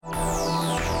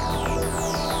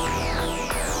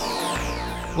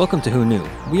Welcome to Who Knew.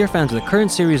 We are fans of the current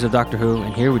series of Doctor Who,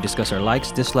 and here we discuss our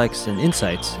likes, dislikes, and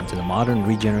insights into the modern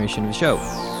regeneration of the show.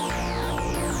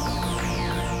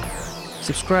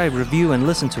 Subscribe, review, and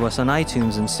listen to us on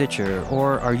iTunes and Stitcher,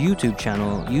 or our YouTube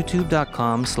channel,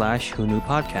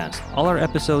 youtube.com/WhoKnewPodcast. All our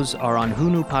episodes are on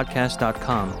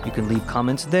WhoKnewPodcast.com. You can leave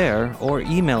comments there, or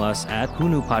email us at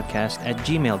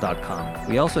WhoKnewPodcast@gmail.com.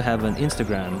 We also have an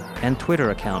Instagram and Twitter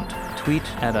account. Tweet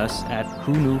at us at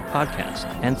WhoKnewPodcast,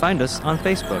 and find us on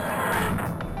Facebook.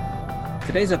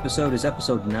 Today's episode is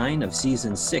episode 9 of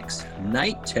season 6,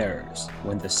 Night Terrors.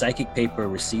 When the psychic paper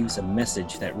receives a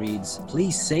message that reads,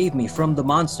 "Please save me from the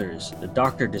monsters," the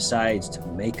doctor decides to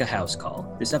make a house call.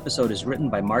 This episode is written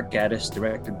by Mark Gatiss,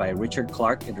 directed by Richard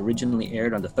Clark. It originally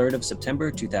aired on the 3rd of September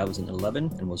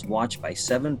 2011 and was watched by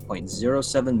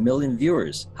 7.07 million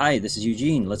viewers. Hi, this is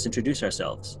Eugene. Let's introduce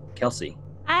ourselves. Kelsey.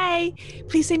 Hi,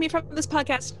 please save me from this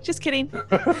podcast. Just kidding.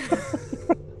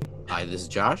 Hi, this is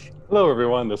Josh. Hello,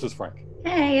 everyone. This is Frank.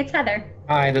 Hey, it's Heather.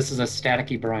 Hi, this is a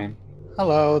staticky Brian.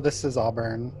 Hello, this is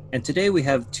Auburn. And today we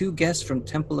have two guests from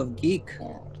Temple of Geek,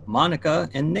 Monica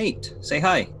and Nate. Say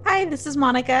hi. Hi, this is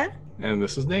Monica. And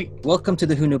this is Nate. Welcome to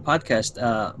the Who Knew podcast.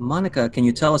 Monica, can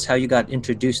you tell us how you got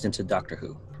introduced into Doctor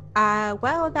Who?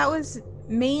 Well, that was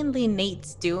mainly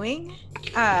Nate's doing.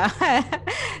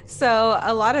 So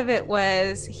a lot of it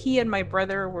was he and my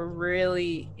brother were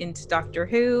really into Doctor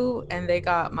Who, and they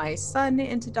got my son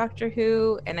into Doctor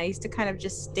Who, and I used to kind of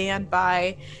just stand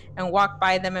by and walk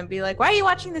by them and be like, "Why are you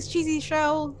watching this cheesy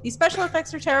show? These special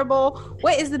effects are terrible.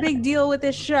 What is the big deal with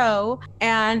this show?"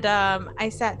 And I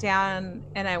sat down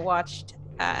and I watched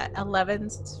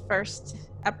Eleven's first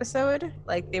episode.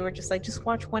 Like, they were just like, just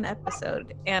watch one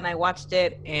episode, and I watched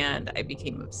it and I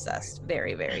became obsessed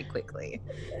very, very quickly.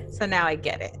 So now I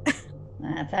get it.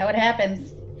 That's how it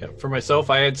happens. Yeah, for myself,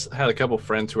 I had a couple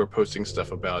friends who were posting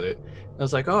stuff about it. I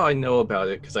was like, oh, I know about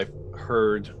it because I've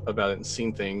heard about it and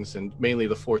seen things. And mainly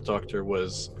the Fourth Doctor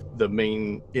was the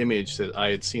main image that I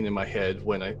had seen in my head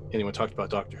when anyone talked about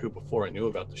Doctor Who before I knew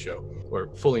about the show, or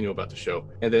fully knew about the show.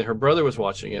 And then her brother was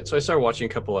watching it. So I started watching a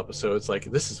couple episodes,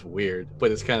 like, this is weird, but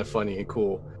it's kind of funny and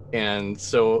cool. And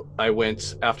so I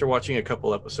went, after watching a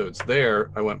couple episodes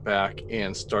there, I went back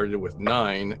and started with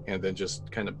 9 and then just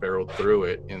kind of barreled through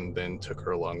it and then took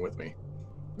her along with me.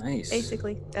 Nice.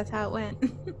 Basically, that's how it went.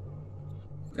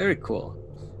 Very cool.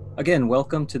 Again,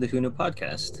 welcome to the Who Knew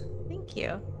podcast. Thank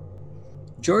you.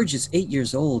 George is 8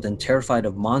 years old and terrified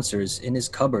of monsters in his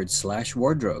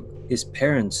cupboard/wardrobe. His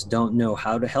parents don't know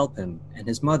how to help him, and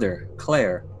his mother,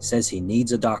 Claire, says he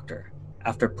needs a doctor.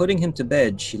 After putting him to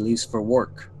bed, she leaves for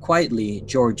work. Quietly,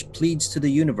 George pleads to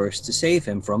the universe to save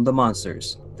him from the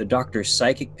monsters. The doctor's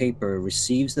psychic paper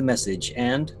receives the message,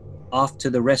 and off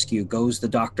to the rescue goes the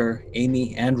doctor,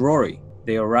 Amy, and Rory.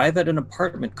 They arrive at an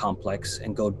apartment complex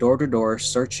and go door to door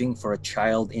searching for a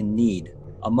child in need.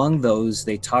 Among those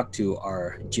they talk to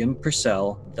are Jim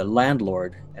Purcell, the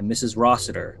landlord, and Mrs.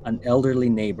 Rossiter, an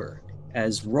elderly neighbor.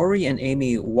 As Rory and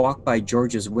Amy walk by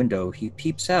George's window, he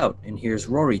peeps out and hears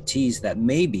Rory tease that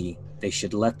maybe they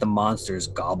should let the monsters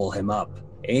gobble him up.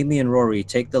 Amy and Rory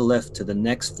take the lift to the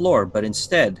next floor, but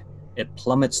instead, it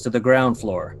plummets to the ground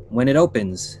floor. When it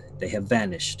opens, they have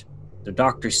vanished. The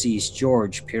doctor sees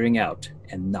George peering out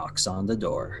and knocks on the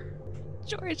door.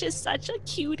 George is such a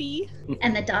cutie.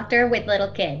 And the doctor with little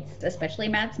kids, especially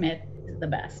Matt Smith, is the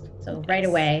best. So right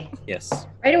away,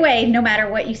 no matter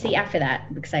what you see after that,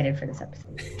 I'm excited for this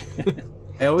episode.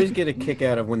 I always get a kick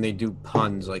out of when they do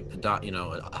puns like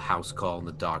a house call and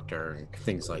the doctor and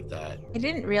things like that. I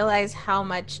didn't realize how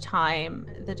much time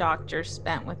the doctor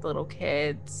spent with little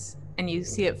kids. And you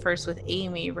see it first with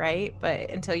Amy, right? But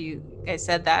until you guys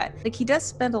said that, like, he does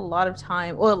spend a lot of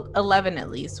time, well, 11 at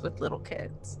least, with little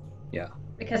kids. Yeah.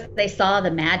 Because they saw the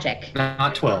magic.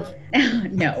 Not 12.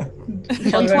 No.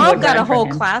 Well, 12 got a whole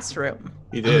classroom.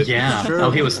 He did. Yeah. Sure. Oh,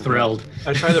 he was thrilled.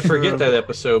 I try to forget that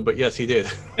episode, but yes, he did.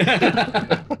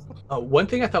 One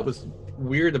thing I thought was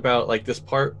weird about like this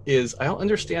part is I don't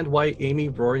understand why Amy,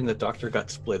 Rory, and the doctor got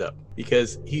split up,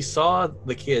 because he saw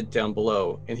the kid down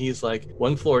below and he's like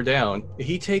one floor down.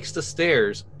 He takes the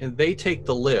stairs and they take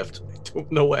the lift. I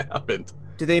don't know what happened.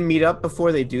 Do they meet up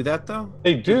before they do that, though?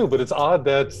 They do, but it's odd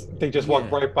that they just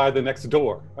walk right by the next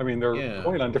door. I mean, they're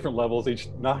going on different levels, each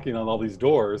knocking on all these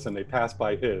doors, and they pass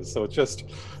by his. So it's just,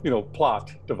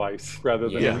 plot device rather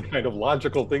than any kind of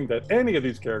logical thing that any of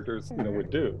these characters, would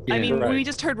do. Yeah. I mean, Right. we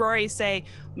just heard Rory say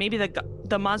maybe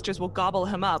the monsters will gobble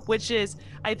him up, which is,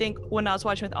 I think, when I was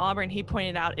watching with Auburn, he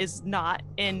pointed out is not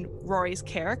in Rory's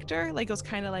character. Like, it was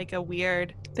kind of like a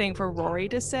weird thing for Rory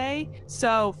to say.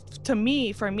 So for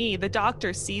me, the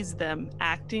doctor sees them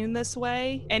acting this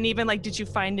way. And even like, did you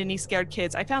find any scared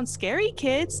kids? I found scary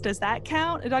kids. Does that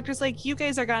count? The doctor's like, you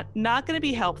guys are not going to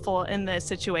be helpful in this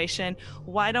situation.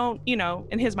 Why don't,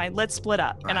 in his mind, let's split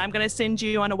up. And I'm going to send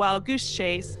you on a wild goose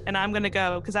chase. And I'm going to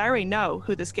go, because I already know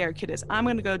who the scared kid is. I'm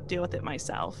going to go deal with it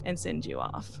myself and send you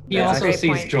off. He also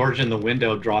sees George in the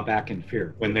window draw back in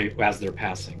fear as they're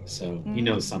passing. So he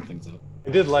knows something's up. I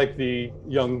did like the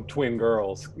young twin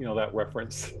girls, that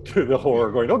reference to the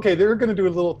horror going, okay, they're going to do a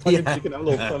little tongue-in-cheek and have a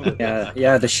little fun with it.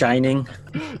 Yeah, The Shining.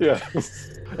 Yeah.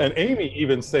 And Amy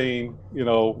even saying,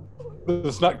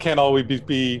 this can't always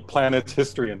be planet's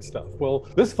history and stuff. Well,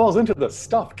 this falls into the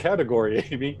stuff category,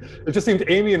 Amy. It just seemed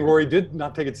Amy and Rory did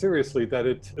not take it seriously, that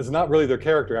it is not really their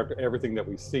character after everything that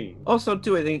we've seen. Also,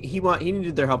 too, I think he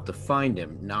needed their help to find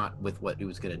him, not with what he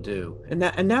was going to do. And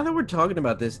now that we're talking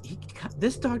about this,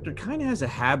 this doctor kind of has a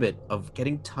habit of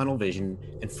getting tunnel vision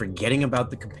and forgetting about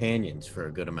the companions for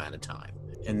a good amount of time.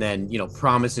 And then,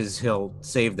 promises he'll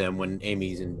save them when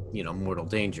Amy's in, mortal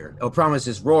danger. Or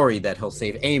promises Rory that he'll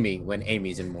save Amy when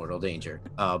Amy's in mortal danger.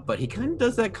 But he kind of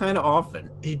does that kind of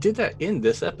often. He did that in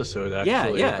this episode,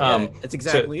 actually. Yeah. That's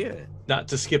exactly it. Not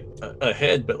to skip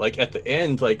ahead, but like at the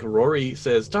end, like Rory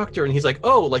says, "Doctor," and he's like,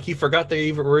 "Oh, like he forgot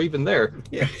they were even there."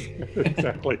 Yeah,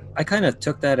 exactly. I kind of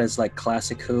took that as like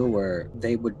classic Who, where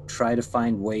they would try to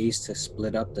find ways to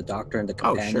split up the Doctor and the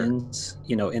companions,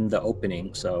 in the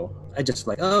opening. So I just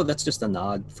that's just a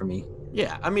nod for me.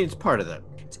 Yeah, I mean, it's part of that.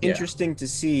 It's interesting to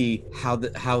see how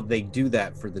they do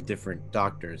that for the different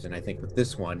doctors, and I think with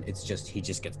this one, it's just he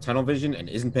just gets tunnel vision and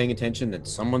isn't paying attention, then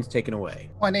someone's taken away.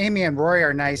 Well, and Amy and Rory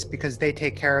are nice because they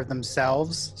take care of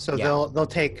themselves, so they'll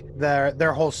take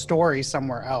their whole story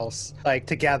somewhere else, like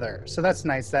together. So that's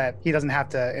nice that he doesn't have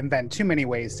to invent too many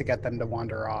ways to get them to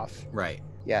wander off. Right.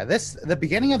 Yeah, the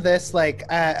beginning of this,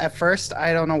 at first,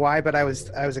 I don't know why, but I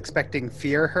was expecting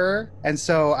Fear Her, and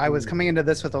so I was coming into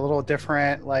this with a little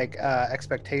different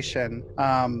expectation.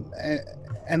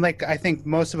 And I think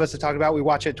most of us have talked about, we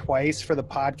watch it twice for the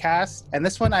podcast, and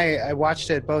this one I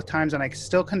watched it both times, and I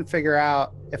still couldn't figure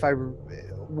out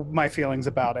my feelings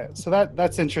about it. So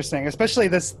that's interesting, especially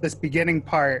this beginning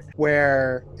part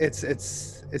where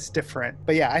it's different.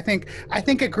 But yeah, I think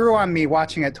it grew on me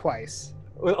watching it twice.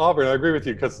 Well, Auburn, I agree with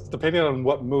you, because depending on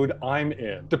what mood I'm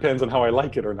in, depends on how I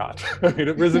like it or not. I mean,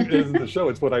 it isn't the show,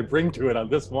 it's what I bring to it on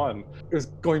this one. It was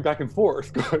going back and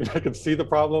forth. I could see the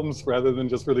problems rather than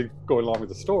just really going along with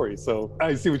the story. So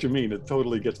I see what you mean. It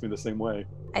totally gets me the same way.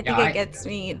 I think it gets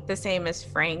me the same as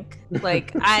Frank.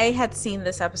 I had seen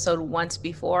this episode once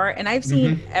before, and I've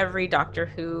seen every Doctor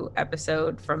Who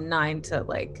episode from 9 to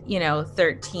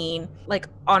 13,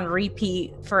 on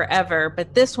repeat forever.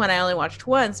 But this one I only watched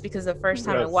once, because the first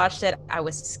time I watched it, I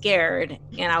was scared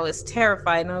and I was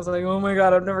terrified, and I was like, oh my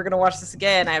God, I'm never going to watch this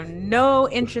again. I have no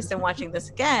interest in watching this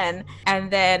again.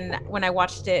 And then when I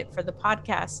watched it for the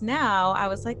podcast now, I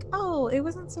was like, oh, it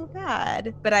wasn't so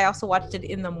bad. But I also watched it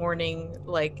in the morning,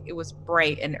 it was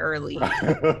bright and early,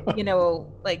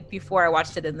 before I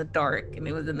watched it in the dark, and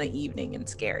it was in the evening and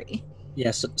scary.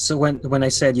 Yes. Yeah, so when I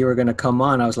said you were going to come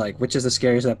on, I was like, which is the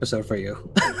scariest episode for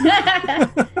you?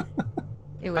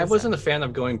 I wasn't a fan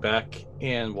of going back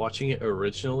and watching it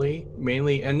originally,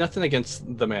 mainly, and nothing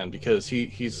against the man, because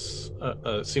he's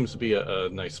seems to be a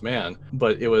nice man,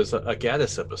 but it was a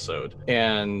Gaddis episode,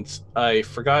 and I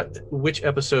forgot which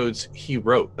episodes he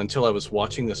wrote until I was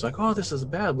watching this, oh, this is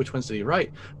bad, which ones did he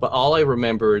write? But all I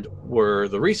remembered were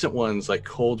the recent ones, like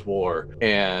Cold War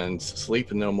and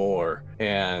Sleep No More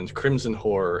and Crimson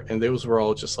Horror, and those were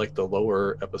all just the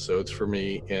lower episodes for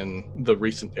me in the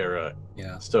recent era.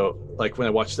 Yeah. So when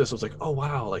I watched this, I was like, oh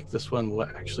wow, this one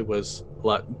actually was a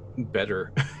lot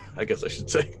better, I guess I should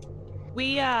say.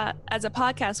 We, as a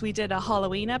podcast, we did a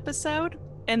Halloween episode,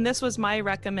 and this was my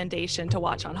recommendation to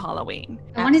watch on Halloween.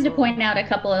 I wanted to point out a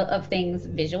couple of things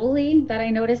visually that I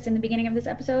noticed in the beginning of this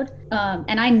episode.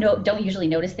 And I don't usually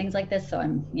notice things like this, so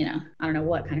I'm, I don't know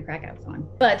what kind of crack I was on.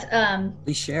 But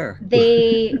please share.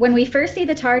 When we first see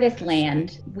the TARDIS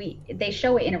land, they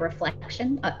show it in a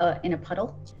reflection, in a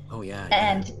puddle. Oh yeah.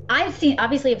 And I've seen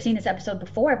this episode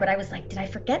before, but I was like, did I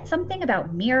forget something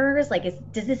about mirrors?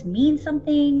 Does this mean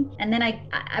something? And then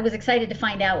I was excited to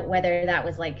find out whether that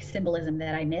was symbolism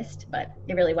that I missed, but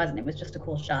it really wasn't. It was just a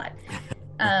cool shot.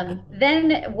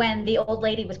 Then when the old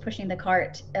lady was pushing the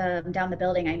cart down the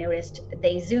building, I noticed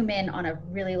they zoom in on a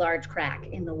really large crack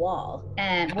in the wall,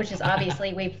 and which is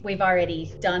obviously we've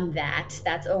already done that.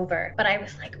 That's over. But I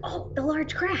was like, oh, the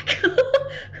large crack.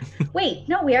 Wait,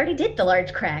 no, we already did the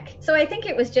large crack. So I think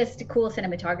it was just cool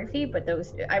cinematography, but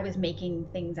I was making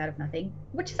things out of nothing,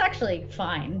 which is actually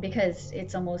fine because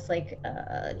it's almost like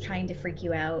trying to freak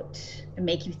you out and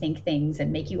make you think things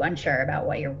and make you unsure about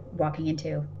what you're walking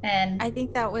into. And I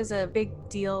think that was a big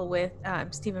deal with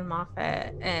Stephen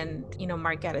Moffat and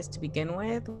Mark Gatiss to begin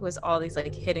with, was all these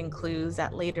like hidden clues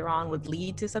that later on would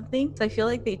lead to something. So I feel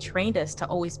like they trained us to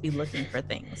always be looking for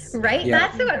things. Right?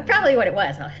 Yeah. That's probably what it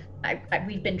was.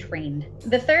 We've been trained.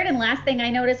 The third and last thing I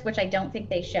noticed, which I don't think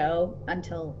they show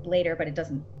until later, but it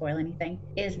doesn't spoil anything,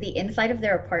 is the inside of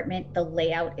their apartment. The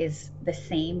layout is the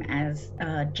same as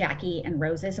Jackie and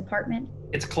Rose's apartment.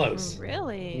 It's close.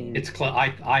 Really? It's close.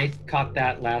 I caught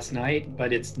that last night,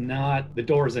 but it's not. The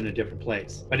door's in a different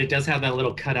place, but it does have that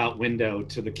little cutout window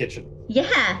to the kitchen.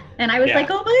 Yeah, and I was Yeah. like,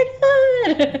 oh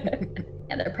my god.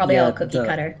 And they're probably all cookie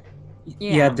cutter.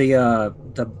 Yeah, the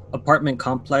apartment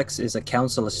complex is a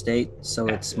council estate, so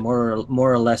it's more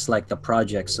or less like the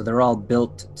project. So they're all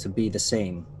built to be the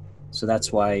same. So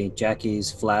that's why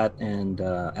Jackie's flat and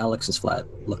Alex's flat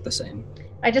look the same.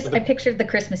 I pictured the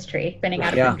Christmas tree spinning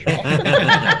out of Yeah. control.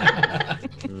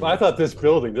 Well, I thought this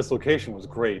building, this location was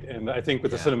great. And I think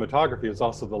with the cinematography, it's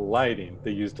also the lighting. They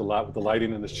used a lot with the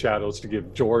lighting and the shadows to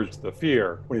give George the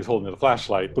fear when he's holding the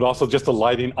flashlight, but also just the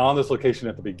lighting on this location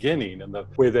at the beginning and the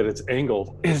way that it's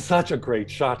angled is such a great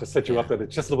shot to set you up that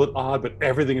it's just a little bit odd, but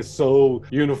everything is so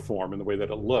uniform in the way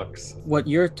that it looks. What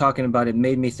you're talking about, it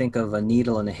made me think of a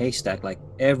needle in a haystack. Like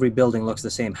every building looks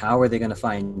the same. How are they going to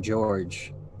find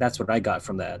George? That's what I got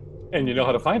from that. And you know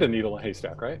how to find a needle in a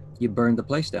haystack, right? You burned the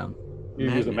place down. You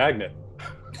use a magnet.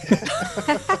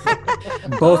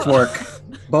 Both work.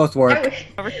 Both work.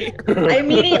 I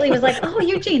immediately was like, oh,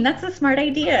 Eugene, that's a smart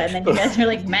idea. And then you guys are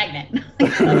like, magnet.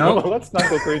 No, Let's not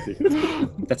go crazy.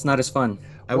 that's not as fun.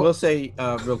 I will say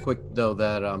real quick though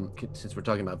that since we're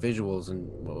talking about visuals, and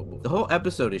the whole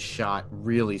episode is shot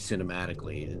really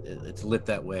cinematically. It's lit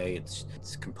that way. It's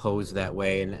composed that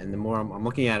way. And the more I'm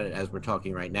looking at it as we're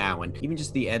talking right now, and even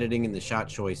just the editing and the shot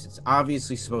choice, it's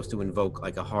obviously supposed to invoke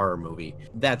like a horror movie.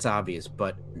 That's obvious.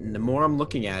 But the more I'm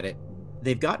looking at it,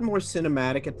 they've gotten more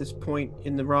cinematic at this point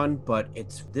in the run. But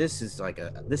this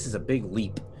is a big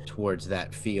leap towards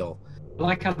that feel. I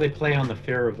like how they play on the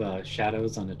fear of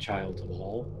shadows on a child's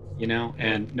wall,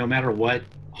 and no matter what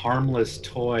harmless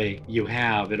toy you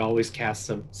have, it always casts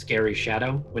a scary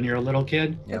shadow when you're a little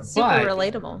kid. Yeah. It's super But-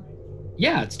 relatable.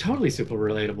 Yeah, it's totally super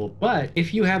relatable. But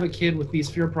if you have a kid with these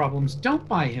fear problems, don't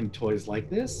buy him toys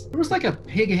like this. There was like a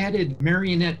pig-headed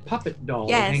marionette puppet doll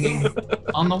Yes. hanging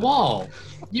on the wall.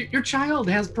 Your child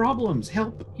has problems.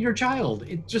 Help your child.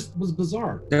 It just was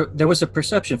bizarre. There was a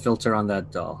perception filter on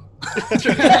that doll.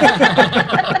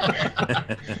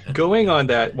 Going on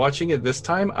that, watching it this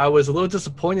time, I was a little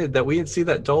disappointed that we didn't see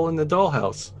that doll in the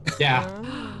dollhouse. Yeah.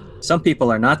 Some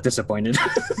people are not disappointed.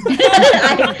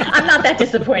 I'm not that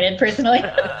disappointed personally.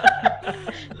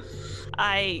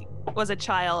 I was a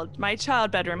child. My child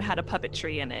bedroom had a puppet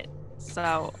tree in it.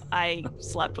 So I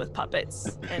slept with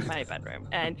puppets in my bedroom,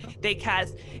 and it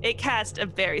cast a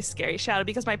very scary shadow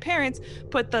because my parents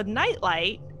put the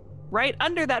nightlight right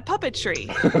under that puppet tree.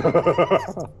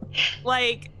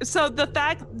 So the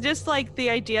fact, just like the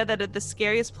idea that the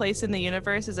scariest place in the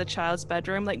universe is a child's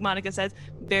bedroom, like Monica says,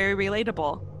 very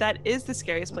relatable. That is the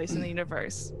scariest place in the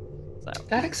universe. So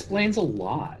That explains a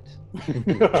lot.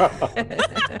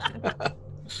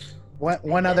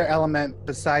 One other element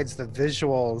besides the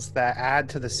visuals that add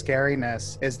to the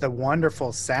scariness is the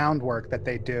wonderful sound work that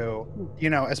they do.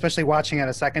 Especially watching it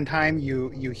a second time, you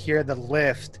hear the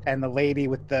lift and the lady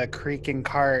with the creaking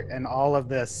cart and all of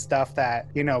this stuff that,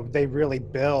 they really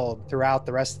build throughout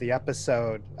the rest of the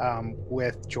episode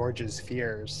with George's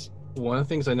fears. One of the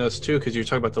things I noticed too, because you're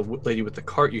talking about the lady with the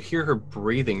cart, you hear her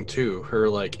breathing too, her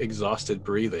like exhausted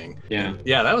breathing. Yeah. And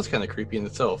yeah, that was kind of creepy in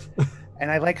itself.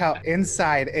 And I like how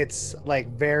inside it's like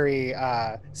very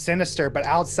sinister, but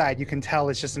outside you can tell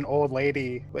it's just an old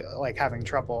lady like having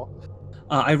trouble.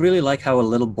 I really like how a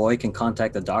little boy can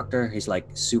contact the doctor. He's like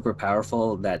super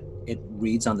powerful that it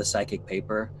reads on the psychic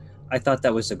paper. I thought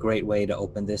that was a great way to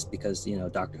open this because,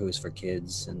 Doctor Who is for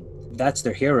kids and that's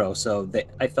their hero. So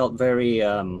I felt very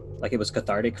like it was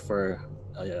cathartic for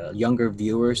younger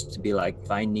viewers to be like,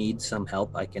 if I need some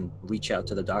help, I can reach out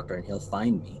to the doctor and he'll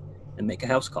find me and make a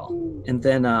house call. And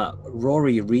then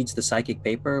Rory reads the psychic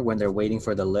paper when they're waiting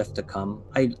for the lift to come.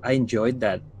 I enjoyed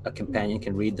that a companion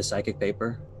can read the psychic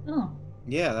paper. Oh,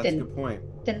 Yeah, that's a good point.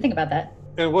 didn't think about that.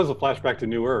 And it was a flashback to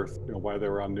New Earth. Why they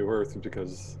were on New Earth is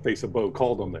because Face of Bo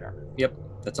called them there. Yep,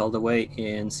 that's all the way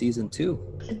in season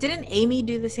 2. Didn't Amy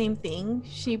do the same thing?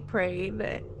 She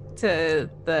prayed to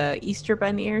the Easter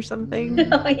Bunny or something,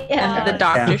 Oh, yeah. and the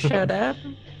doctor Yeah. showed up.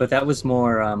 But that was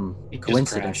more It just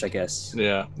coincidence, crashed. I guess.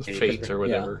 Yeah, Yeah, fate or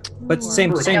whatever. But same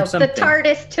No, something. the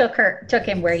TARDIS took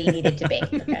him where he needed to be.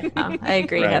 Okay. I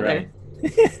agree, Right, Heather.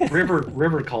 right.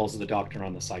 River calls the doctor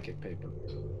on the psychic paper.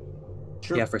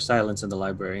 Yeah, for silence in the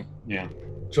library. Yeah.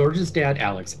 George's dad,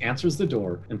 Alex, answers the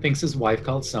door and thinks his wife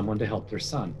called someone to help their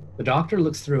son. The doctor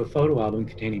looks through a photo album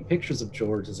containing pictures of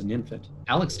George as an infant.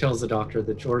 Alex tells the doctor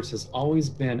that George has always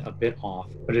been a bit off,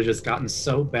 but it has gotten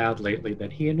so bad lately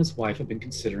that he and his wife have been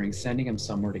considering sending him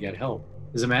somewhere to get help.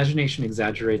 His imagination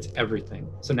exaggerates everything,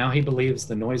 so now he believes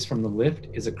the noise from the lift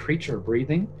is a creature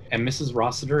breathing, and Mrs.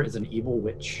 Rossiter is an evil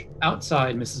witch.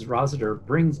 Outside, Mrs. Rossiter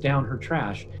brings down her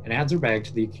trash and adds her bag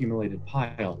to the accumulated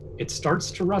pile. It starts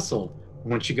to rustle,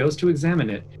 and when she goes to examine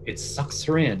it, it sucks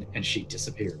her in and she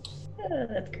disappears. Oh,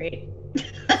 that's great.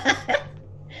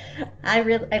 I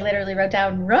literally wrote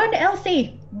down, "Run,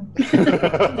 Elsie."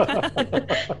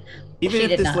 Even She if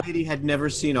did this not. lady had never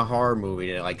seen a horror movie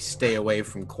to like stay away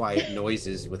from quiet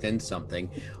noises within something,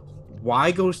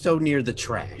 why go so near the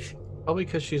trash? Probably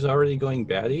because she's already going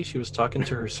batty. She was talking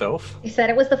to herself. He said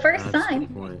it was the first That's a time.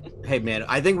 good point. Hey man,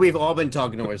 I think we've all been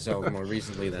talking to ourselves more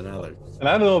recently than others. And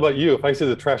I don't know about you, if I see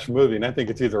the trash moving, I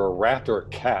think it's either a rat or a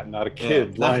cat, not a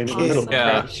kid not a lying in the kid. middle of the Yeah.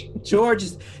 trash. George,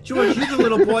 you're the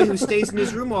little boy who stays in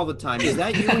his room all the time. Is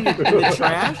that you in the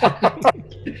trash?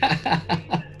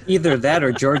 Either that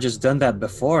or George has done that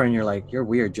before, and you're like, you're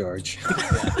weird, George.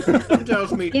 It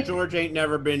tells me Yeah. George ain't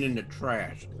never been in the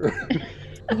trash.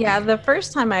 Yeah, the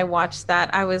first time I watched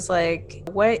that, I was like,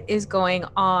 what is going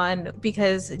on?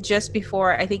 Because just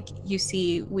before, I think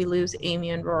we lose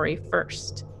Amy and Rory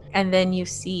first. And then you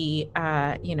see,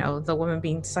 the woman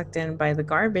being sucked in by the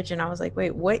garbage. And I was like,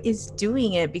 wait, what is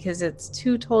doing it? Because it's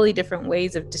two totally different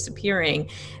ways of disappearing.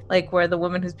 Like where the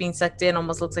woman who's being sucked in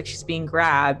almost looks like she's being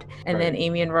grabbed. And then Right.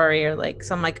 Amy and Rory are like,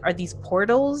 so I'm like, are these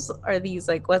portals? Are these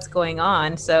like, what's going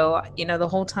on? So, the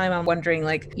whole time I'm wondering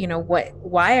like,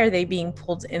 why are they being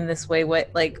pulled in this way?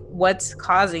 What's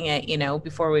causing it,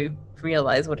 before we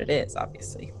realize what it is,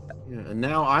 obviously. Yeah, and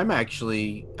now I'm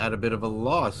actually at a bit of a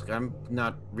loss. I'm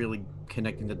not really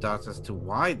connecting the dots as to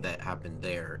why that happened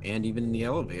there, and even in the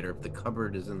elevator, if the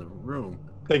cupboard is in the room.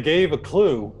 They gave a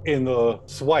clue in the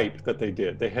swipe that they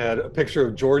did. They had a picture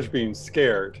of George being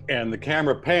scared, and the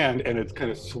camera panned, and it's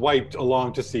kind of swiped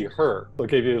along to see her. So it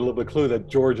gave you a little bit of clue that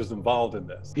George is involved in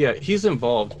this. Yeah, he's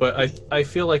involved, but I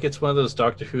feel like it's one of those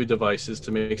Doctor Who devices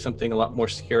to make something a lot more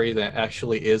scary than it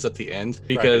actually is at the end.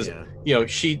 Because yeah.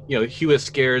 he was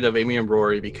scared of Amy and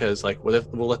Rory because like, what if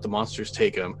we'll let the monsters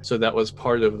take them? So that was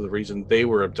part of the reason they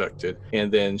were abducted, and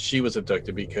then she was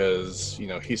abducted because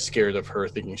he's scared of her,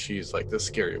 thinking she's like this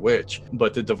scary witch.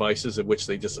 But the devices in which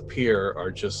they disappear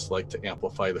are just like to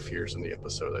amplify the fears in the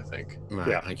episode, I think. Right.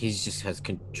 Yeah. Like he just has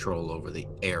control over the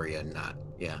area, not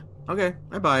okay,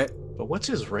 I buy it. But what's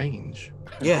his range?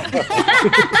 Yeah.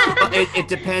 it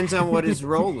depends on what his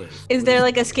role is. Is there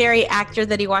like a scary actor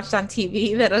that he watched on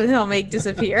TV that he'll make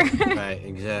disappear? Right,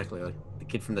 exactly. Like the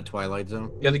kid from the Twilight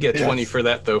Zone. You had to get 20 for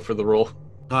that though for the role.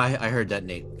 Oh, I heard that,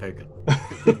 Nate. Very good.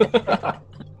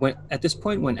 At this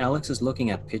point, when Alex is looking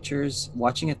at pictures,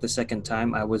 watching it the second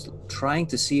time, I was trying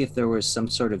to see if there was some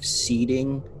sort of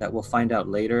seeding that we'll find out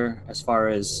later as far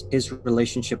as his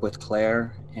relationship with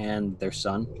Claire and their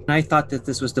son. And I thought that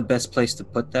this was the best place to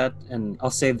put that, and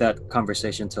I'll save that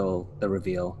conversation till the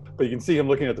reveal. But you can see him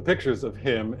looking at the pictures of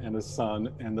him and his son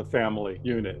and the family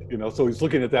unit, so he's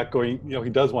looking at that going, he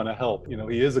does want to help,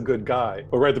 he is a good guy.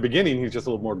 But right at the beginning, he's just a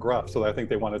little more gruff. So I think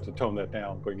they wanted to tone that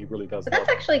down, going, he really does But help.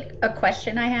 that's actually a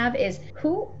question I have is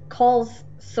who calls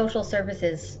social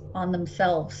services on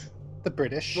themselves? The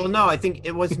British. Well, no, I think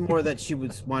it was more that she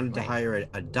wanted to hire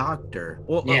a doctor.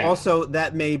 Well, Yeah. also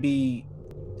that may be.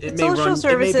 Social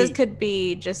services could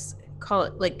be just call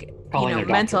it like Calling their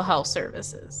mental doctor. health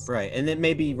services. Right, and it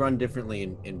may be run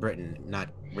differently in Britain, not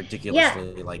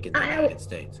ridiculously like in the United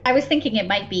States. I was thinking it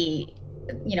might be,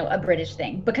 a British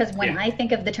thing, because when Yeah. I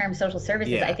think of the term social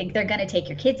services, Yeah. I think they're going to take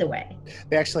your kids away.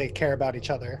 They actually care about each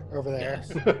other over there.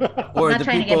 Yes. I'm Or not the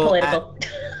trying to get people political.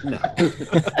 No.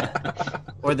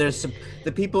 Or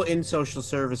the people in social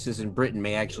services in Britain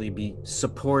may actually be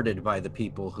supported by the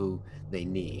people who they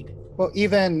need. Well,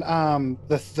 even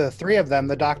the three of them,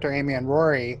 the Doctor, Amy, and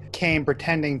Rory, came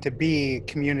pretending to be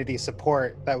community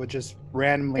support that would just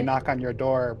randomly knock on your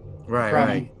door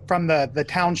from the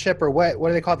township, or what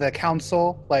do they call it? The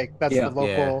council? Like that's Yeah. the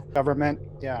local government.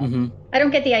 Yeah. Hmm. I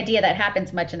don't get the idea that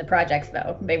happens much in the projects,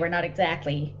 though. They were not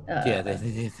exactly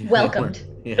they welcomed.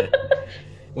 Yeah.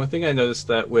 One thing I noticed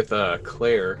that with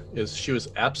Claire is she was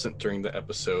absent during the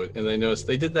episode, and I noticed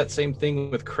they did that same thing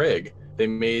with Craig. They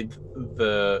made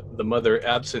the mother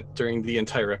absent during the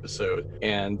entire episode,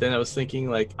 and then I was thinking,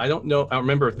 like, I don't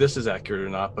remember if this is accurate or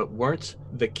not, but weren't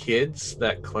the kids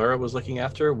that Clara was looking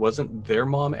after, wasn't their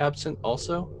mom absent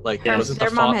also? Like, wasn't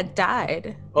Their mom had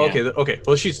died. Oh, okay.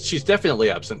 Well, she's definitely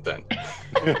absent then.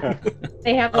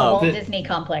 They have the Walt Disney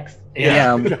complex.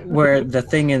 Yeah, where the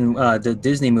thing in the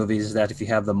Disney movies is that if you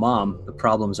have the mom, the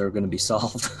problems are going to be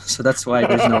solved. So that's why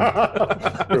there's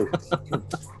no.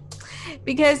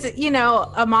 Because,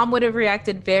 a mom would have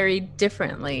reacted very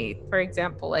differently. For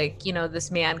example, like,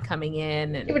 this man coming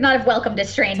in and He would not have welcomed a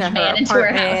strange to her man into her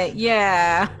house. apartment.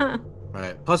 Yeah.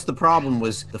 Right. Plus, the problem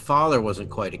was the father wasn't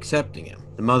quite accepting him.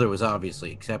 The mother was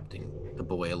obviously accepting the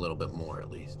boy a little bit more, at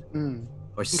least.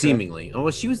 Or seemingly. Oh,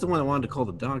 well, she was the one that wanted to call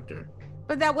the doctor.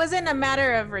 But that wasn't a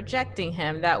matter of rejecting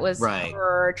him. That was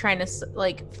her trying to,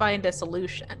 find a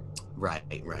solution. Right.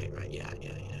 Yeah.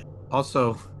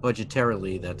 Also,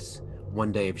 budgetarily, that's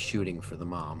one day of shooting for the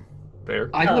mom. Fair.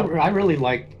 I really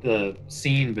liked the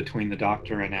scene between the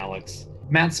doctor and Alex.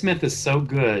 Matt Smith is so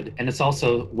good, and it's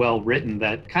also well written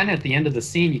that kind of at the end of the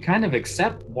scene, you kind of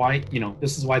accept why,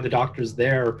 this is why the doctor's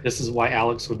there. This is why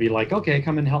Alex would be like, okay,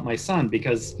 come and help my son,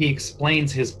 because he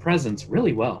explains his presence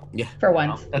really well. Yeah. For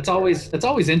once. That's always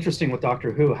interesting with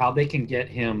Doctor Who, how they can get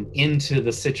him into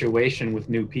the situation with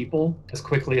new people as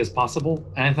quickly as possible.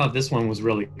 And I thought this one was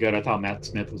really good. I thought Matt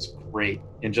Smith was great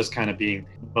in just kind of being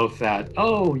both that,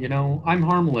 I'm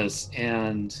harmless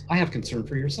and I have concern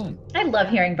for your son. I love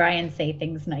hearing Brian say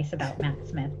things nice about Matt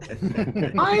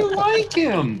Smith. I like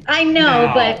him. I know,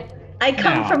 Now. but I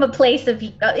come from a place of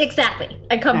exactly.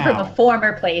 I come from a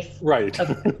former place. Right.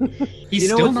 He's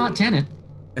still not Tennant.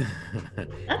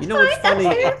 That's What's fine, funny?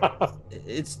 that's fair.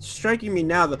 It's striking me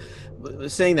now,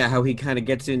 saying that, how he kind of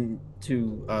gets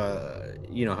into,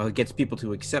 how he gets people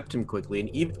to accept him quickly. And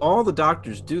even all the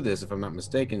doctors do this, if I'm not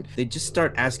mistaken. They just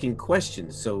start asking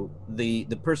questions. So the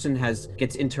person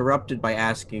gets interrupted by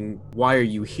asking, "Why are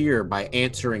you here?" by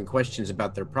answering questions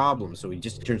about their problems. So he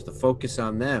just turns the focus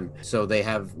on them. So they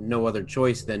have no other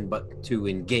choice then but to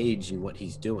engage in what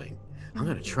he's doing. I'm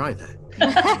gonna try that.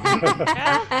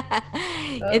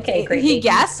 Okay, great. He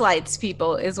gaslights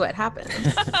people is what happens.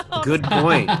 Good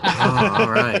point. Oh, all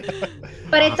right.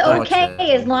 But it's I'll watch okay that.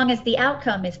 as long as the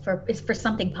outcome is for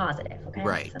something positive. Okay.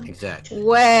 Right. So- Exactly.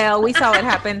 Well, we saw what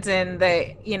happens in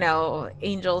the,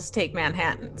 Angels Take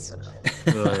Manhattan. So.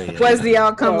 Oh, yeah. Was the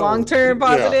outcome long-term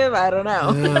positive? I don't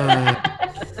know.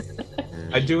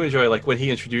 I do enjoy, like, when he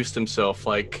introduced himself.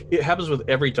 Like, it happens with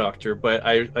every doctor, but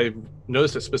I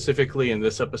noticed it specifically in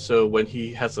this episode when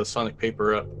he has the psychic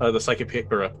paper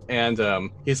up,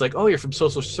 and he's like, "Oh, you're from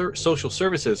social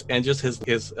services," and just his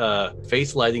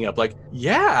face lighting up, like,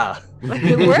 "Yeah,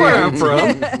 where I'm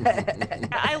from."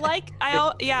 I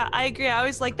agree. I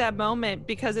always like that moment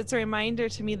because it's a reminder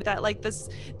to me that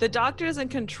the doctor doesn't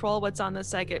control what's on the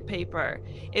psychic paper.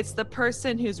 It's the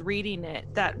person who's reading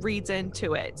it that reads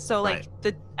into it. So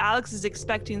Alex is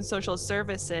expecting social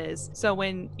services. So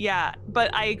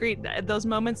but I agree that those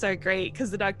moments are great because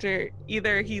the doctor,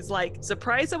 either he's like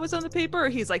surprised that was on the paper or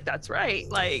he's like, that's right.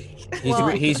 Like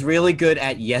he's really good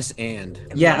at yes and.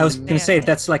 Yeah, I was gonna say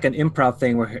that's like an improv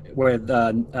thing where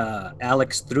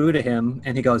Alex threw to him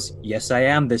and he goes, "Yes, I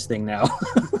am this thing now."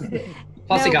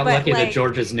 Plus, he No, got but, lucky that like-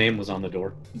 George's name was on the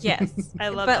door. Yes. I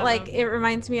love But that like moment. it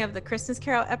reminds me of the Christmas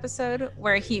Carol episode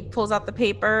where he pulls out the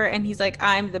paper and he's like,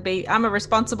 I'm a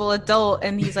responsible adult,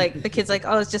 and he's like, the kid's like,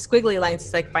 oh, it's just squiggly lines.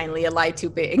 He's like, finally a lie too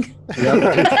big.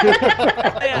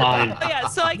 Line. Yeah,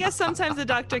 so I guess sometimes the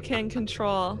doctor can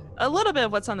control a little bit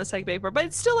of what's on the psych paper, but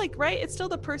it's still it's still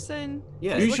the person.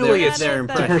 Yeah, Usually it's their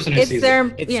that- The impression. person who It's sees their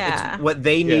it. It's what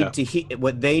they need Yeah. to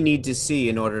what they need to see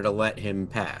in order to let him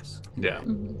pass. Yeah.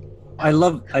 I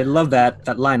love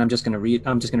that line. I'm just gonna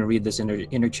read this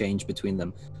interchange between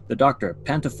them. The doctor,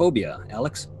 pantophobia.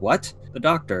 Alex, what? The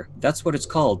doctor, that's what it's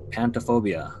called,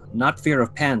 pantophobia. Not fear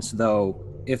of pants, though.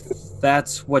 If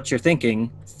that's what you're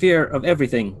thinking, fear of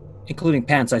everything, including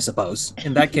pants, I suppose.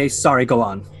 In that case, sorry, go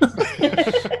on.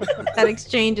 That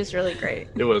exchange is really great.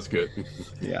 It was good.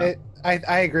 Yeah.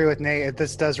 I agree with Nate.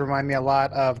 This does remind me a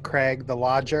lot of Craig the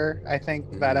Lodger, I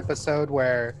think, that episode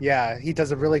where, he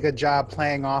does a really good job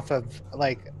playing off of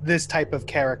like this type of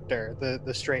character,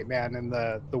 the straight man in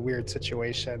the weird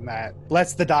situation that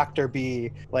lets the doctor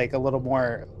be like a little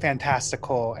more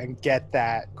fantastical and get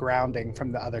that grounding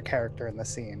from the other character in the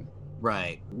scene.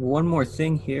 Right. One more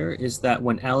thing here is that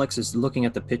when Alex is looking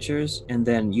at the pictures, and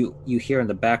then you hear in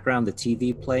the background the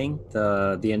TV playing,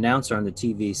 the announcer on the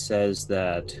TV says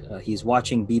that he's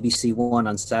watching BBC One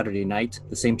on Saturday night,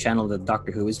 the same channel that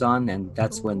Doctor Who is on, and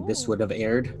that's when this would have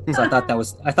aired. So I thought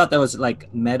that was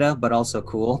like meta, but also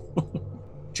cool.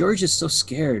 George is so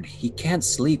scared he can't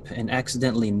sleep and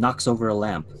accidentally knocks over a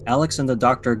lamp. Alex and the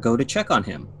doctor go to check on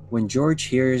him. When George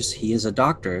hears he is a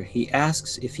doctor, he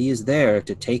asks if he is there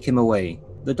to take him away.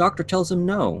 The doctor tells him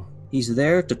no. He's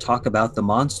there to talk about the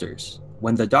monsters.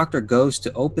 When the doctor goes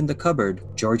to open the cupboard,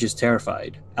 George is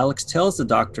terrified. Alex tells the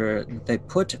doctor that they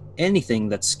put anything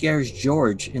that scares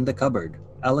George in the cupboard.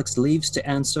 Alex leaves to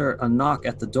answer a knock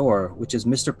at the door, which is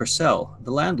Mr. Purcell,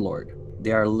 the landlord.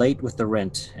 They are late with the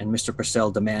rent, and Mr. Purcell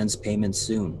demands payment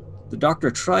soon. The doctor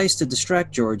tries to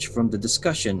distract George from the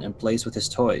discussion and plays with his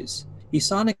toys. He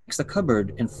sonics the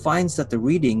cupboard and finds that the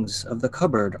readings of the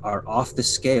cupboard are off the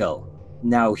scale.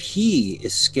 Now he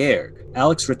is scared.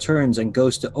 Alex returns and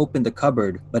goes to open the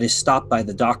cupboard, but is stopped by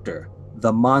the doctor.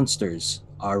 The monsters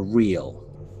are real.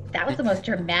 That was the most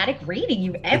dramatic reading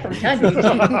you've ever done,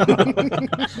 Eugene.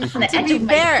 To be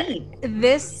fair,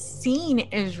 this scene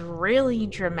is really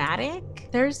dramatic.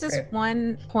 There's this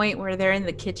one point where they're in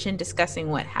the kitchen discussing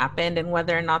what happened and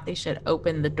whether or not they should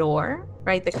open the door,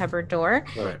 right? The cupboard door.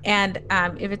 Right. And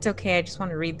if it's okay, I just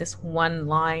want to read this one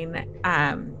line.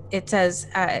 It says,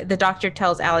 the doctor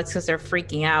tells Alex because they're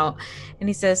freaking out. And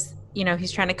he says, you know,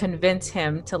 he's trying to convince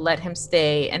him to let him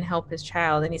stay and help his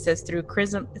child. And he says, through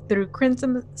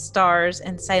crimson stars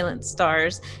and silent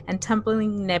stars and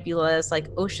tumbling nebulas like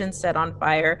oceans set on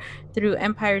fire, through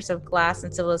empires of glass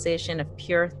and civilization of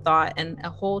pure thought and a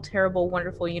whole terrible,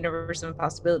 wonderful universe of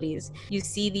possibilities, you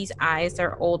see these eyes,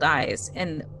 they're old eyes.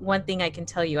 And one thing I can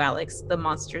tell you, Alex, the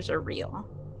monsters are real.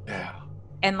 Yeah.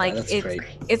 And like great.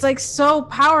 it's like so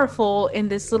powerful in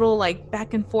this little like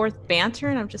back and forth banter,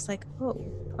 and I'm just like, oh,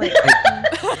 like,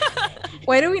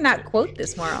 why do we not quote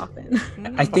this more often?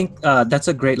 I think that's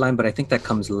a great line, but I think that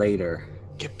comes later.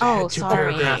 Oh,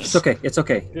 sorry. It's okay. It's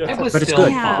okay. Yeah. But it's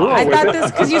good. Yeah, Whoa, I wait, thought that-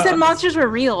 this because you said monsters were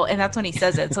real, and that's when he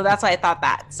says it. So that's why I thought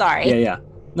that. Sorry. Yeah.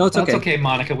 No, it's That's okay. okay,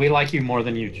 Monica. We like you more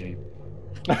than Eugene.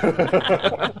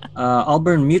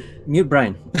 Auburn, mute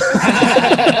Brian.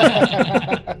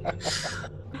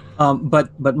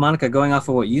 But Monica, going off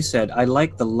of what you said, I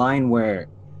like the line where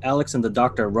Alex and the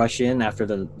doctor rush in after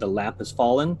the lamp has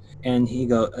fallen, and he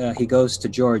goes to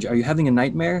George, "Are you having a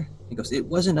nightmare?" He goes, "It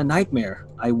wasn't a nightmare.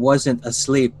 I wasn't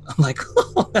asleep." I'm like,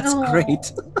 "Oh, that's Oh.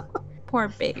 great." Poor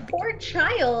baby. Poor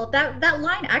child. That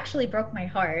line actually broke my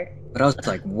heart. But I was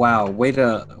like, "Wow, way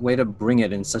to bring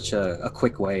it in such a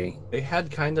quick way." They had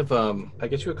kind of I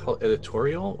guess you would call it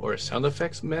editorial or sound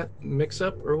effects mix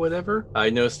up or whatever. I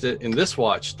noticed it in this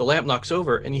watch. The lamp knocks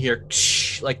over and you hear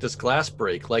like this glass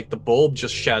break, like the bulb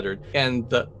just shattered, and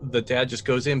the dad just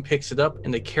goes in, picks it up,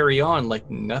 and they carry on like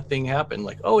nothing happened.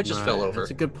 Like, oh, it just fell over.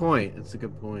 That's a good point. That's a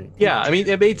good point. Yeah, I mean,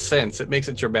 it made sense. It makes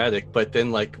it dramatic, but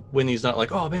then like when he's not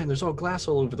like, oh man, there's all glass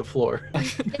all over the floor.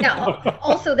 Yeah.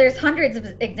 Also, there's hundreds of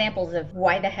examples of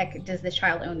why the heck does this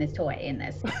child own this toy in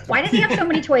this? Why does he have so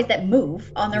many toys that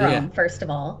move on their own, first of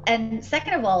all? And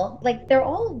second of all, like they're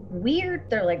all weird.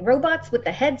 They're like robots with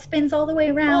the head spins all the way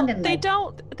around. Well, And they like,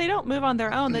 don't move on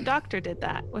their own. The doctor did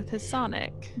that with his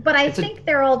Sonic. But I think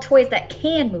they're all toys that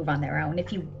can move on their own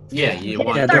if you Yeah, you hit it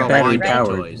want Yeah, start they're button, battery right?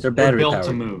 powered. Toys. They're They're battery built powered.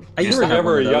 to move. I You used were to have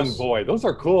never one a of young those. boy. Those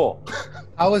are cool.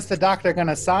 How was the doctor going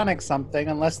to sonic something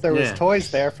unless there was Yeah. toys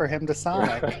there for him to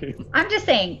sonic? Right. I'm just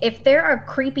saying, if there are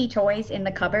creepy toys in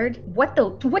the cupboard, what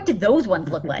did those ones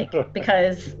look like?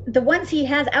 Because the ones he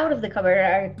has out of the cupboard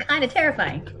are kind of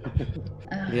terrifying.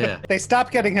 Yeah. They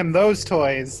stopped getting him those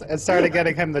toys and started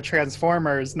getting him the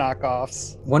Transformers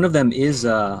knockoffs. One of them is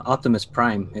Optimus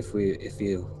Prime. If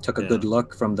you took a good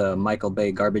look from the Michael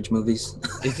Bay garbage movies.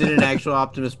 Is it an actual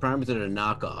Optimus Prime or is it a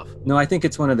knockoff? No, I think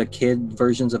it's one of the kid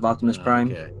versions of Optimus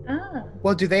Prime. Okay. Ah.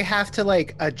 Well, do they have to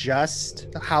like adjust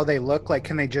how they look? Like,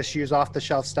 can they just use off the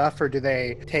shelf stuff, or do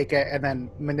they take it and then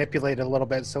manipulate it a little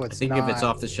bit so I it's think not? if it's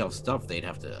off the shelf stuff, they'd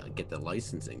have to get the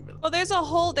licensing. But Well, there's a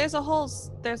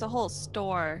whole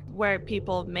store where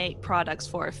people make products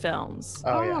for films.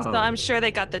 Oh yeah. So I'm sure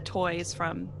they got the toys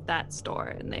from that store,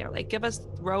 and they were like, "Give us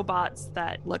robots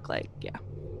that look like." Yeah.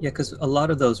 Yeah, because a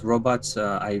lot of those robots,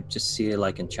 I just see it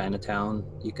like in Chinatown.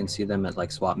 You can see them at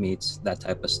like swap meets, that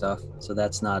type of stuff. So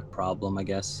that's not a problem, I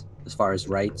guess, as far as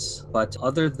rights. But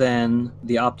other than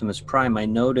the Optimus Prime, I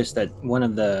noticed that one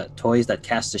of the toys that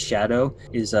casts a shadow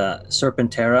is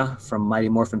Serpentera from Mighty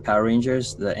Morphin Power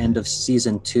Rangers, the end of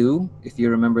season 2. If you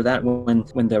remember that,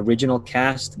 when the original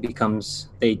cast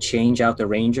they change out the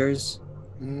Rangers.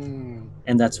 Mm.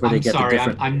 And that's where they I'm get sorry, the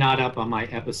different. I'm not up on my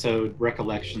episode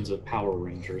recollections of Power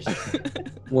Rangers.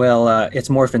 Well, it's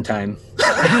morphin' time.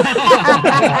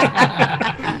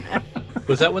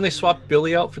 Was that when they swapped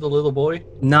Billy out for the little boy?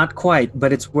 Not quite,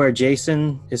 but it's where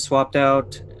Jason is swapped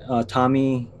out.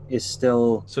 Tommy is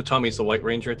still. So Tommy's the White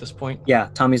Ranger at this point? Yeah,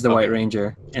 Tommy's the Okay. White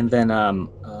Ranger, and then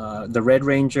the Red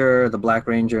Ranger, the Black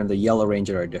Ranger, and the Yellow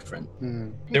Ranger are different.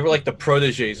 Mm. They were like the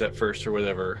proteges at first or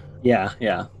whatever. Yeah,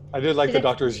 yeah. I did like the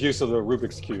doctor's use of the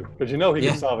Rubik's Cube, because you know he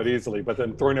Yeah. can solve it easily, but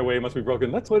then throwing it away must be broken.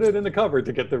 Let's put it in the cupboard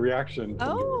to get the reaction.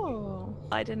 Oh,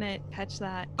 I didn't catch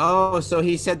that. Oh, so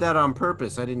he said that on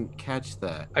purpose. I didn't catch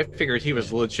that. I figured he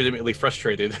was legitimately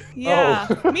frustrated. Yeah,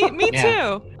 Oh. me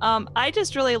Yeah. too. I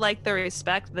just really like the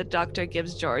respect the doctor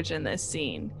gives George in this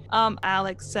scene.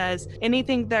 Alex says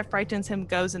anything that frightens him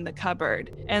goes in the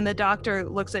cupboard, and the doctor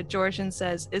looks at George and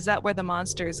says, "Is that where the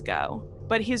monsters go?"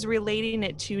 But he's relating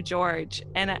it to George,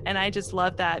 and I just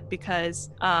love that because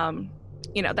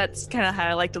that's kind of how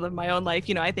I like to live my own life.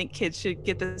 I think kids should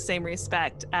get the same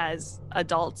respect as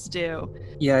adults do.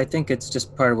 Yeah, I think it's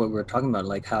just part of what we're talking about,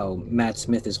 like how Matt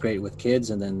Smith is great with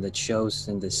kids, and then that shows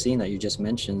in the scene that you just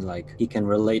mentioned, like he can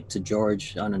relate to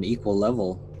George on an equal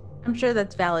level. I'm sure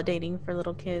that's validating for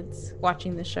little kids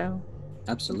watching the show.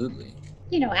 Absolutely.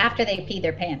 After they pee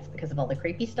their pants because of all the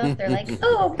creepy stuff, they're like,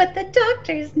 oh, but the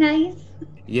doctor's nice.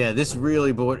 Yeah, this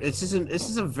really bored. This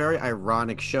is a very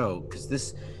ironic show because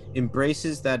this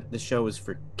embraces that the show is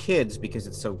for kids because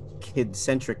it's so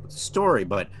kid-centric with the story,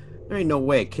 but there ain't no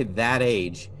way a kid that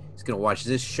age is gonna watch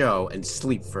this show and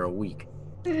sleep for a week.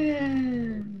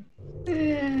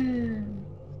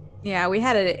 Yeah, we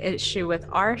had an issue with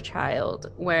our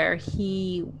child where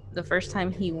the first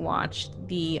time he watched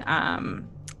the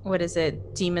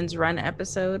Demons Run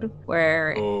episode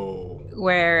where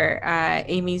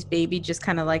Amy's baby just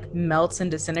kind of like melts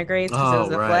and disintegrates because it was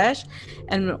the flesh,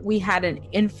 and we had an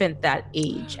infant that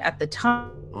age at the time.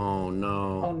 Oh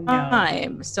no. Oh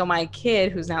no. So my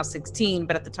kid, who's now 16,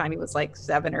 but at the time he was like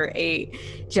 7 or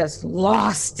 8, just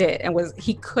lost it and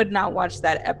he could not watch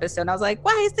that episode. And I was like,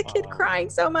 why is the kid crying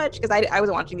so much? Because I was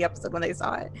watching the episode when they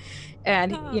saw it.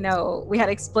 And, we had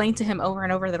to explain to him over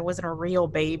and over that it wasn't a real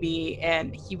baby,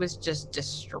 and he was just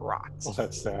distraught. Well,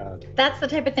 that's sad. That's the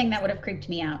type of thing that would have creeped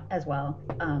me out as well.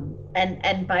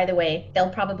 And by the way, they'll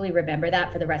probably remember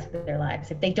that for the rest of their lives.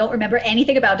 If they don't remember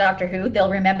anything about Doctor Who, they'll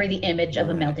remember the image of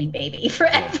a melting baby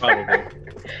forever. Probably.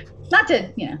 Not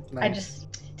to, Nice.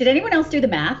 Did anyone else do the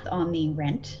math on the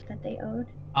rent that they owed?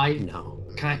 No.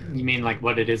 You mean like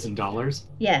what it is in dollars?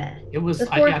 Yeah. It was, The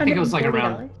I think it was like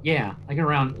 $440?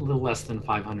 around a little less than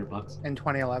 $500 In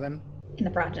 2011. In the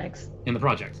projects. in the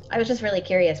project. I was just really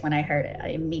curious when I heard it. I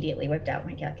immediately whipped out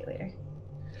my calculator.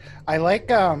 I like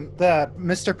the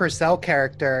Mr. Purcell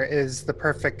character is the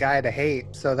perfect guy to hate,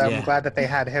 so that Yeah. I'm glad that they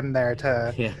had him there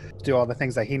to Yeah. do all the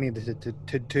things that he needed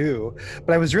to do.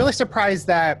 But I was really surprised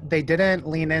that they didn't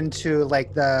lean into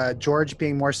like the George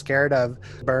being more scared of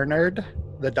Bernard,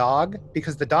 the dog,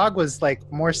 because the dog was like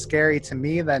more scary to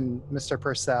me than Mr.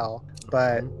 Purcell.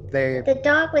 But they The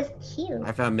dog was cute.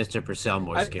 I found Mr. Purcell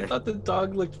more I scary. thought the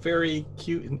dog looked very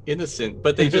cute and innocent,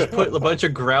 but they just put a bunch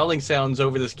of growling sounds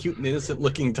over this cute and innocent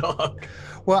looking dog.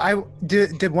 well, I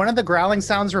did one of the growling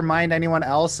sounds remind anyone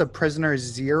else of Prisoner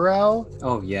Zero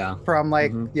Oh yeah. from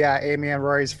Mhm. Amy and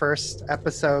Rory's first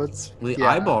episodes? The Yeah.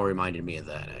 eyeball reminded me of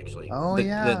that actually. Oh, the,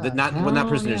 yeah. The, not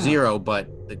Prisoner yeah. Zero, but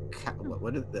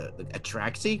what is the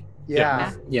Atraxi?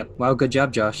 Yeah. Yep. Wow. Good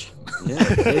job, Josh. Yeah.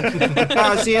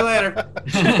 Oh, see you later.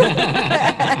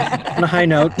 On a high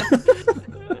note.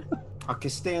 I can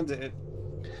stand it.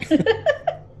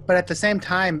 But at the same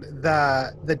time,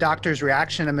 the doctor's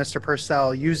reaction to Mr.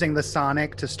 Purcell using the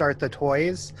Sonic to start the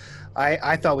toys,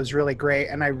 I thought was really great.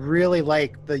 And I really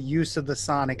like the use of the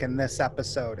Sonic in this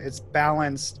episode. It's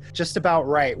balanced just about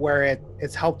right, where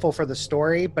it's helpful for the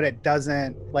story, but it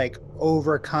doesn't like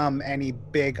overcome any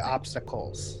big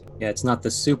obstacles Yeah, it's not the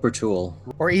super tool.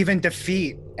 or even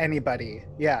defeat anybody.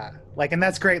 Yeah. Like, and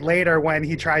that's great later when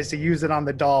he tries to use it on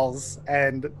the dolls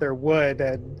and they're wood,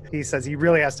 and he says he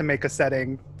really has to make a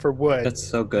setting for wood. That's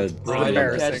so good. Oh, I didn't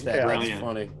embarrassing, catch that. yeah. That's Brilliant.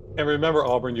 funny. And remember,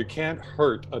 Auburn, you can't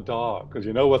hurt a dog because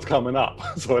you know what's coming up.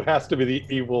 So it has to be the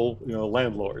evil,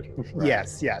 landlord.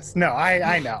 Yes. No,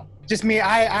 I know. Just me,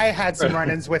 I had some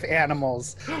run-ins with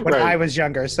animals when Right. I was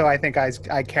younger, so I think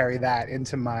I carry that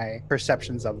into my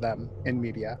perceptions of them in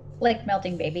media. Like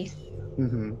melting babies.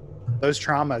 Those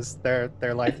traumas,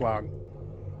 they're lifelong.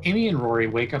 Amy and Rory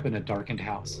wake up in a darkened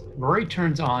house. Rory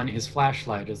turns on his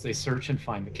flashlight as they search and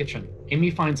find the kitchen. Amy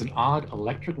finds an odd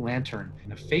electric lantern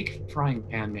and a fake frying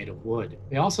pan made of wood.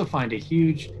 They also find a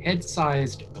huge,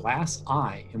 head-sized glass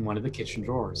eye in one of the kitchen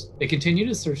drawers. They continue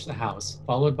to search the house,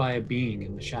 followed by a being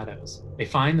in the shadows. They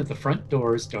find that the front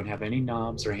doors don't have any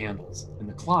knobs or handles, and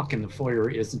the clock in the foyer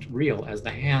isn't real as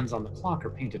the hands on the clock are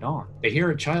painted on. They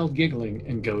hear a child giggling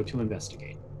and go to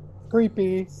investigate.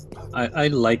 Creepy. I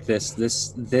like this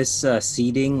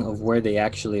seeding of where they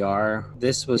actually are.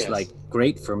 This was Yes. like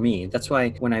great for me. That's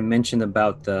why when I mentioned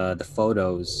about the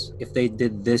photos, if they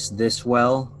did this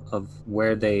well of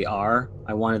where they are,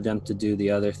 I wanted them to do the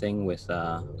other thing with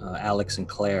Alex and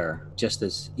Claire just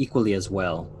as equally as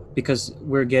well, because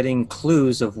we're getting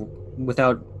clues of,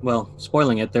 without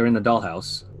spoiling it, they're in a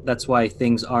dollhouse. That's why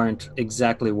things aren't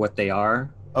exactly what they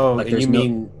are. Oh, Like, and there's you no-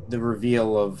 mean the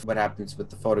reveal of what happens with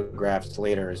the photographs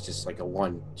later is just like a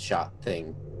one-shot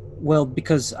thing? Well,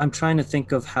 because I'm trying to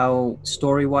think of how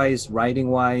story-wise,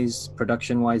 writing-wise,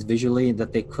 production-wise, visually,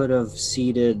 that they could have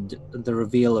seeded the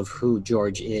reveal of who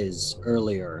George is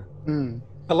earlier.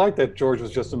 I like that George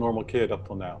was just a normal kid up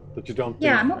till now. That you don't think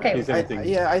Yeah, I'm okay he's with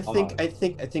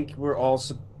anything. I think we're all.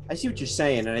 I see what you're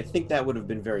saying, and I think that would have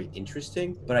been very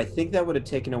interesting. But I think that would have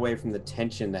taken away from the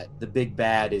tension that the big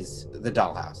bad is the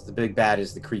dollhouse. The big bad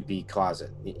is the creepy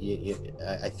closet.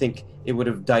 I think it would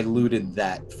have diluted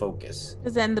that focus.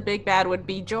 Because then the big bad would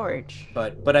be George.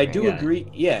 But I do Yeah. agree.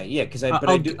 Yeah, because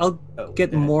I do. I'll Oh,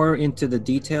 get go ahead. more into the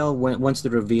detail once the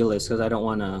reveal is, because I don't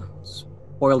want to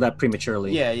spoil that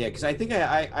prematurely. Yeah, because I think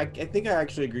I think I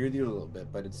actually agree with you a little bit,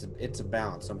 but it's a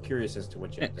balance. I'm curious as to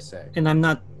what you have to say. And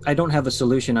I don't have a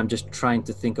solution. I'm just trying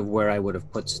to think of where I would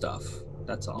have put stuff.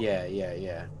 That's all.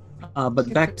 Yeah.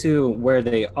 But back to where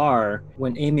they are,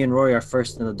 when Amy and Rory are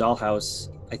first in the dollhouse,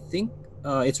 I think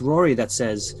it's Rory that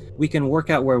says, "We can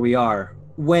work out where we are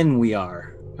when we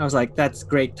are." I was like, that's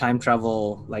great time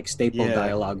travel, like staple Yeah.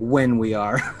 dialogue, when we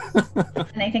are.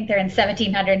 And I think they're in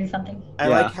 1700 and something. I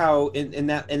Yeah. like how in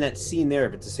that scene there,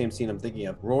 if it's the same scene I'm thinking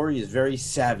of, Rory is very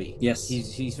savvy. Yes.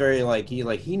 He's very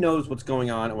he knows what's going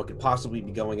on and what could possibly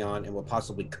be going on and what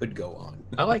possibly could go on.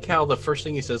 I like how the first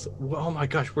thing he says, "Oh my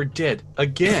gosh, we're dead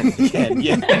again."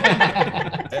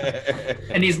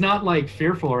 And he's not like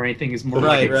fearful or anything. He's more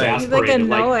Right, like right. He's like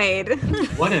exasperated. annoyed.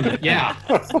 What in it? Yeah.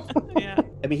 Yeah.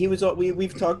 I mean, he was.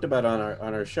 We've talked about on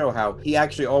our show how he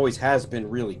actually always has been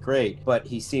really great, but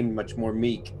he seemed much more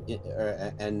meek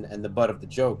and the butt of the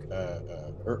joke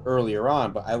earlier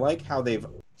on. But I like how they've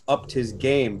upped his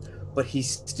game, but he's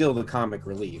still the comic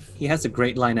relief. He has a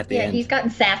great line at the Yeah, end. he's gotten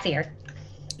sassier.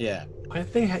 Yeah. Why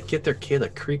did they get their kid a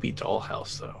creepy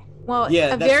dollhouse though? Well,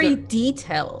 Yeah, a that's very the-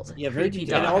 detailed. Yeah, very creepy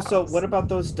detailed. And also, dollhouse. what about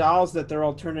those dolls that they're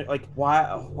alternate? Like, why?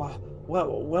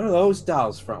 What are those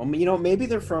dolls from? I mean, maybe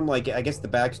they're from, like, I guess the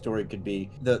backstory could be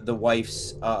the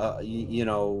wife's,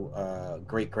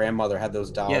 great grandmother had those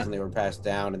dolls Yeah. and they were passed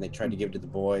down and they tried to give it to the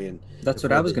boy and. That's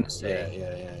what I was going to say.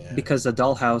 Yeah. Because a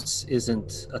dollhouse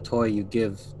isn't a toy you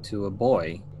give to a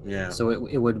boy. Yeah. So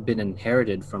it would have been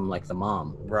inherited from like the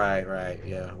mom. Right.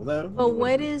 Yeah. Well, But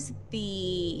what is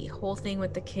the whole thing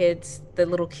with the kids, the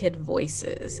little kid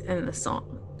voices in the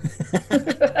song?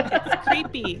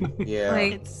 Creepy. Yeah.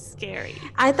 Like, It's scary.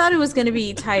 I thought it was going to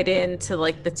be tied into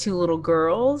like the two little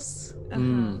girls.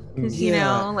 Mm. Because,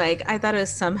 Yeah. like, I thought it was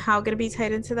somehow going to be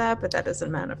tied into that, but that doesn't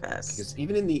manifest. Because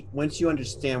even once you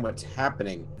understand what's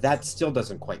happening, that still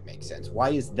doesn't quite make sense. Why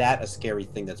is that a scary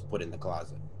thing that's put in the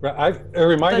closet? Right, it The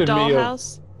reminded me of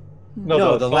dollhouse.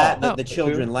 No, the song. the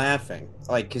children laughing,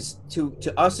 like, because to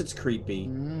us it's creepy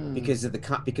because of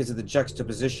the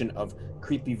juxtaposition of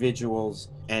creepy visuals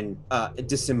and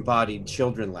disembodied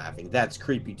children laughing. That's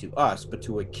creepy to us, but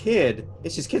to a kid,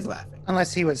 it's just kids laughing.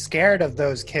 Unless he was scared of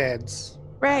those kids.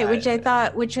 Right, which I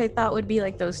thought would be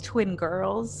like those twin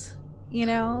girls,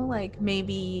 like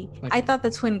maybe I thought the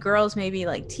twin girls maybe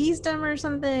like teased him or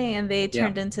something, and they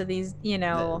turned into these, Then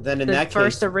in the that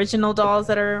first case- original dolls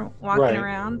that are walking Right.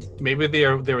 around. Maybe they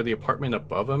were the apartment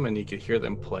above him, and you could hear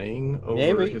them playing over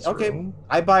Maybe. his Okay. room.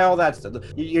 I buy all that stuff.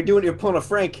 You're pulling a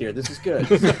Frank here. This is good.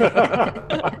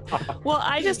 Well,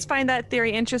 I just find that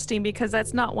theory interesting because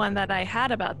that's not one that I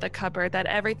had about the cupboard, that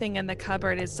everything in the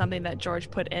cupboard is something that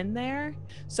George put in there.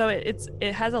 So it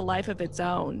has a life of its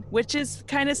own, which is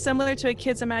kind of similar to a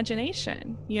kid's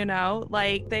imagination,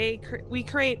 like we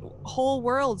create whole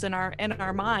worlds in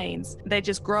our minds. They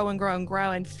just grow and grow and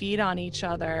grow and feed on each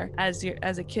other as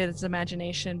a kid's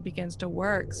imagination begins to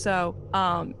work. So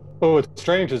But what's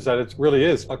strange is that it really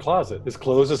is a closet. His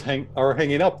clothes are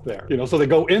hanging up there. So they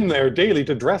go in there daily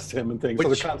to dress him and things. So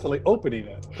they're constantly opening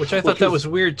it. Which I thought that was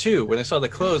weird too. When I saw the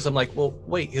clothes, I'm like, well,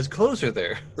 wait, his clothes are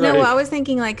there. No, I was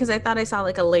thinking because I thought I saw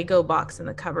a Lego box in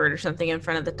the cupboard or something in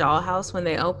front of the dollhouse when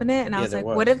they open it, and I was like,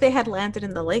 what if they had landed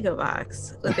in the Lego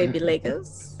box? Would they be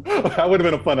Legos? That would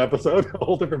have been a fun episode. A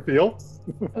whole different feel.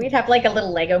 We'd have a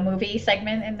little Lego movie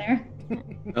segment in there.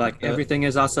 Everything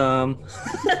is awesome.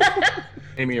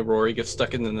 Amy and Rory get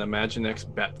stuck in an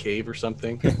Imaginext bat cave or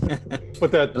something.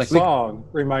 But that song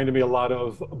reminded me a lot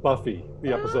of Buffy,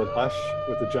 the episode Hush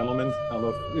with the gentleman. I don't know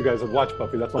if you guys have watched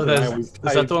Buffy. That's one thing I always. Is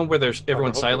that the one where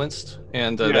everyone's silenced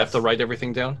and they have to write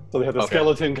everything down? So they have the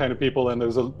skeleton kind of people,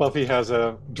 and Buffy has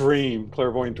a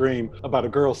clairvoyant dream about a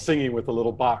girl singing with a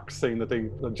little box, saying that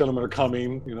the gentlemen are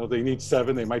coming. They need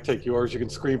 7. They might take yours. You can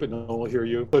scream, but no one will hear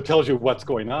you. So it tells you what's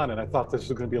going on. And I thought this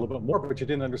was going to be a little bit more, but you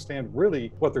didn't understand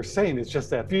really what they're saying. It's just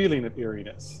that feeling of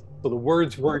eeriness. So the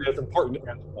words weren't as important as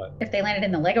that. If they landed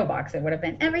in the Lego box, it would have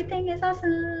been everything is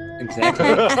awesome. Exactly.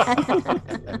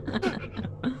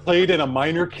 Played in a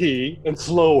minor key and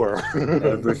slower.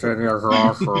 Everything is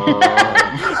awesome.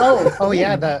 Oh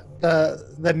yeah,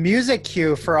 the music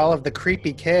cue for all of the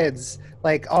creepy kids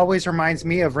always reminds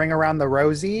me of Ring Around the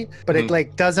Rosie, but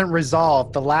it doesn't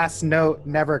resolve. The last note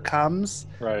never comes.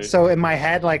 Right. So in my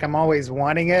head, I'm always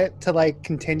wanting it to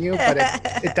continue, but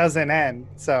it doesn't end.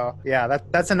 So yeah,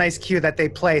 that's a nice cue that they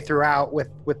play throughout with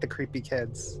the creepy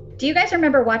kids. Do you guys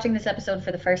remember watching this episode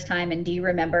for the first time, and do you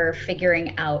remember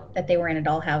figuring out that they were in a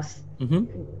dollhouse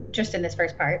just in this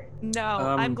first part? No,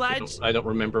 I'm glad. I don't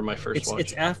remember my first watch.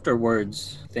 It's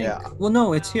afterwards, I think. Yeah. Well,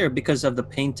 no, it's here because of the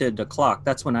painted clock.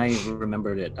 That's when I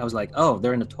remembered it. I was like, oh,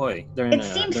 they're in a toy. It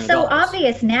seems so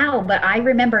obvious now, but I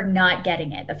remember not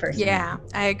getting it the first time. Yeah,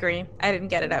 I agree. I didn't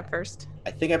get it at first. I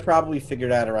think I probably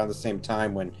figured out around the same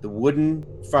time when the wooden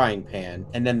frying pan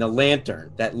and then the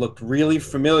lantern that looked really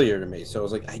familiar to me. So I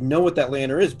was like, I know what that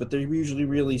lantern is, but they're usually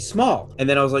really small. And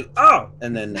then I was like, oh,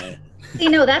 and then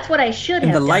that's what I should have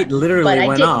And the light done, literally but I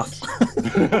went didn't.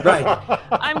 off. Right.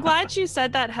 I'm glad you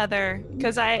said that, Heather,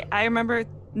 because I remember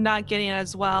not getting it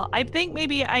as well. I think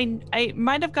maybe I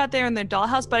might have got there in the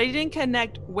dollhouse, but I didn't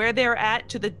connect where they're at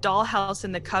to the dollhouse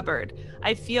in the cupboard.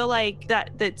 I feel like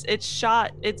that it's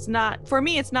shot. It's not, for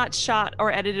me, it's not shot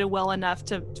or edited well enough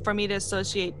for me to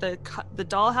associate the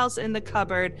dollhouse in the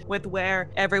cupboard with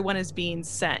where everyone is being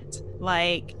sent.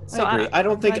 So I agree. I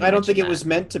don't think it was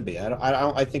meant to be.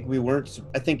 I think we weren't.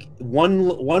 I think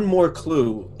one more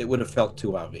clue, it would have felt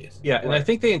too obvious. Yeah, and I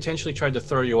think they intentionally tried to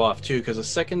throw you off too, because the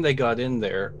second they got in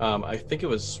there, I think it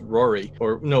was Rory,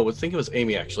 or no, I think it was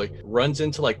Amy actually, runs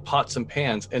into pots and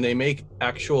pans, and they make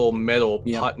actual metal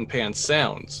pot and pan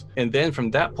sounds. And then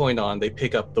from that point on, they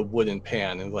pick up the wooden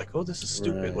pan and oh, this is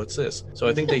stupid. Right. What's this? So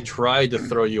I think they tried to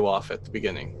throw you off at the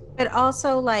beginning. But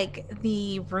also,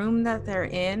 the room that they're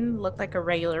in looked like a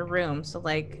regular room. So,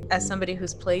 as somebody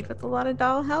who's played with a lot of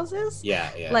dollhouses,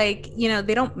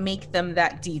 they don't make them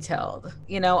that detailed,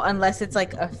 unless it's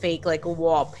a fake,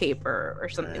 wallpaper or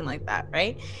something like that,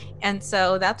 right? And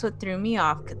so that's what threw me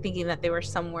off, thinking that they were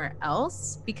somewhere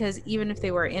else. Because even if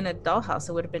they were in a dollhouse,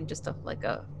 it would have been just a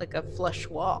flush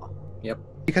wall. Yep.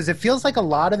 Because it feels like a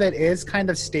lot of it is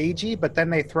kind of stagey, but then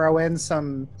they throw in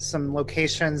some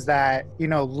locations that,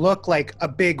 look like a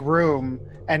big room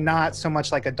and not so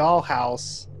much like a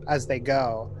dollhouse as they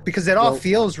go. Because it all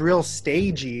feels real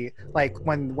stagey,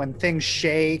 when things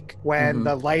shake, when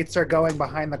the lights are going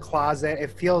behind the closet,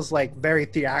 it feels very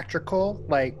theatrical,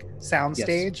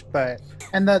 soundstage. Yes.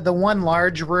 And the one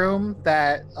large room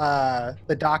that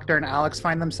the doctor and Alex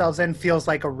find themselves in feels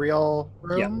like a real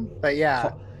room. Yeah. But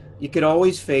yeah. You could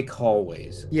always fake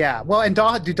hallways. Yeah. Well, and do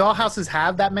dollhouses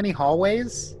have that many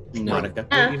hallways? No. Monica.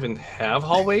 They don't even have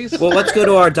hallways? Well, let's go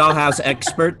to our dollhouse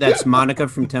expert. That's Monica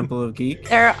from Temple of Geek.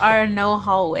 There are no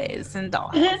hallways in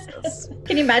dollhouses.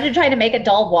 Can you imagine trying to make a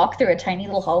doll walk through a tiny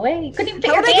little hallway? You couldn't even fit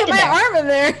your hand in my arm in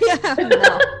there. Yeah.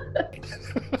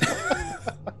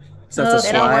 So it's a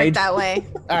they don't work that way.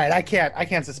 All right, I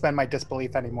can't suspend my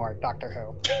disbelief anymore, Doctor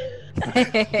Who.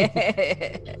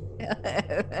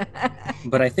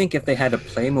 But I think if they had a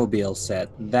Playmobil set,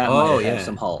 that might have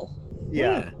some hull.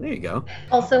 Yeah, there you go.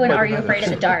 Also, in Are You Afraid of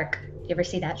the Dark? You ever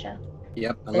see that show?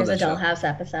 Yep, I There's love that a Dollhouse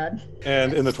episode.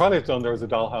 And in the Twilight Zone, there was a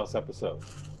Dollhouse episode.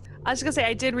 I was gonna say,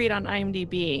 I did read on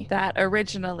IMDb that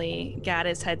originally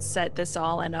Gaddis had set this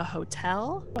all in a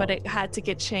hotel, but it had to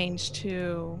get changed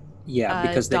to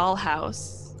because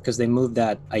dollhouse. Because they moved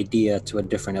that idea to a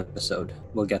different episode.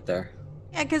 We'll get there.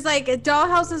 Yeah, because like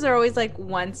dollhouses are always like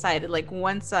one-sided. Like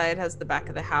one side has the back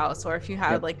of the house, or if you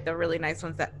have like the really nice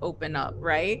ones that open up,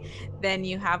 right? Then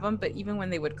you have them. But even when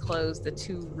they would close, the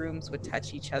two rooms would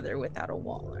touch each other without a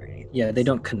wall or anything. Yeah, they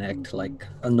don't connect like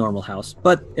a normal house.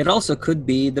 But it also could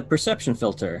be the perception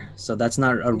filter. So that's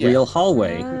not a real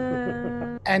hallway.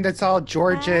 And it's all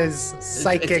George's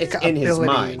psychic it's in his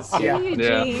mind. abilities.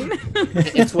 Yeah. Eugene.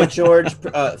 It's what George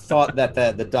thought that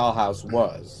the dollhouse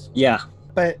was. Yeah.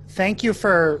 But thank you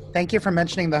for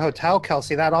mentioning the hotel,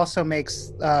 Kelsey. That also makes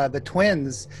the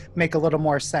twins make a little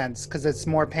more sense because it's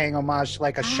more paying homage to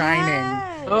like a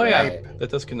Shining. Oh yeah, Right. that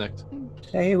does connect.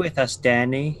 Stay with us,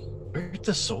 Danny. Where did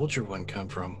the soldier one come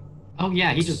from? Oh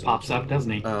yeah, he just pops up,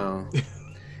 doesn't he? Oh.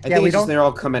 I Yeah, think we it's just don't- they're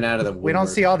all coming out of the We don't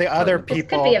woodwork. see all the other This This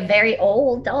people. could be a very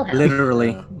old dollhouse.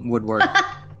 Literally Yeah. woodwork.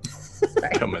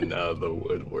 Sorry. Coming out of the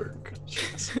woodwork.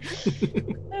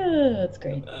 Oh, that's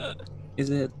great. Is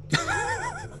it?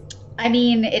 I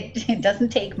mean, it doesn't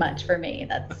take much for me.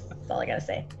 That's all I gotta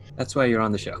say. That's why you're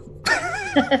on the show.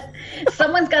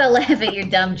 Someone's gotta laugh at your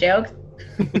dumb joke.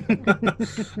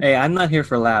 Hey, I'm not here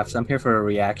for laughs. I'm here for a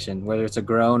reaction, whether it's a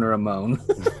groan or a moan.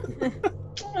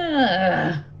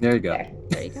 Ugh. There you go. There.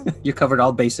 There you go. You covered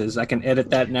all bases. I can edit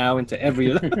that now into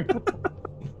every.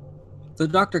 The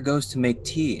doctor goes to make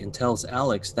tea and tells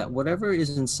Alex that whatever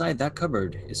is inside that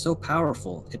cupboard is so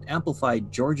powerful it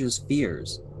amplified George's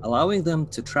fears, allowing them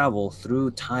to travel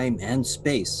through time and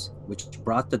space, which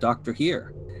brought the doctor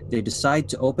here. They decide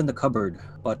to open the cupboard,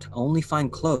 but only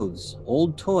find clothes,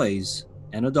 old toys,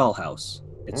 and a dollhouse.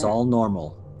 It's all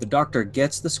normal. The doctor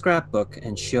gets the scrapbook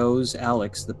and shows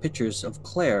Alex the pictures of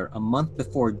Claire a month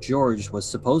before George was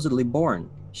supposedly born.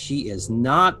 She is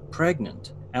not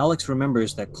pregnant. Alex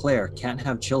remembers that Claire can't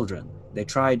have children. They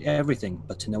tried everything,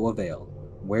 but to no avail.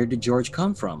 Where did George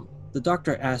come from? The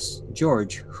doctor asks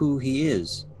George who he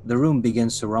is. The room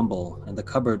begins to rumble, and the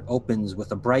cupboard opens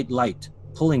with a bright light,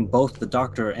 pulling both the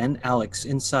doctor and Alex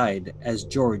inside as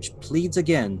George pleads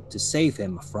again to save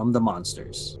him from the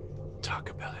monsters.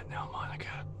 Talk about it now,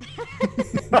 Monica.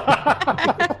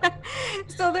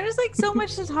 So there's like so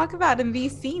much to talk about in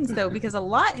these scenes though, because a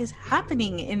lot is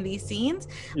happening in these scenes.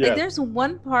 Yeah. Like there's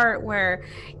one part where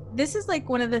this is like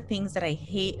one of the things that I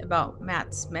hate about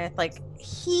Matt Smith. Like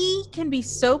he can be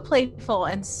so playful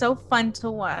and so fun to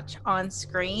watch on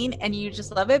screen and you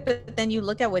just love it, but then you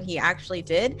look at what he actually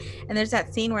did and there's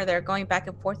that scene where they're going back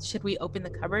and forth. Should we open the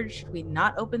cupboard? Should we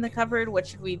not open the cupboard? What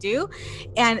should we do?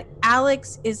 And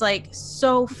Alex is like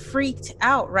so freaked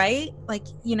out, right? Like,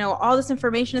 you know, all this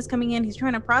information is coming in. He's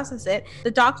trying to process it.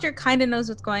 The doctor kind of knows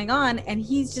what's going on and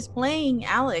he's just playing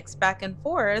Alex back and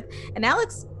forth. And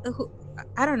Alex,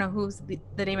 I don't know who's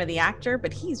the name of the actor,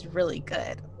 but he's really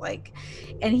good. Like,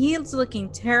 and he's looking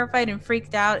terrified and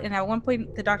freaked out. And at one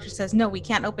point, the doctor says, "No, we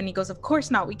can't open." He goes, "Of course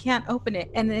not. We can't open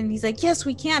it." And then he's like, "Yes,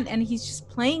 we can." And he's just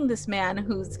playing this man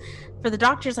who's, for the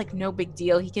doctor's like, no big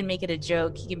deal. He can make it a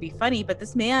joke. He can be funny. But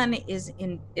this man is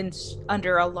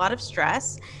under a lot of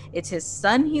stress. It's his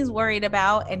son he's worried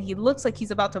about, and he looks like he's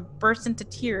about to burst into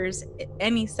tears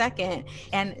any second.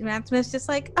 And Matt Smith's just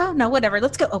like, "Oh no, whatever.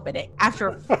 Let's go open it."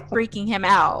 After freaking him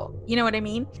out, you know what I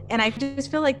mean? And I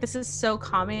just feel like this is so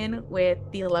common with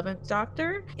the 11th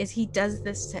Doctor, is he does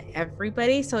this to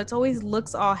everybody. So it always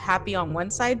looks all happy on one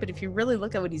side, but if you really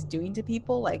look at what he's doing to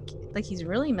people, like he's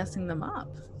really messing them up.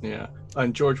 Yeah,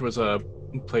 and George was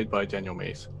played by Daniel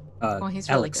Mays. Well, he's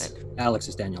really Alex. good. Alex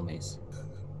is Daniel Mays.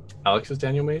 Alex is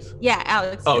Daniel Mays. Yeah,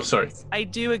 Alex. Oh, sorry. I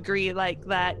do agree like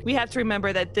that. We have to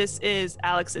remember that this is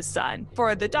Alex's son.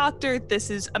 For the doctor,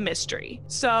 this is a mystery.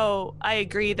 So I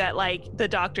agree that like the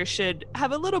doctor should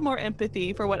have a little more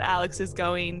empathy for what Alex is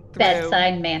going through.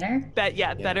 Bedside manner.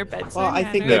 Better bedside Well, I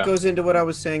think manner. that goes into what I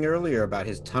was saying earlier about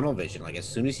his tunnel vision. Like, as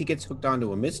soon as he gets hooked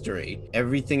onto a mystery,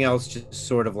 everything else just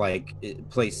sort of like it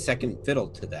plays second fiddle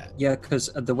to that. Yeah,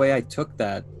 because the way I took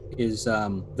that is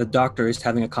the doctor is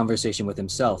having a conversation with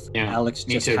himself. Yeah, Alex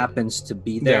me just too. happens to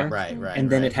be there. Right. And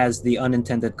then it has the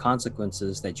unintended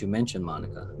consequences that you mentioned,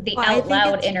 Monica. The Well, I out think loud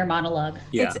it's- inner monologue.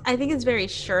 Yeah. I think it's very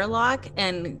Sherlock,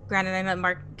 and granted, I know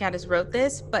Mark Gatiss wrote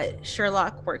this, but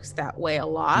Sherlock works that way a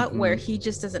lot, where he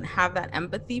just doesn't have that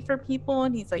empathy for people,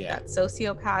 and he's like Yeah. that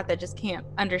sociopath that just can't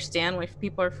understand when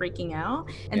people are freaking out.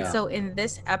 And Yeah. so in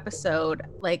this episode,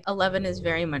 like 11 is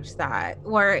very much that,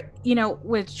 where, you know,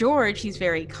 with George, he's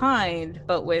very kind,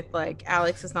 but with like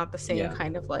Alex is not the same Yeah.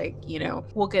 kind of like like,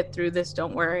 we'll get through this,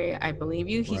 don't worry, I believe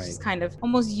you. He's just kind of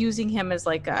almost using him as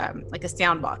like a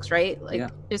sound box, right? Like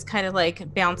just kind of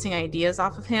like bouncing ideas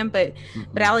off of him. But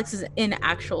Alex is in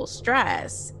actual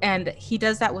stress, and he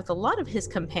does that with a lot of his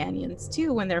companions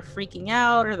too. When they're freaking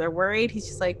out or they're worried, he's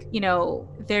just like,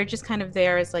 they're just kind of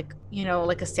there as like,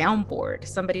 like a soundboard,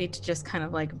 somebody to just kind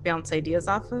of like bounce ideas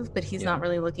off of, but he's not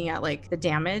really looking at like the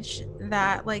damage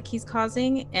that like he's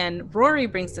causing. And Rory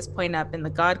brings this point up in the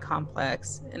God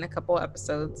Complex in a couple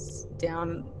episodes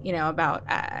down, about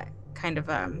kind of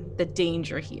the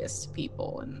danger he is to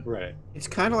people. And it's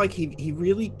kind of like he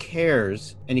really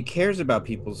cares, and he cares about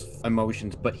people's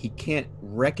emotions, but he can't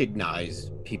recognize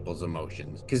people's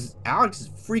emotions because Alex is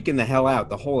freaking the hell out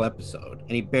the whole episode,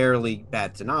 and he barely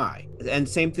bats an eye. And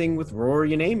same thing with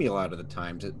Rory and Amy a lot of the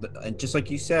times. And just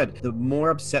like you said, the more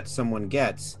upset someone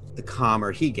gets, the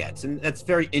calmer he gets, and that's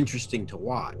very interesting to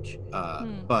watch.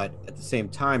 But at the same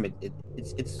time,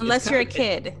 it's unless you're a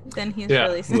kid, then he's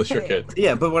really unless you're a kid.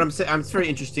 Yeah, but what I'm saying, it's very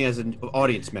interesting as an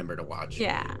audience member to watch.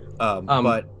 Yeah.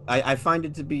 But I find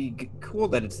it to be cool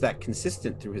that it's that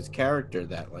consistent through his character,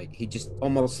 that like he just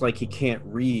almost like he can't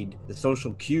read the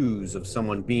social cues of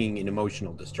someone being in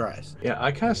emotional distress. Yeah,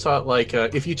 I kind of saw it like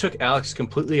if you took Alex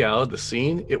completely out of the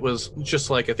scene, it was just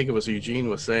like, I think it was Eugene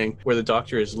was saying, where the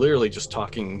doctor is literally just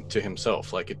talking to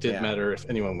himself. Like it didn't matter if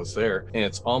anyone was there. And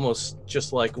it's almost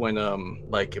just like when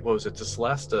like what was it, this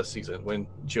last season, when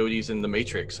Jodie's in the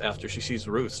Matrix after she sees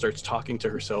Ruth, starts talking to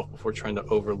herself before trying to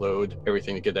overload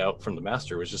everything to get out from the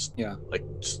master. It was just like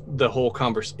just the whole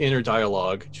inner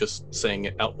dialogue, just saying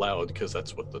it out loud, because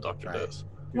that's what the doctor does.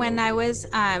 When I was,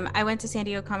 I went to San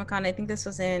Diego Comic-Con, I think this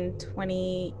was in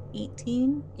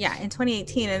 2018. Yeah, in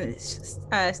 2018,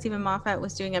 and Stephen Moffat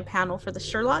was doing a panel for the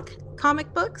Sherlock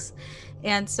comic books.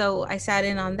 And so I sat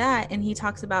in on that, and he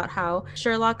talks about how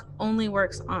Sherlock only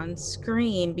works on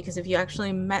screen because if you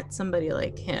actually met somebody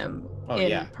like him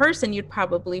in person, you'd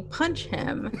probably punch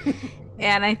him.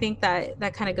 And I think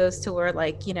that kind of goes to where,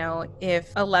 like,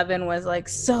 if Eleven was like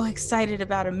so excited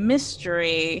about a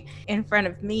mystery in front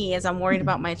of me as I'm worried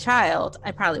about my child,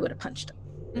 I probably would have punched him.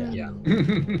 Yeah.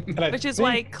 Which is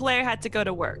why Claire had to go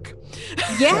to work.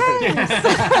 Yes.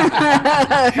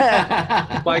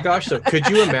 My gosh, though, could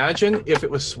you imagine if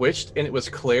it was switched and it was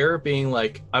Claire being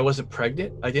like, I wasn't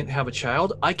pregnant, I didn't have a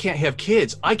child, I can't have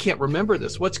kids, I can't remember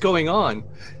this, what's going on?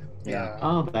 Yeah.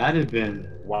 Oh, that had been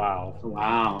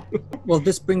wow. Well,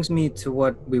 this brings me to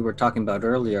what we were talking about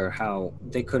earlier, how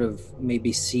they could have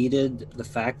maybe seeded the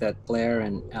fact that Claire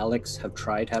and Alex have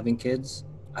tried having kids.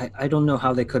 I don't know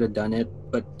how they could have done it,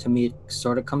 but to me it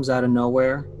sort of comes out of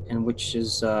nowhere, and which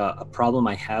is a problem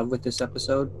I have with this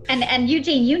episode. And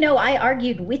Eugene, I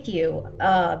argued with you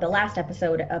the last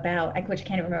episode about, which I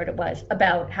can't even remember what it was,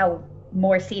 about how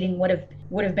more seating would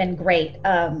have been great.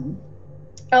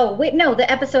 Oh wait, no, the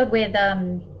episode with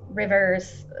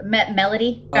Rivers,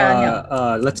 Melody.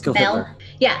 Let's Kill Hitler.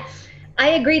 Yeah,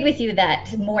 I agreed with you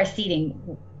that more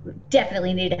seating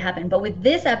definitely needed to happen. But with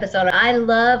this episode, I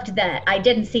loved that I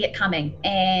didn't see it coming,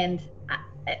 and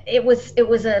it was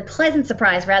a pleasant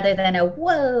surprise rather than a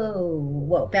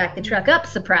whoa back the truck up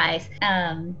surprise.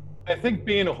 I think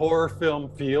being a horror film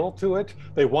feel to it,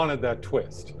 they wanted that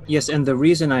twist. Yes, and the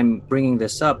reason I'm bringing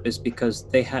this up is because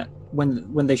they had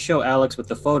when they show Alex with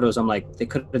the photos, I'm like, they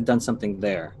could have done something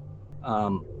there.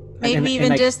 Maybe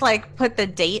even just like put the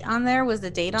date on there. Was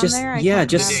the date on there?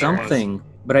 Just something.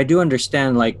 But I do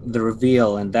understand like the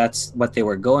reveal, and that's what they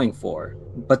were going for.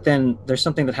 But then there's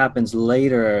something that happens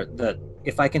later that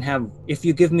if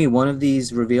you give me one of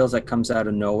these reveals that comes out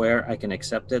of nowhere, I can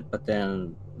accept it. But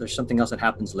then there's something else that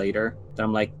happens later that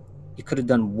I'm like, you could have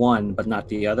done one but not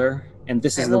the other. And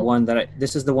this is the one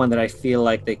that I feel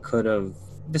like they could have.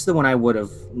 This is the one I would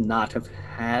have not have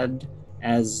had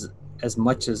as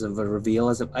much as of a reveal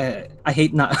as I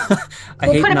hate not I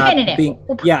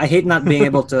hate not being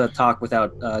able to talk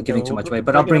without giving too much away,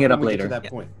 but I'll bring it up later.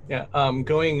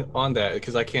 Going on that,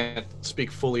 because I can't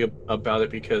speak fully about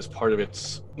it because part of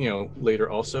it's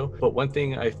later also, but one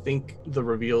thing I think the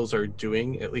reveals are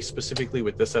doing, at least specifically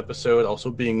with this episode, also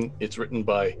being it's written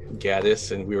by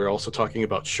Gaddis, and we were also talking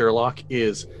about Sherlock,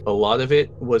 is a lot of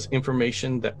it was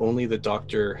information that only the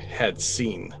doctor had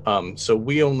seen. So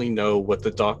we only know what the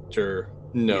doctor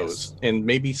knows, and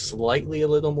maybe slightly a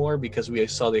little more because we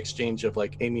saw the exchange of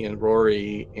like Amy and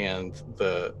Rory and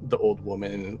the old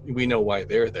woman. We know why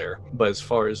they're there, but as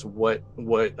far as what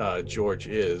George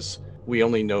is, we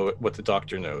only know what the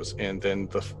doctor knows, and then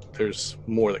there's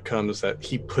more that comes that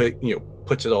he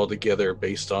puts it all together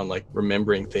based on like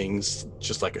remembering things,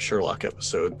 just like a Sherlock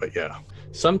episode. But yeah.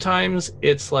 Sometimes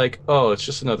it's like, oh, it's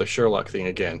just another Sherlock thing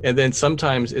again. And then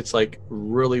sometimes it's like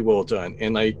really well done.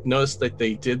 And I noticed that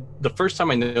the first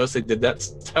time I noticed they did that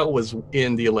style was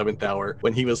in the 11th Hour,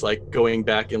 when he was like going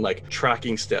back and like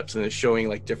tracking steps and it's showing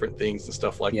like different things and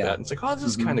stuff like that. And it's like, oh, this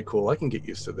is kind of cool. I can get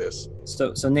used to this.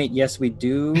 So Nate, yes, we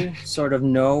do sort of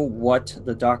know what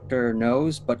the Doctor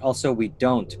knows, but also we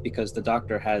don't, because the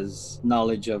Doctor has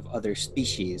knowledge of other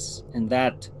species, and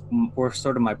that where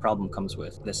sort of my problem comes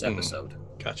with this episode.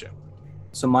 Gotcha.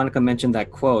 So Monica mentioned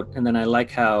that quote, and then I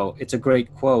like how it's a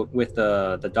great quote with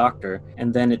the Doctor,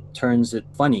 and then it turns it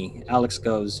funny. Alex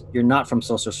goes, "You're not from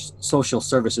social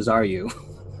services, are you?"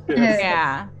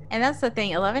 Yeah. And that's the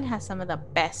thing. 11 has some of the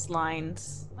best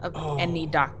lines of any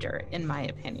Doctor, in my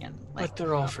opinion. But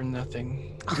they're all for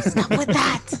nothing. Stop with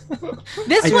that.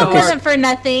 This one wasn't for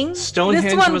nothing.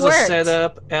 Stonehenge was worked. a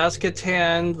setup.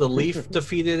 Azkaban, the Leaf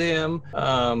defeated him.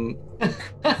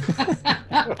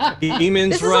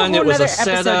 Demon's This is Run, a whole it was a nother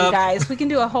episode, you setup. guys. We can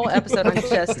do a whole episode on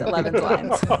just 11's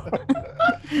lines.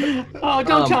 Oh,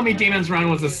 don't tell me Demon's Run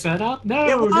was a setup. No,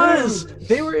 It was.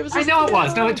 No. It was. I know it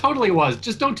was. No, it totally was.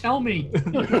 Just don't tell me.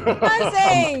 I'm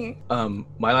saying.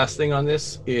 My last thing on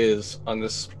this is on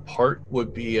this part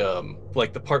would be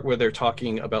like the part where they're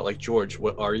talking about like, George,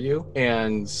 what are you?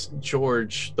 And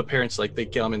George, the parents, like, they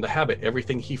get him in the habit.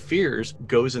 Everything he fears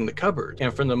goes in the cupboard.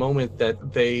 And from the moment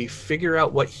that they figure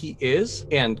out what he is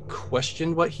and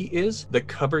question what he is, the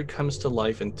cupboard comes to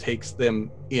life and takes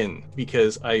them in,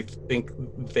 because I think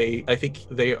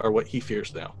they are what he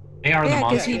fears now. They are the Yeah,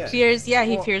 because monster. he fears. Yeah,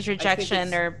 he Well, fears I think rejection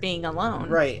it's- or being alone.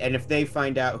 Right, and if they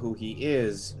find out who he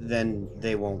is, then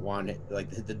they won't want it. Like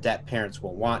the parents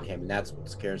won't want him, and that's what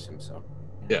scares him. So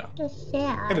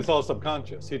And it's all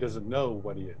subconscious. He doesn't know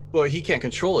what he is. Well, he can't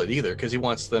control it either, because he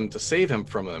wants them to save him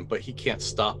from them, but he can't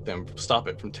stop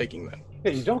it from taking them.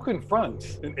 Yeah, you don't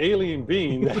confront an alien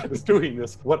being that is doing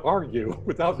this, what are you,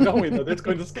 without knowing that it's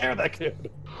going to scare that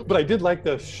kid. But I did like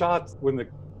the shot when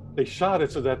they shot it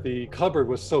so that the cupboard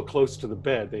was so close to the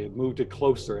bed. They had moved it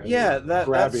closer. And yeah, that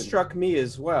grabbing. struck me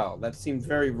as well. That seemed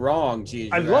very wrong,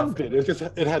 I loved it. It just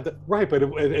it had right, but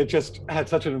it just had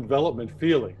such an envelopment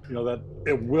feeling, that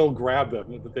it will grab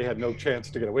them, that they had no chance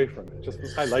to get away from it.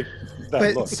 I like that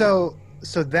But look. so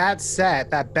that set,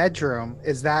 that bedroom,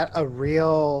 is that a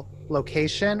real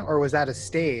location or was that a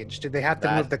stage? Did they have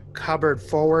to move the cupboard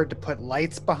forward to put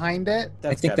lights behind it?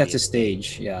 I think that's a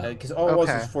stage. Yeah. Because all it was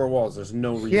Okay. is four walls. There's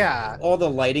no reason. Yeah. All the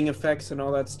lighting effects and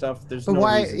all that stuff. There's But no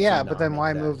why? reason to Yeah, not but then make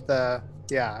why that. move the?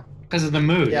 Yeah. Because of the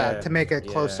mood. Yeah, Yeah. to make it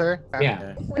Yeah. closer.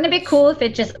 Yeah. Wouldn't it be cool if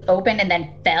it just opened and then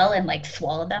fell and like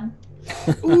swallowed them?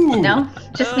 Ooh. No,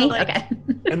 just me. like- Okay.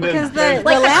 And Because then the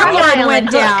Like the landlord crocodile went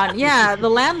and Hook. down. Yeah, the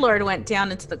landlord went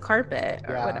down into the carpet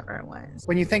or Yeah. whatever it was.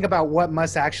 When you think about what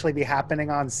must actually be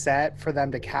happening on set for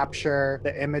them to capture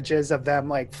the images of them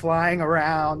like flying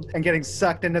around and getting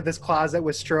sucked into this closet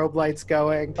with strobe lights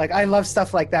going, like I love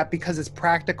stuff like that because it's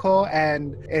practical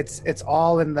and it's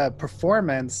all in the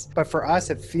performance. But for us,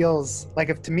 it feels like,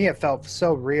 if to me it felt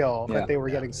so real Yeah. that they were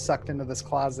getting sucked into this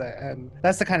closet, and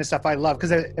that's the kind of stuff I love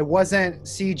because it wasn't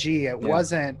CG, it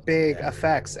wasn't big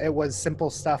effects, it was simple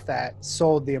stuff that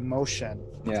sold the emotion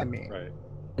to me. right.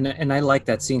 And I like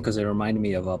that scene because it reminded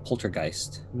me of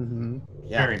Poltergeist. Mm-hmm.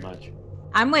 Yeah. Very much.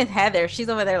 I'm with Heather. She's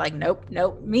over there like, nope.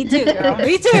 Me too, girl.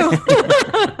 Me too.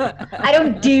 I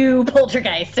don't do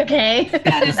Poltergeist, okay?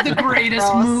 That is the greatest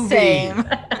Girl, movie. Same.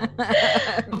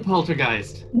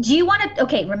 Poltergeist. Do you want to?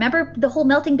 Okay, remember the whole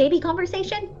melting baby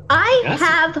conversation? I Yes.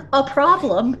 have a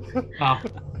problem Oh,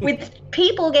 with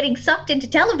people getting sucked into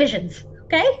televisions.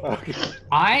 Okay.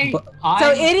 Okay.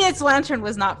 So Idiot's Lantern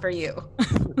was not for you.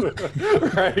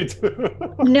 Right.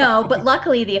 No, but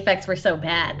luckily the effects were so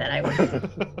bad that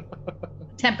I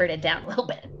tempered it down a little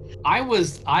bit. I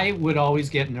would always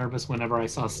get nervous whenever I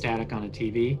saw static on a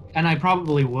TV, and I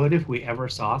probably would if we ever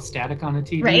saw static on a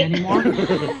TV Right. anymore.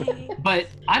 But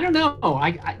I don't know.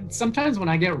 I sometimes when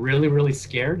I get really, really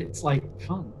scared, it's like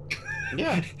fun.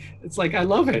 Yeah. It's like I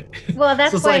love it. Well,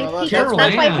 that's So it's why like that's Carol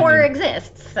why Ann. horror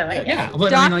exists. So I Yeah,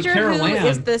 but I mean, like Doctor Carol Who Ann.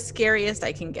 is the scariest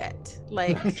I can get.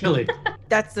 Like, Really?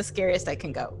 that's the scariest I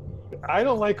can go. I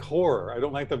don't like horror. I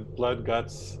don't like the blood,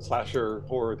 guts, slasher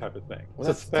horror type of thing. Well,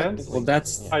 that's Suspense. technically- Well,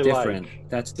 that's I different. like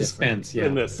That's different. Suspense, yeah.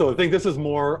 In this, so I think this is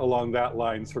more along that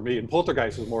lines for me, and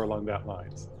Poltergeist was more along that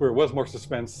lines, where it was more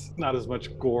suspense, not as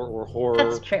much gore or horror.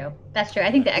 That's true. That's true. I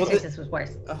think The Well, Exorcist was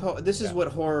worse. This is what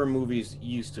horror movies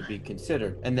used to be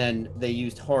considered, and then they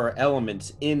used horror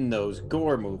elements in those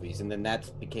gore movies, and then that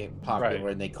became popular,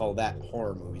 Right. and they call that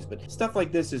horror movies. But stuff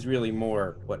like this is really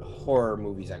more what horror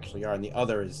movies actually are, and the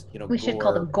other is, We should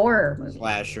call them gore movies.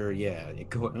 Slasher, yeah.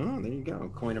 Oh, there you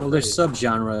go. Coin of Well, there's phrase.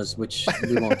 subgenres which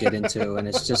we won't get into, and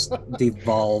it's just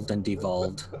devolved and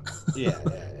devolved. Yeah.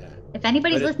 If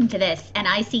anybody's But it- listening to this and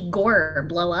I see gore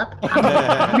blow up,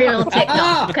 I'm real ticked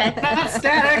off. Okay.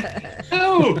 Static!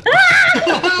 No!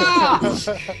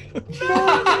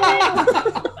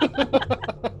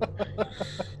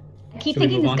 I keep Should we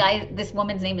thinking move this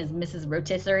woman's name is Mrs.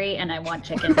 Rotisserie, and I want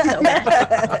chicken so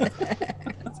bad.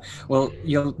 Well,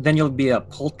 you'll be a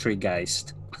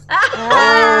poultrygeist.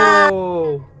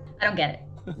 Oh. I don't get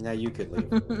it. Now you could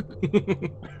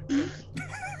leave.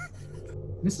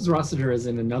 Mrs. Rossiter is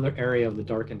in another area of the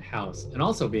darkened house and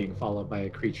also being followed by a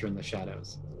creature in the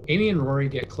shadows. Amy and Rory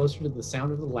get closer to the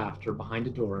sound of the laughter behind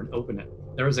a door and open it.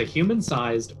 There is a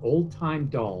human-sized, old-time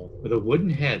doll with a wooden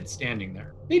head standing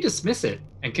there. They dismiss it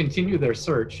and continue their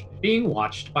search, being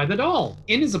watched by the doll.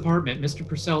 In his apartment, Mr.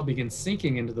 Purcell begins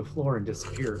sinking into the floor and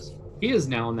disappears. He is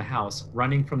now in the house,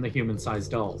 running from the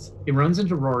human-sized dolls. He runs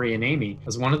into Rory and Amy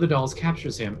as one of the dolls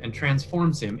captures him and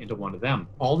transforms him into one of them.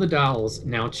 All the dolls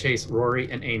now chase Rory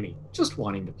and Amy, just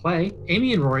wanting to play.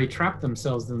 Amy and Rory trap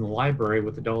themselves in the library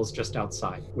with the dolls just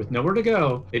outside. With nowhere to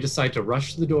go, they decide to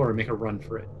rush to the door and make a run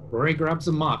for it. Rory grabs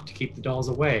a mop to keep the dolls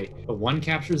away, but one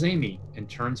captures Amy and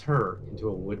turns her into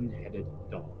a wooden-headed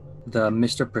doll. The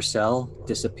Mr. Purcell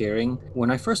disappearing. When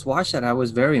I first watched that, I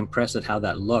was very impressed at how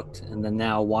that looked. And then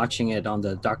now watching it on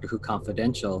the Doctor Who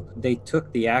Confidential, they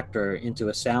took the actor into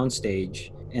a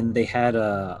soundstage and they had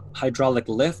a hydraulic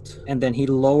lift, and then he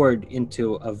lowered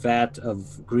into a vat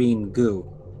of green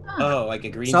goo. Oh, like a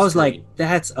green So I was screen. like,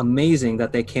 that's amazing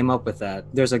that they came up with that.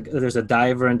 There's a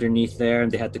diver underneath there,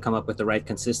 and they had to come up with the right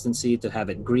consistency to have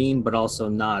it green, but also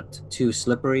not too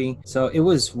slippery. So it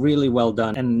was really well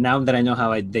done. And now that I know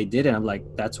how they did it, I'm like,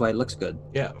 that's why it looks good.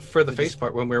 Yeah, for the face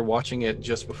part, when we were watching it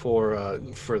just before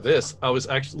for this, I was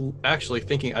actually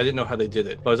thinking, I didn't know how they did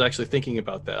it, but I was actually thinking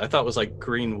about that. I thought it was like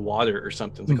green water or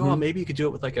something. It's like, oh, maybe you could do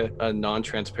it with like a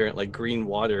non-transparent, like green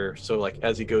water. So like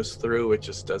as he goes through, it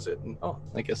just does it. And oh,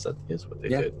 I guess that is what they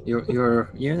did. You're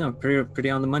pretty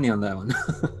on the money on that one.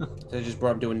 So they just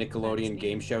brought him to a Nickelodeon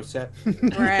game show set.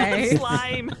 Right.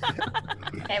 Slime.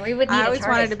 Okay, we would need I a always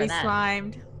wanted TARDIS to for be that.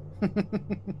 slimed.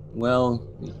 Well,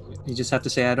 you just have to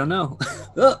say, I don't know.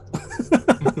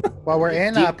 Well, we're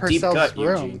in Deep Purcell's cut,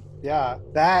 room. Eugene. Yeah,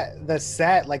 the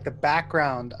set, like the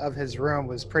background of his room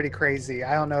was pretty crazy.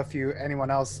 I don't know if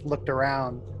anyone else looked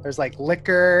around. There's like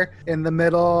liquor in the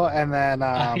middle, and then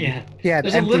Yeah. he had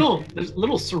There's a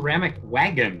little ceramic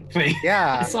wagon thing. I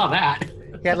yeah. saw that.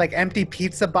 He had like empty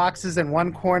pizza boxes in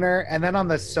one corner, and then on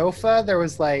the sofa there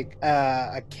was like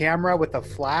a camera with a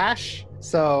flash.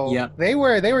 So Yep. they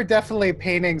were definitely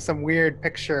painting some weird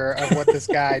picture of what this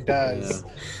guy does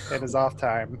in his off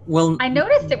time. Well, I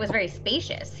noticed it was very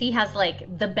spacious. He has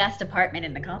like the best apartment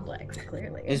in the complex,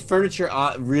 clearly. His furniture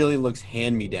really looks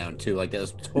hand-me-down too. Like that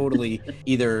was totally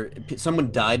either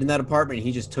someone died in that apartment and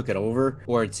he just took it over,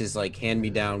 or it's his like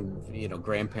hand-me-down,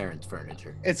 grandparents'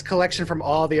 furniture. It's collection from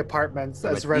all the apartments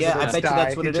as Yeah, residents I bet you die.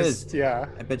 that's what He it just- is. Yeah.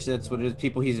 I bet you that's what it is.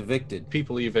 People he's evicted.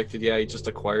 People he evicted, yeah, he just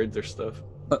acquired their stuff.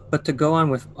 But to go on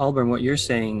with Alburn, what you're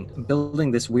saying,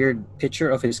 building this weird picture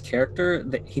of his character,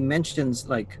 that he mentions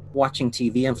like watching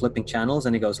TV and flipping channels,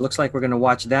 and he goes, "Looks like we're gonna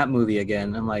watch that movie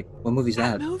again." I'm like, "What movie's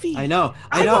that?" Movie. I know.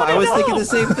 I I was thinking the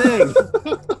same thing.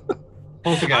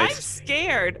 I'm Poltergeist.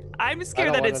 scared. I'm scared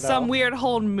don't that wanna it's some know. weird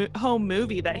home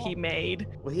movie that he made.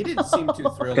 Well, he didn't seem too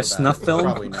thrilled. Like a about snuff it. film?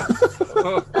 Probably not.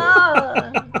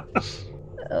 Oh,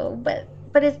 oh,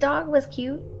 but his dog was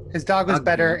cute. His dog was Dog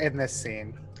better cute. in this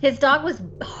scene. His dog was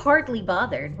hardly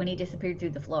bothered when he disappeared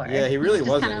through the floor. Yeah, he really Just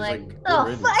wasn't. kinda He was like, like, oh,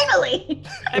 good riddance." finally.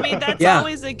 I mean, that's Yeah.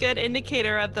 always a good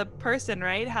indicator of the person,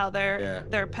 right? How Yeah.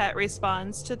 their pet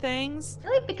responds to things.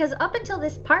 Really, because up until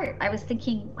this part, I was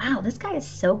thinking, wow, this guy is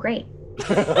so great.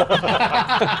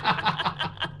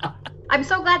 I'm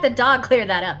so glad the dog cleared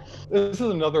that up. This is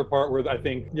another part where I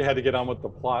think you had to get on with the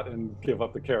plot and give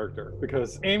up the character,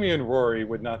 because Amy and Rory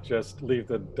would not just leave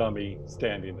the dummy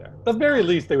standing there. At the very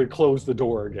least, they would close the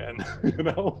door again,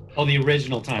 Oh, the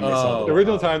original time they saw Oh. The it.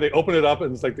 original time, they open it up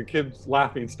and it's like the kid's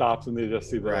laughing stops and they just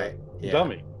see the Right. Yeah.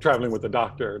 dummy traveling with the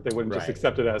doctor. They wouldn't just Right.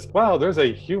 accept it as, wow, there's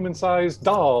a human-sized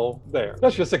doll there.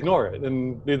 Let's just ignore it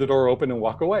and leave the door open and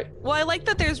walk away. Well, I like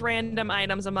that there's random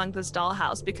items among this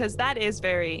dollhouse because that is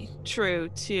very true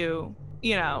to,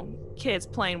 kids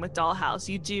playing with dollhouse.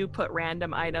 You do put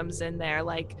random items in there,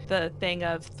 like the thing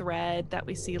of thread that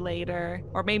we see later,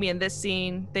 or maybe in this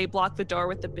scene they block the door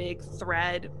with the big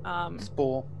thread.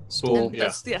 Spool. Spool, And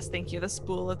yeah. yes, thank you. The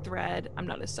spool of thread. I'm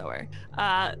not a sewer.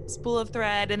 Spool of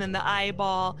thread, and then the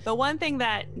eyeball. The one thing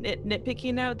that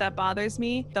nitpicky note that bothers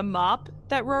me, the mop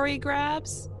that Rory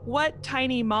grabs. what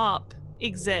tiny mop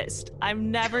exists? I've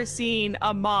never seen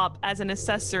a mop as an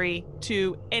accessory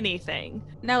to anything.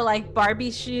 No, like Barbie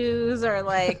shoes or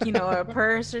like, a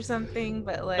purse or something,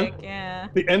 but like, yeah.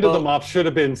 The end of the mop should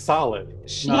have been solid.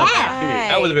 Not Yeah.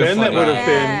 That would have been Then funny. that would have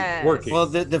Yes. been working. Well,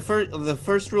 the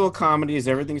first rule of comedy is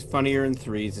everything's funnier in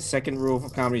threes. The second rule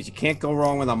of comedy is you can't go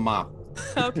wrong with a mop.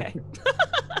 Okay.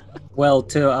 Well,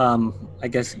 to I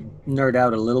guess nerd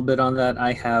out a little bit on that,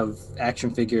 I have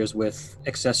action figures with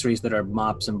accessories that are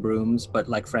mops and brooms, but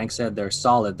like Frank said, they're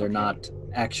solid. They're not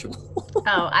actual.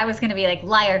 Oh, I was gonna be like,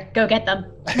 liar, go get them.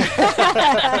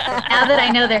 Now that I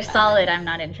know they're solid, I'm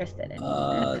not interested in.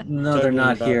 No, they're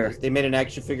not here. They made an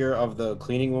action figure of the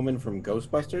cleaning woman from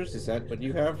Ghostbusters. Is that what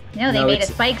you have? No, they No, made a it's-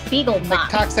 Spike Spiegel Like mop.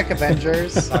 Toxic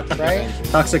Avengers, right?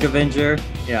 Toxic Avenger,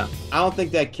 yeah. I don't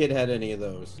think that kid had any of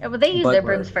those. Well, they use But- their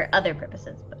brooms for other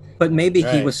purposes. But But maybe he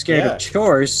Right, was scared yeah. of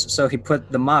chores, so he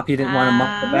put the mop. He didn't want to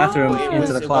mop the bathroom Oh. into the It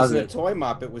wasn't closet. a toy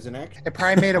mop. It was an action. It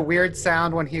probably made a weird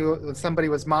sound when somebody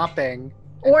was mopping.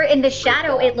 or in the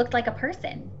shadow, it looked like a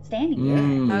person standing there.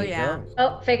 Mm. Oh, yeah.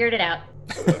 Oh, figured it out.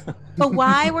 But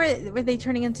why were they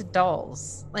turning into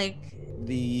dolls? Like,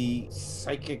 The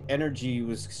psychic energy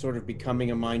was sort of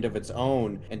becoming a mind of its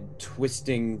own and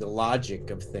twisting the logic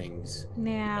of things.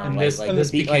 yeah. And this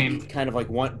became- kind of like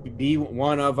be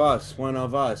one of us,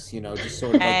 just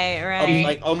sort of like, Right, right.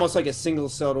 like almost like a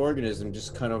single-celled organism,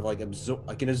 just kind of like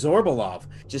like an Absorbolov,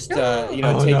 just Oh,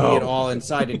 taking no. it all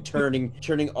inside and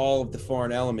turning all of the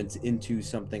foreign elements into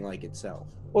something like itself.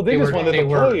 Well, they They just were- wanted they to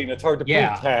were- play, and it's hard to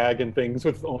yeah. play tag and things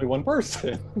with only one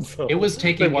person. So It was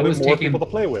taking- they wanted it was more taking- people to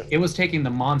play with. It was taking the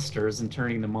monsters and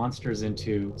turning the monsters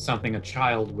into something a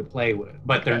child would play with.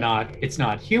 But they're not, it's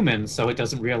not human, so it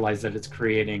doesn't realize that it's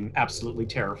creating absolutely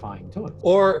terrifying toys.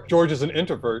 Or George is an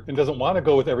introvert and doesn't want to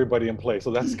go with everybody and play,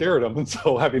 so that scared him. And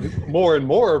so having more and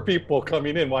more people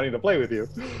coming in wanting to play with you.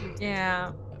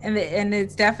 Yeah. And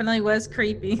it definitely was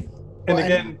creepy. And Well,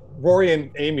 again, Rory and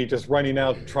Amy just running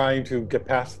out trying to get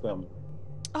past them.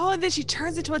 Oh, and then she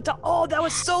turns into a doll. Oh, that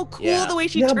was so cool, Yeah. the way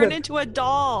she Yeah, turned but- into a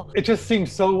doll. It just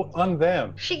seems so on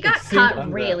them. She It got seemed on caught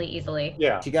them. really easily.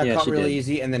 Yeah. She got Yeah, caught she really did.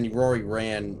 easy, and then Rory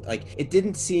ran. Like, it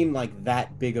didn't seem like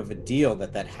that big of a deal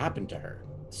that happened to her.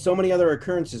 So many other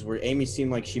occurrences where Amy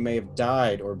seemed like she may have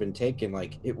died or been taken.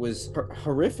 Like, it was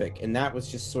horrific, and that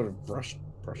was just sort of brushing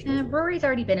over. Rory's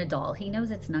already been a doll. He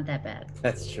knows it's not that bad.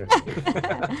 That's true.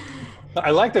 I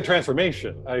like the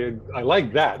transformation. I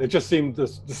like that. It just seemed the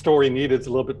story needed a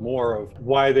little bit more of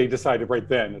why they decided right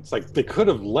then. It's like they could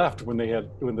have left when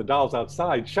the dolls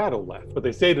outside, Shadow left, but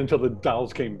they stayed until the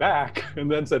dolls came back and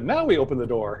then said, now we open the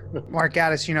door. Mark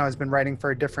Gatiss, has been writing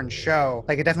for a different show.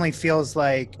 Like, it definitely feels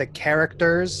like the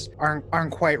characters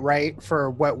aren't quite right for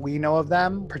what we know of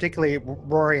them, particularly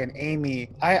Rory and Amy.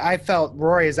 I felt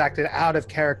Rory has acted out of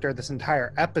character this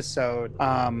entire episode.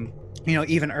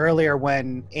 Even earlier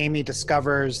when Amy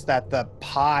discovers that the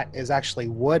pot is actually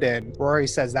wooden, Rory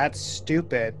says that's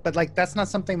stupid. But like, that's not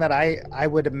something that I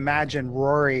would imagine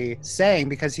Rory saying,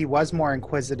 because he was more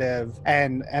inquisitive.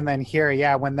 And then here,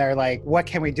 yeah, when they're like, what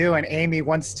can we do? And Amy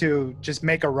wants to just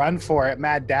make a run for it,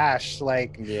 mad dash.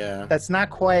 Like, Yeah. that's not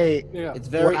quite Yeah. It's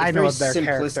very, what I it's know very of their simplistic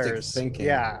characters. thinking.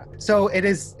 Yeah. So it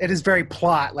is very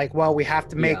plot. Like, well, we have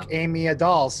to make Yeah. Amy a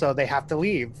doll, so they have to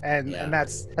leave. And Yeah.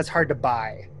 that's hard to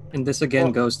buy. And this again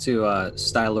Well- goes to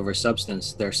style over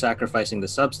substance. They're sacrificing the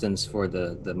substance for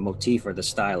the motif or the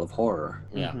style of horror.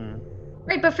 Yeah. Mhm.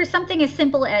 Right, but for something as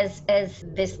simple as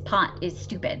this pot is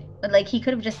stupid, but like he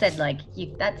could have just said like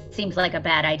that seems like a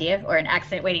bad idea or an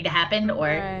accident waiting to happen or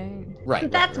Right. Right.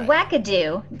 that's right.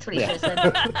 wackadoo. That's what he Yeah. should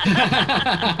have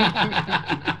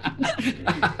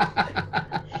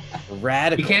said.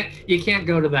 Radical. You can't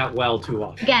go to that well too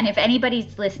often. Again, if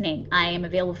anybody's listening, I am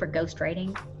available for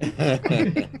ghostwriting.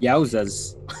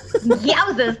 Yowzas.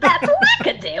 Yowzas, that's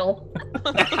wackadoo.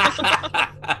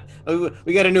 Oh,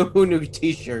 we got a new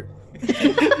T-shirt.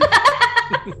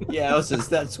 Yeah,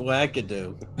 that's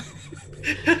wackadoo.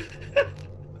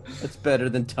 That's better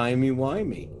than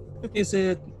timey-wimey. Is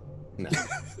it? No.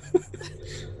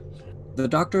 The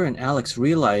doctor and Alex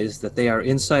realize that they are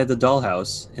inside the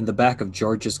dollhouse in the back of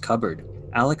George's cupboard.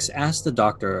 Alex asks the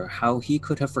doctor how he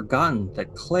could have forgotten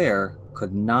that Claire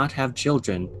could not have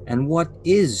children, and what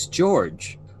is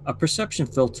George? A perception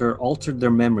filter altered their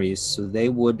memories so they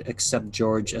would accept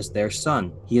George as their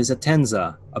son. He is a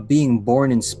Tenza, a being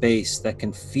born in space that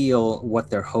can feel what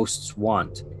their hosts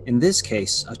want, in this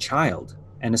case, a child,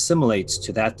 and assimilates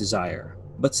to that desire.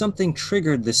 But something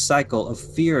triggered this cycle of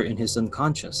fear in his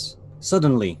unconscious.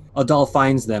 Suddenly, a doll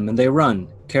finds them and they run,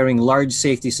 carrying large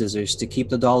safety scissors to keep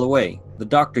the doll away. The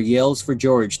doctor yells for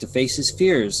George to face his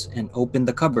fears and open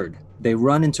the cupboard. They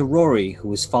run into Rory,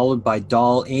 who is followed by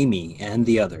Doll Amy and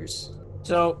the others.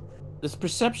 So this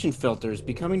perception filter is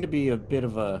becoming to be a bit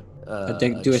of a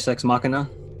Deus Ex Machina?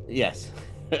 Yes.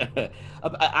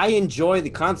 I enjoy the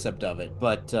concept of it,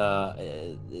 but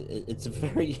it's a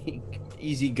very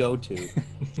easy go-to.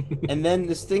 And then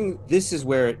this is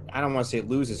where I don't want to say it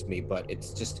loses me, but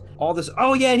it's just all this,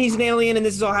 oh yeah, and he's an alien, and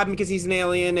this is all happened because he's an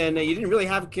alien, and you didn't really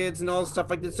have kids and all stuff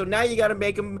like this, so now you got to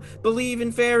make him believe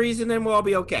in fairies, and then we'll all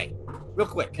be okay. Real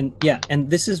quick. And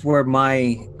this is where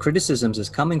my criticisms is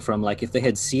coming from. Like, if they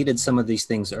had seeded some of these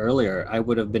things earlier, I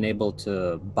would have been able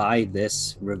to buy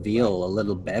this reveal a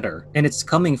little better. And it's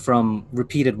coming from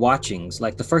repeated watchings.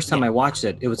 Like, the first time I watched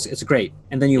it, it's great.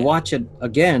 And then you watch it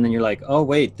again, and you're like, oh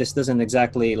wait, this doesn't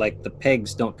exactly, like, the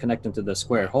pegs don't connect into the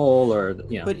square hole, or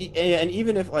But and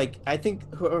even if, like, I think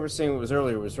whoever was saying what was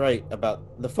earlier was right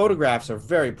about the photographs are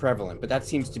very prevalent, but that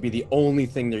seems to be the only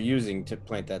thing they're using to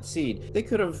plant that seed. They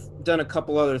could have done a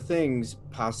couple other things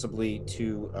possibly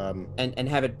to and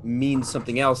have it mean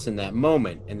something else in that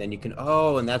moment, and then you can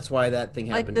and that's why that thing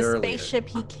happened like the earlier. spaceship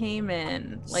he came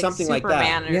in, like something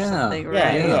Superman like that. or something,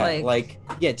 right?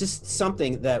 Just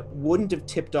something that wouldn't have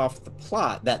tipped off the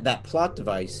plot, that plot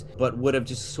device, but would have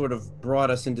just sort of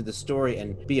brought us into the story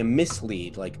and be a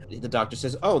mislead. Like the doctor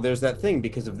says, oh, there's that thing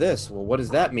because of this. Well, what does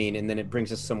that mean? And then it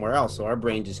brings us somewhere else. So our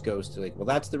brain just goes to like, well,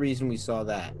 that's the reason we saw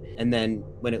that. And then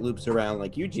when it loops around,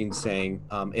 like Eugene's saying,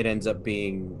 it ends up being,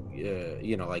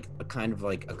 like a kind of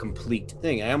like a complete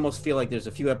thing. I almost feel like there's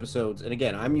a few episodes, and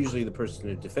again, I'm usually the person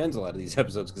who defends a lot of these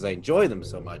episodes because I enjoy them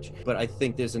so much, but I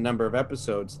think there's a number of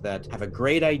episodes that have a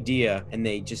great idea and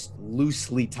they just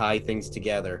loosely tie things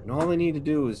together. And all they need to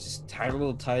do is just tie it a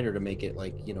little tighter to make it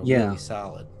like, really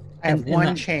solid. I have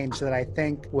one change that I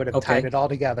think would have tied it all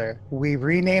together. We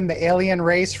renamed the alien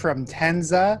race from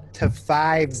Tenza to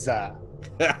Fiveza.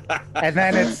 And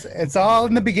then it's all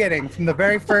in the beginning. From the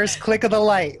very first click of the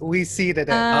light, we seeded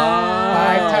it 5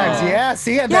 times. Yeah,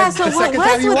 see it. Yeah, so the what second was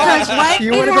time you it? watched, Why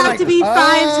you did would it have have been to be 5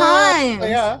 times?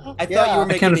 Yeah, I thought you were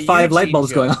making kind of 5 light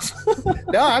bulbs going off.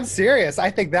 No, I'm serious. I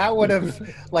think that would have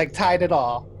like tied it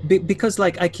all. Because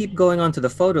like I keep going on to the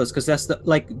photos because that's the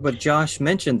like what Josh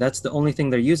mentioned. That's the only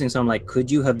thing they're using. So I'm like, could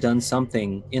you have done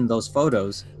something in those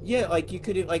photos? Yeah, like you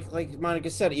could, like Monica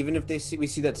said, even if we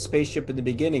see that spaceship in the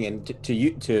beginning, and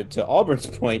to Auburn's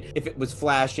point, if it was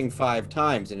flashing 5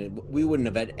 times, and we wouldn't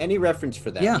have had any reference for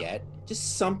that yet.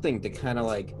 Just something to kind of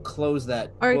like close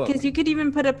that. Or because you could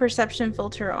even put a perception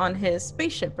filter on his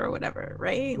spaceship or whatever,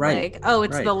 right? Right. Like, oh,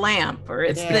 it's the lamp, or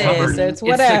it's this, cupboard. or it's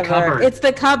whatever. It's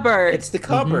the cupboard. It's the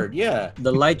cupboard. Yeah.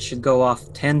 The light should go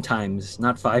off 10 times,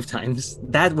 not 5 times.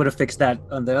 That would have fixed that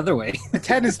the other way.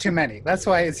 10 is too many. That's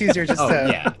why it's easier just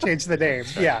to change the name.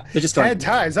 Yeah. They're just 10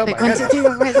 times. Oh my goodness. Not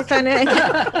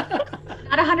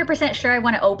 100% sure I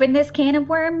want to open this can of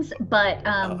worms, but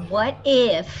what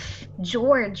if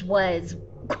George was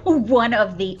one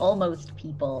of the almost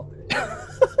people?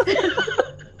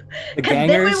 Because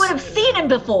then we would have seen him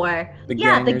before. The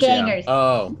gangers. Yeah.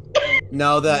 Oh.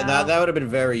 No, that would have been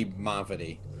very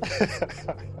Moffat-y.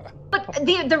 But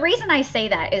the reason I say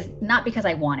that is not because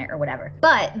I want it or whatever,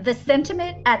 but the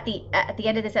sentiment at the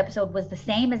end of this episode was the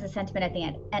same as the sentiment at the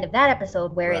end of that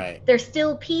episode, where they're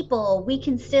still people, we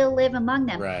can still live among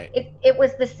them. Right. It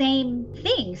was the same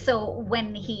thing. So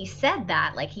when he said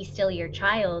that, like, he's still your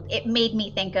child, it made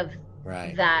me think of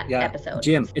that episode.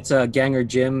 Jim. It's a ganger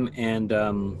Jim and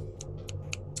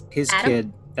his Adam?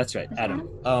 kid. That's right,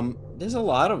 Adam. There's a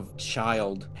lot of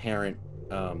child parent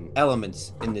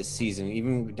elements in this season,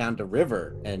 even down to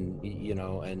River and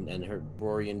and her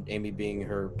Rory and Amy being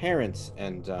her parents,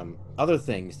 and other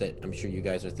things that I'm sure you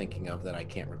guys are thinking of that I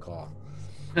can't recall.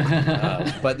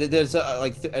 But there's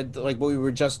like what we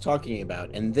were just talking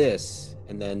about, and this,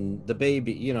 and then the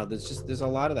baby. There's a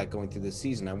lot of that going through this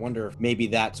season. I wonder if maybe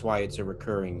that's why it's a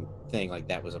recurring thing, like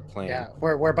that was a plan. Yeah,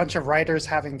 we're a bunch of writers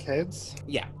having kids.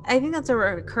 Yeah, I think that's a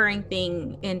recurring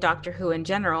thing in Doctor Who in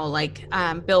general. Like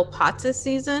Bill Potts'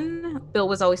 season, Bill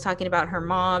was always talking about her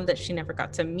mom that she never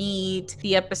got to meet.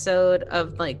 The episode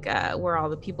of like where all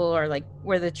the people are, like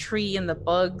where the tree and the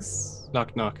bugs.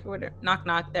 Knock knock. Knock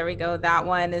knock. There we go. That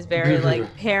one is very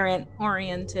like parent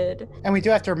oriented. And we do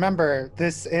have to remember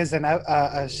this is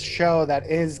a show that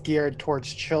is geared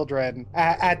towards children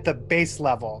at the base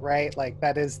level, right? Like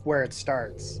that is where it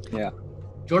starts. Yeah.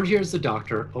 George hears the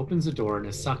doctor, opens the door, and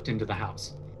is sucked into the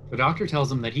house. The doctor tells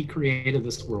him that he created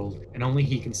this world and only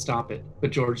he can stop it,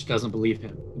 but George doesn't believe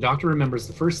him. The doctor remembers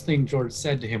the first thing George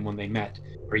said to him when they met.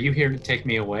 "Are you here to take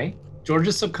me away?"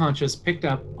 George's subconscious picked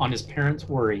up on his parents'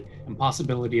 worry and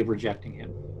possibility of rejecting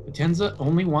him. Tenza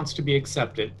only wants to be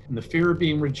accepted, and the fear of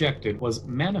being rejected was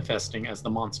manifesting as the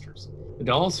monsters. The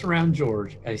dolls surround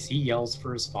George as he yells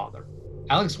for his father.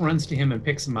 Alex runs to him and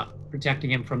picks him up,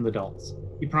 protecting him from the dolls.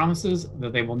 He promises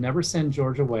that they will never send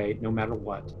George away no matter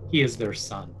what. He is their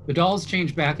son. The dolls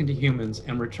change back into humans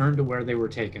and return to where they were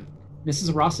taken.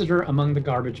 Mrs. Rossiter among the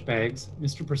garbage bags,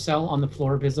 Mr. Purcell on the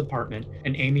floor of his apartment,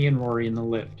 and Amy and Rory in the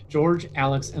lift. George,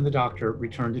 Alex, and the doctor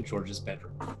return to George's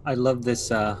bedroom. I love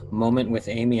this moment with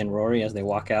Amy and Rory as they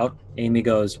walk out. Amy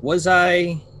goes, "Was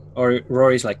I?" Or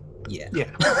Rory's like, "Yeah." Yeah.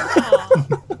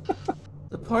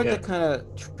 The part that kind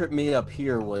of tripped me up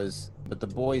here was, but the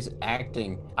boy's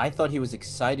acting. I thought he was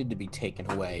excited to be taken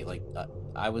away. Like,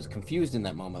 I was confused in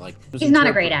that moment. Like, He's not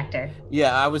a great actor.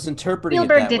 Yeah, I was interpreting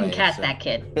Spielberg it that didn't way, cast so. that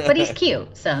kid, but he's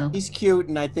cute, so. He's cute,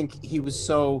 and I think he was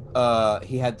so,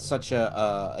 he had such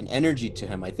an energy to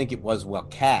him. I think it was well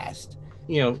cast.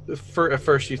 You know, at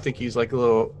first you think he's like a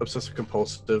little obsessive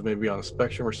compulsive, maybe on a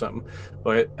spectrum or something,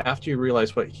 but after you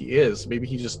realize what he is, maybe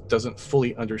he just doesn't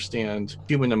fully understand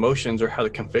human emotions or how to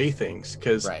convey things.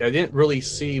 Because Right. I didn't really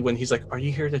see when he's like, "Are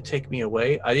you here to take me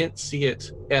away?" I didn't see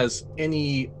it as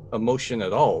any emotion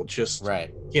at all, just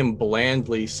Right. him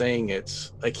blandly saying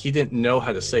it. Like, he didn't know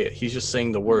how to say it. He's just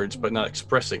saying the words but not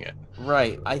expressing it.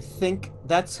 Right. I think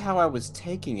that's how I was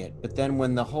taking it. But then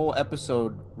when the whole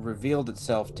episode revealed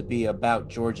itself to be about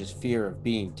George's fear of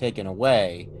being taken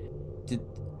away,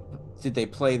 did they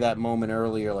play that moment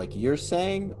earlier like you're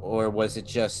saying? Or was it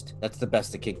just, that's the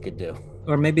best the kid could do?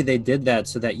 Or maybe they did that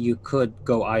so that you could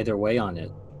go either way on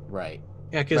it. Right.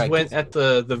 Yeah, because Right, when 'cause- at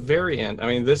the very end, I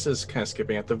mean, this is kind of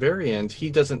skipping. At the very end,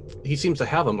 he seems to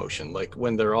have emotion. Like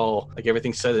when they're all like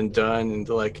everything's said and done, and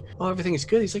they're like, "Oh, everything's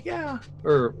good." He's like, "Yeah,"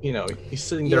 or he's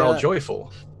sitting there all Yeah.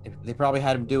 joyful. They probably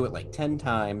had him do it like 10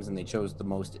 times and they chose the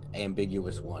most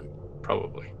ambiguous one.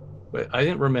 Probably, but I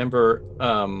didn't remember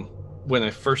when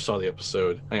I first saw the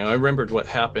episode. I remembered what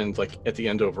happened like at the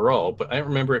end overall, but I don't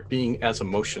remember it being as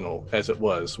emotional as it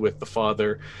was with the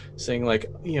father saying like,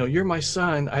 "You're my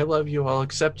son, I love you, I'll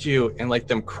accept you," and like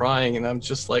them crying, and I'm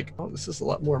just like, "Oh, this is a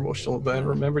lot more emotional than I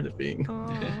remembered it being."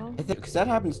 Aw. I think because that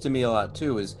happens to me a lot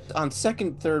too, is on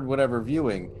second, third, whatever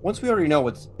viewing, once we already know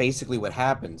what's basically what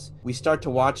happens, we start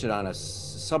to watch it on a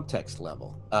subtext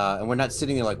level. And we're not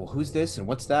sitting there like, well, who's this and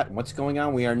what's that and what's going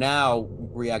on? We are now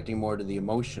reacting more to the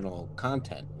emotional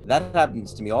content. That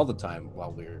happens to me all the time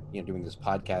while we're doing this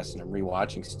podcast and I'm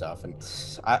rewatching stuff. And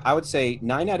I would say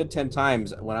 9 out of 10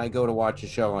 times when I go to watch a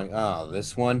show, I'm like, oh,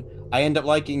 this one, I end up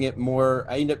liking it more.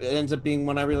 It ends up being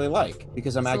one I really like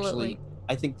because I'm Absolutely.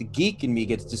 I think the geek in me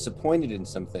gets disappointed in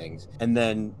some things, and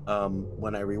then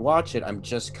when I rewatch it, I'm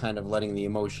just kind of letting the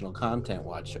emotional content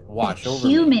wash The over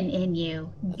me. human in you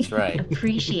That's right.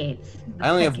 appreciates. the I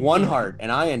only have second one view. heart,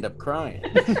 and I end up crying.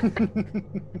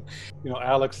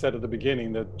 Alex said at the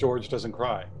beginning that George doesn't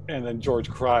cry, and then George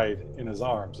cried in his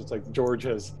arms. It's like George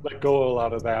has let go a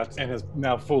lot of that and has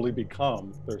now fully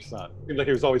become their son. Seems like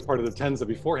he was always part of the Tenza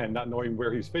beforehand, not knowing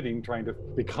where he's fitting, trying to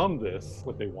become this,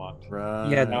 what they want. Right.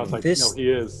 Yeah, Now it's like, This- no, he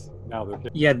is now their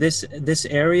kid. Yeah, this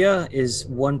area is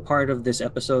one part of this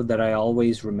episode that I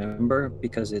always remember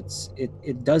because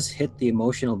it does hit the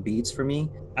emotional beats for me.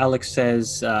 Alex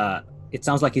says, it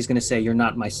sounds like he's gonna say, "You're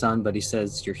not my son," but he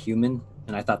says, "You're human,"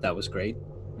 and I thought that was great.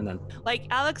 And then Like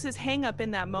Alex's hang up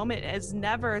in that moment is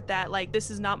never that like this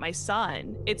is not my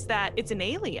son. It's that it's an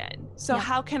alien. So Yeah.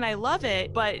 how can I love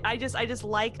it? But I just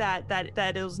like that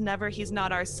it was never he's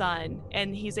not our son.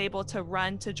 And he's able to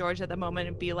run to George at the moment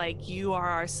and be like, "You are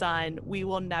our son. We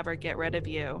will never get rid of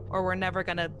you. Or we're never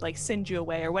gonna like send you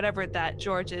away," or whatever that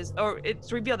George is, or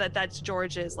it's revealed that that's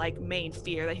George's like main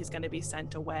fear, that he's gonna be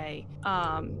sent away.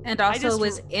 And I also just- it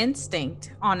was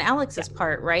instinct on Alex's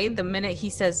part, right? The minute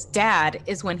he says dad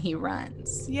is when he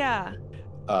runs. Yeah.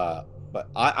 But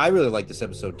I really like this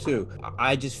episode too.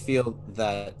 I just feel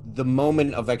that the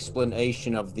moment of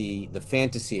explanation of the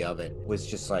fantasy of it was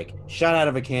just like shot out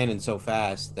of a cannon so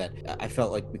fast that I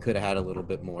felt like we could have had a little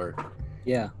bit more.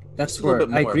 yeah, that's Just a little where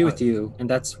bit I more, agree but- with you, and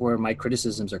that's where my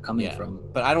criticisms are coming Yeah. from.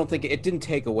 But I don't think it didn't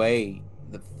take away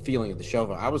the feeling of the show.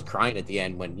 I was crying at the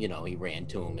end when he ran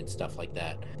to him and stuff like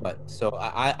that. But so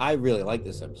I really like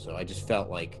this episode. I just felt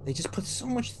like they just put so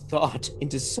much thought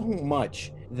into so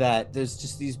much that there's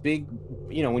just these big,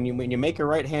 when you make a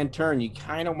right hand turn, you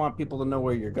kind of want people to know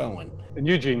where you're going. And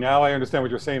Eugene, now I understand what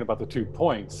you're saying about the 2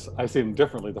 points. I see them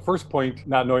differently. The first point,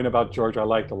 not knowing about George, I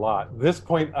liked a lot. This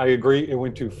point, I agree, it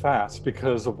went too fast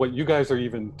because of what you guys are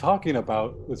even talking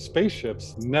about with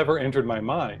spaceships never entered my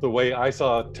mind. The way I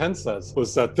saw Tensas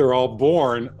was that they're all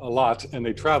born a lot and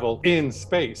they travel in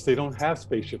space. They don't have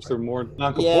spaceships. They're more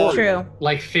non-corporeal. True.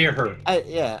 Like fear her.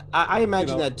 I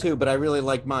imagine know. that too, but I really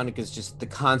like Monica's just the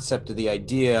concept of the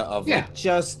idea of Yeah. like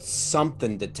just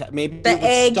something to maybe The it was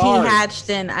egg stars. he hatched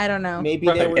in. I don't know. Maybe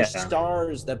there Right, were yeah.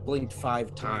 stars that blinked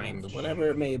 5 times, whatever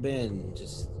it may have been.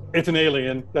 Just It's an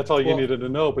alien. That's all you Well- needed to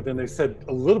know. But then they said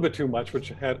a little bit too much, which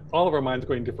had all of our minds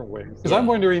going different ways. Because Yeah. I'm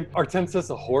wondering, are Tensa's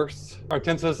a horse? Are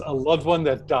Tensa's a loved one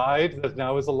that died that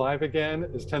now is alive again?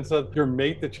 Is Tensa your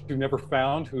mate that you never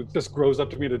found who just grows up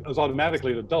to be as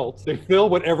automatically an adult? They fill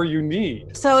whatever you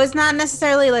need. So it's not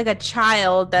necessarily like a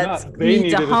child that They needs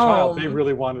needed a a child. home. They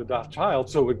really wanted a child,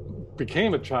 so it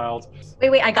became a child.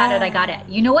 Wait, I got it.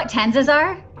 You know what Tenzas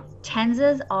are?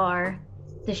 Tenzas are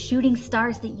the shooting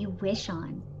stars that you wish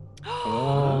on.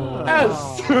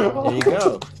 Yes. there you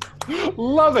go.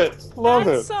 Love it. Love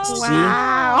That's it. so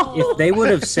Wow. If they would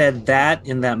have said that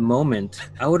in that moment,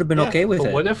 I would have been Yeah, okay with But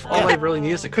it. what if all I really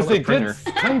need is a Because color they printer?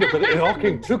 did kind of, but it all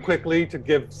came too quickly to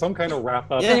give some kind of wrap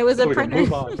up. Yeah. And it was so a we can printer.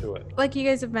 move on to it. Like you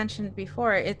guys have mentioned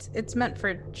before, it's meant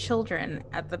for children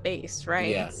at the base, right?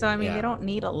 Yeah, So I mean, yeah. you don't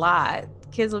need a lot.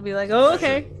 Kids will be like, "Oh,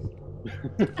 okay."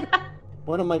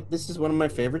 This is one of my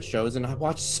favorite shows, and I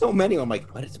watched so many. I'm like,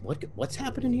 what's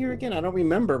happening here again? I don't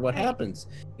remember what happens,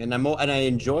 and I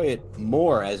enjoy it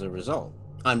more as a result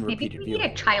on Maybe repeated we need a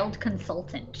viewing. child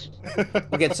consultant.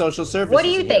 We'll get social services. What do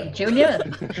you here. think, Junior?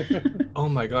 Oh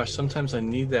my gosh, sometimes I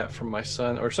need that from my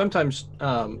son, or sometimes,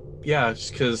 yeah,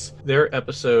 just because there are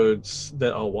episodes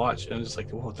that I'll watch and it's like,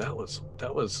 whoa, that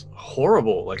was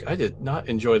horrible. Like, I did not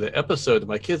enjoy the episode. And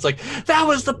my kid's like, that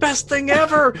was the best thing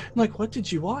ever. I'm like, what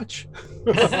did you watch?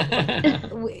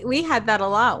 We had that a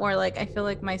lot where like I feel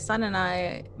like my son and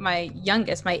I, my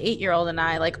youngest, my 8-year-old and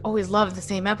I like always loved the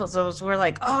same episodes. We're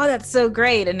like, oh, that's so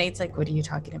great. And Nate's like, what are you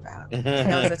talking about?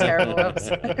 That was a terrible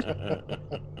episode.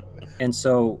 And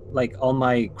so, like all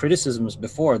my criticisms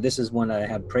before, this is when I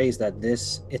had praised that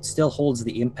it still holds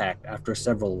the impact after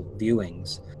several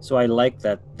viewings. So I like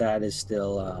that is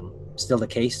still the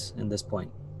case in this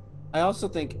point. I also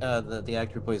think the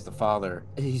actor who plays the father,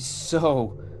 he's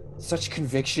such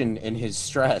conviction in his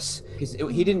stress, because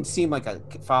he didn't seem like a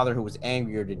father who was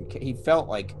angry or didn't care. He felt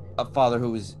like a father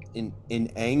who was in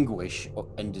anguish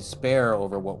and despair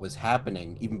over what was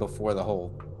happening, even before the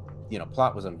whole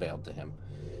plot was unveiled to him.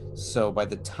 So by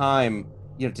the time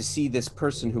to see this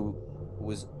person who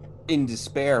was in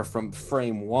despair from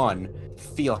frame 1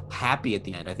 feel happy at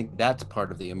the end, I think that's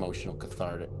part of the emotional For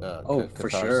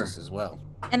catharsis sure. as well.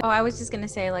 And I was just gonna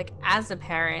say, like, as a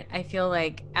parent, I feel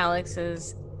like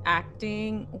Alex's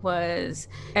acting was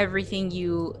everything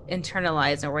you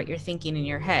internalize or what you're thinking in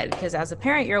your head. Because as a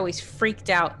parent, you're always freaked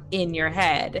out in your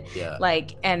head, Yeah.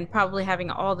 like, and probably having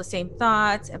all the same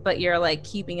thoughts, but you're like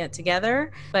keeping it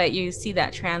together. But you see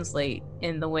that translate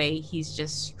in the way he's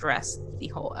just stressed the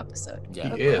whole episode.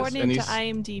 Yeah. He is, According and to he's-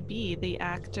 IMDb, the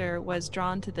actor was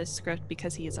drawn to this script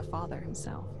because he is a father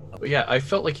himself. But yeah, I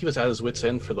felt like he was at his wit's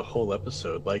end for the whole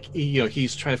episode. Like,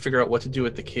 he's trying to figure out what to do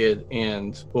with the kid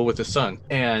with his son,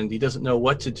 and he doesn't know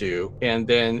what to do. And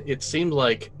then it seemed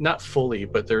like, not fully,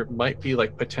 but there might be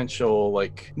like potential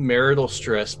like marital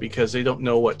stress because they don't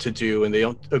know what to do and they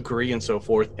don't agree and so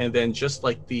forth. And then just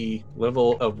like the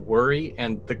level of worry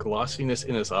and the glossiness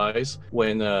in his eyes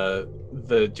when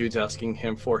the dude's asking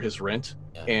him for his rent.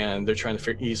 Yeah. And they're trying to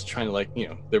figure, he's trying to, like,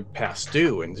 they're past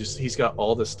due, and just he's got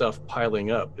all this stuff piling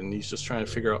up, and he's just trying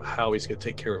to figure out how he's going to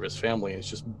take care of his family, and it's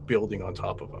just building on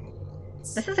top of him.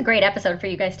 This is a great episode for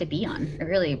you guys to be on. I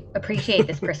really appreciate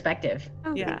this perspective.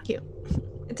 Oh, Yeah. thank you.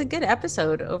 It's a good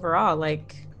episode overall.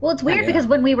 Like, Well, it's weird Yeah. because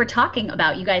when we were talking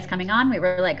about you guys coming on, we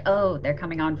were like, oh, they're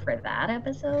coming on for that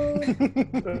episode.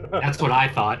 That's what I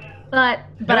thought. But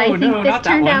No, I think no, this not that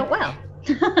turned one. out well.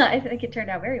 I think it turned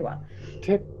out very well.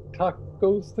 Tick tock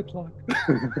goes the clock.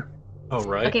 Oh,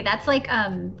 right. Okay, that's like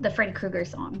the Freddy Krueger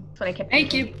song. That's what I kept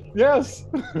Thank thinking. you. Yes.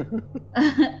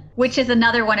 Which is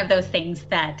another one of those things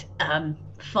that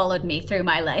followed me through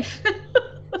my life.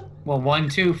 Well, 1,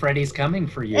 2, Freddy's coming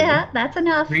for you. Yeah, that's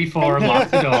enough. 3, 4, lock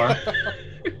the door.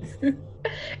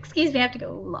 Excuse me, I have to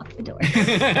go lock the door.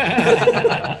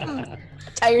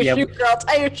 tie your Yeah. shoe, girl,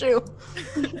 tie your shoe.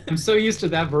 I'm so used to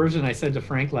that version. I said to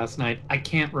Frank last night, I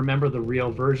can't remember the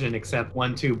real version except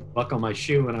 1, 2, buckle my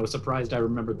shoe, and I was surprised I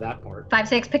remembered that part. 5,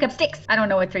 6, pick up sticks. I don't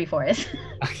know what 3, 4 is.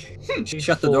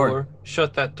 Shut the door. 4,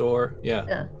 shut that door. Yeah.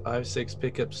 Yeah. 5, 6,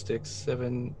 pick up sticks.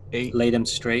 7, 8. Lay them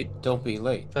straight. Don't be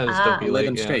late. That is Ah. don't be Lay late.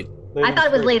 them yeah. straight. I thought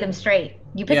it was lay them straight.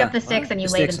 You pick Yeah. up the sticks and you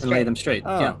The lay them sticks and lay straight. them straight.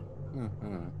 Oh. Yeah.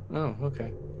 Mhm. Oh,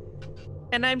 okay.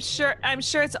 And I'm sure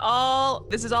it's all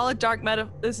this is all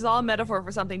a metaphor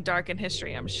for something dark in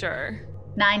history, I'm sure.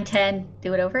 9, 10,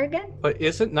 do it over again? But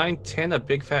isn't 910 a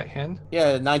big fat hen?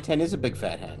 Yeah, 910 is a big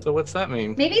fat hen. So what's that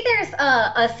mean? Maybe there's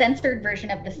a censored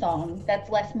version of the song that's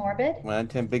less morbid.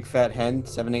 910 big fat hen,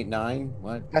 789.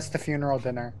 What? That's the funeral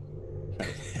dinner.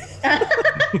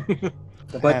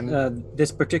 The But hen.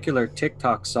 this particular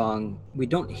TikTok song, we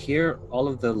don't hear all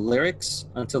of the lyrics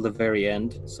until the very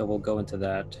end. So we'll go into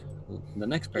that in the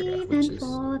next paragraph, which Even is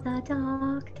for the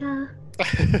doctor.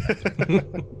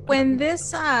 When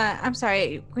this, I'm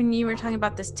sorry, when you were talking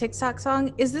about this TikTok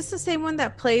song, is this the same one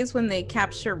that plays when they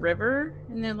capture River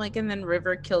and then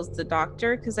River kills the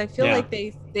doctor? Because I feel Yeah. like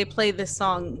they play this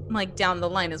song like down the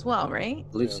line as well, right?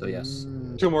 I believe so, yes.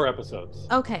 2 more episodes.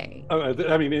 Okay.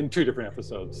 I mean, in 2 different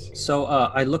episodes. So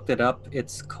I looked it up.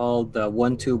 It's called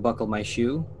 1-2 Buckle My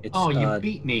Shoe. It's, Oh, you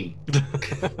beat me.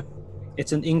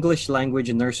 it's an English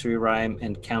language nursery rhyme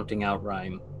and counting out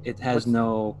rhyme. It has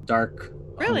no dark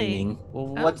Really? meaning.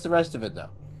 Well, what's the rest of it though?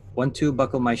 1-2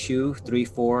 Buckle My Shoe.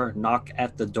 3-4 Knock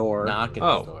at the door. Knock at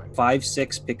Oh. the door.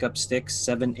 5-6 Pick up sticks.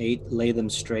 7-8 Lay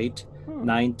them straight.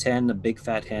 9-10 A big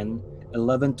fat hen.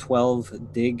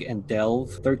 11-12 Dig and delve.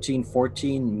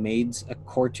 13-14 Maids a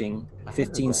courting.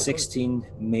 15-16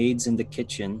 Maids in the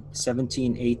kitchen.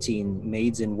 17-18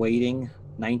 Maids in waiting.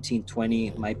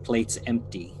 19-20 My plate's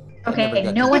empty. never Okay,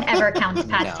 got no to- one ever counts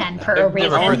past No, 10 no. for a I've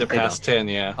never reason. heard the past 10,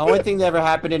 yeah. Only thing that ever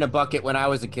happened in a bucket when I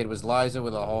was a kid was Liza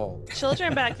with a hole.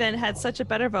 Children back then had such a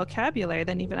better vocabulary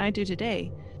than even I do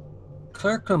today.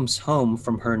 Claire comes home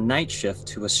from her night shift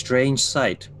to a strange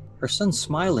sight. Her son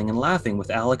smiling and laughing with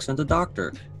Alex and the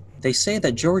doctor. They say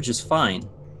that George is fine.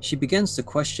 She begins to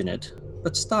question it,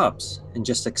 but stops and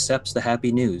just accepts the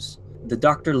happy news. The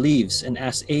doctor leaves and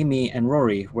asks Amy and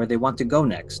Rory where they want to go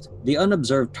next. The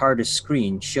unobserved TARDIS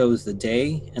screen shows the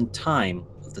day and time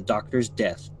of the doctor's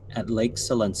death at Lake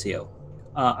Silencio.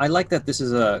 I like that this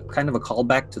is a kind of a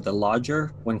callback to the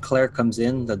lodger. When Claire comes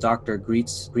in, the doctor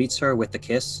greets her with a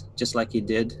kiss, just like he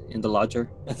did in the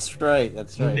lodger. That's right.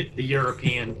 That's right. The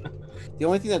European. The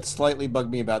only thing that slightly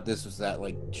bugged me about this was that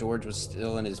like George was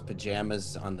still in his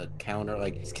pajamas on the counter.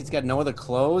 Like this kid's got no other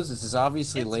clothes. This is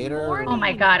obviously It's later. morning. Oh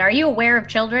my god, are you aware of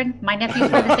children? My nephew's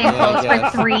wear the same Yeah, I clothes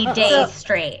guess. for 3 days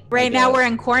straight. Right now guess. we're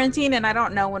in quarantine and I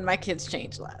don't know when my kids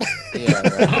changed last. Yeah,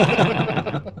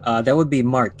 right. That would be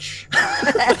March.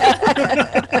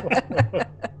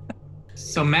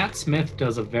 So Matt Smith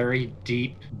does a very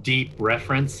deep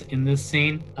reference in this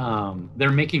scene.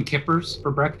 They're making kippers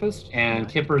for breakfast, and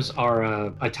kippers are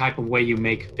a type of way you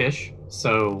make fish.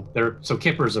 So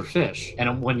kippers are fish.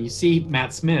 And when you see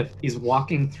Matt Smith, he's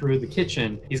walking through the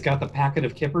kitchen. He's got the packet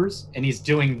of kippers, and he's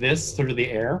doing this through the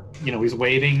air. You know, he's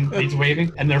waving,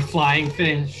 and they're flying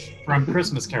fish from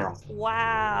Christmas Carol.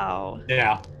 Wow.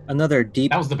 Yeah, Another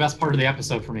deep that was the best part of the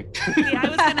episode for me. Yeah, I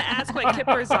was going to ask what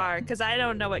kippers are because I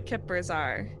don't know what kippers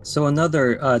are. So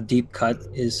another deep cut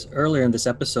is earlier in this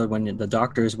episode when the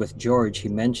doctor is with George. He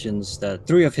mentions that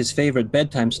 3 of his favorite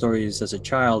bedtime stories as a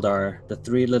child are The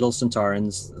Three Little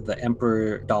Centaurans, The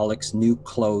Emperor Dalek's New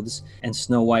Clothes, and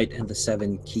Snow White and the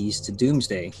 7 Keys to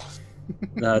Doomsday.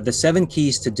 The 7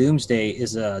 Keys to Doomsday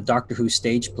is a Doctor Who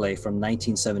stage play from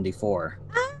 1974.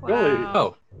 Really? Wow.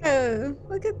 Oh, Oh,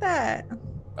 look at that.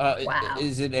 Wow.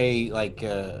 Is it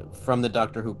from the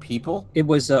Doctor Who people? It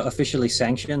was officially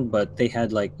sanctioned, but they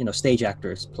had stage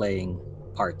actors playing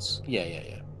parts.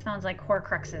 Yeah. Sounds like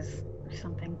Horcruxes or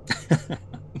something.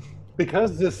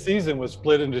 Because this season was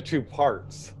split into 2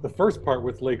 parts. The first part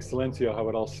with Lake Silencio, how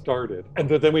it all started. And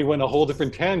then we went a whole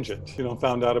different tangent,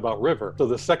 found out about River. So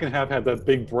the second half had that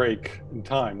big break in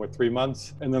time with 3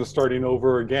 months and then starting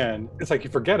over again. It's like you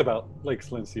forget about Lake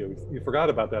Silencio. You forgot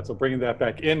about that. So bringing that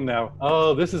back in now.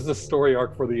 Oh, this is the story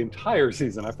arc for the entire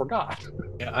season. I forgot.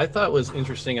 yeah. I thought it was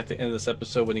interesting at the end of this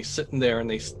episode when he's sitting there and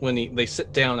they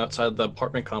sit down outside the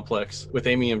apartment complex with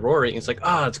Amy and Rory. And it's like,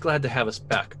 it's glad to have us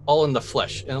back, all in the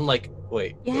flesh. And I'm like,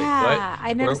 wait, Yeah, what?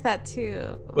 I noticed that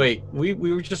too. Wait, we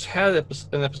were just had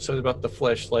an episode about the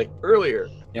flesh earlier.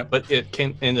 Yep. But it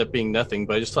can end up being nothing.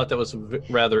 But I just thought that was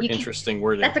rather You can- interesting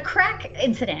wording. That's a crack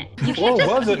incident. You Or can't just,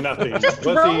 was it nothing? just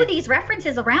Was throw he- these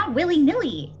references around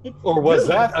willy-nilly. It's Or was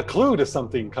rude. that a clue to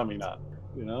something coming up?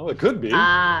 It could be.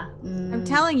 I'm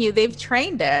telling you, they've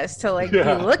trained us to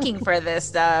Yeah. be looking for this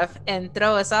stuff and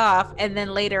throw us off. And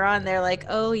then later on, they're like,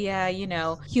 oh, yeah,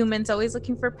 humans always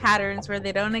looking for patterns where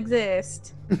they don't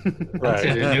exist. That's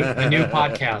it, a new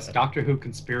podcast, Doctor Who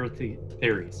Conspiracy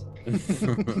Theories.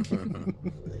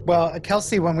 Well,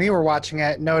 Kelsey, when we were watching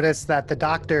it, noticed that the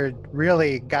doctor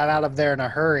really got out of there in a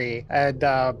hurry, and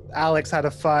Alex had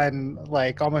a fun,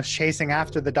 like, almost chasing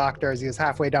after the doctor as he was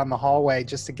halfway down the hallway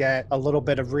just to get a little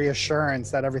bit of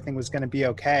reassurance that everything was going to be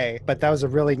okay. But that was a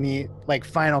really neat, like,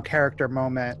 final character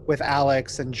moment with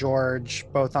Alex and George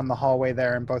both on the hallway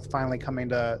there and both finally coming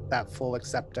to that full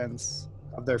acceptance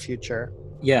of their future.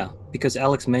 Yeah, because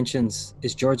Alex mentions,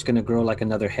 is George going to grow like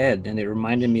another head? And it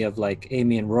reminded me of like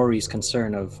Amy and Rory's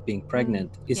concern of being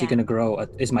pregnant. Is he Yeah. going to grow,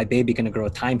 is my baby going to grow a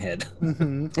time head?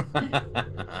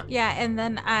 Yeah, and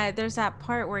then there's that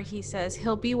part where he says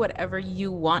he'll be whatever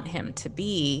you want him to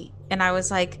be. And I was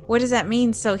like, what does that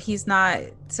mean? So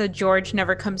George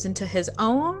never comes into his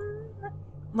own?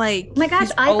 Like, Oh my gosh,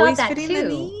 he's I thought always that fitting the too.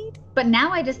 need? But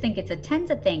now I just think it's a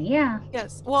Tenza thing. Yeah.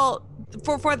 Yes. Well,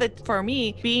 for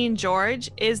me, being George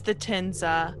is the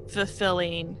Tenza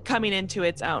fulfilling, coming into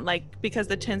its own. Like, because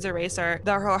the Tenza race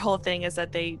their whole thing is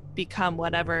that they become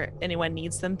whatever anyone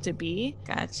needs them to be.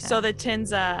 Gotcha. So the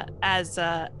Tenza as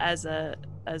a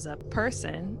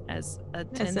person, as a as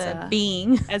Tenza, a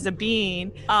being. as a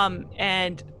being,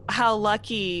 and how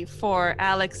lucky for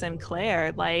Alex and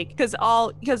Claire, like,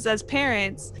 because as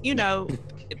parents, you know,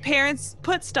 parents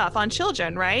put stuff on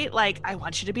children, right? Like, I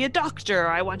want you to be a doctor,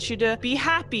 I want you to be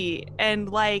happy, and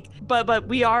like, but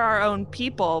we are our own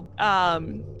people.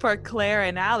 For Claire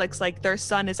and Alex, like, their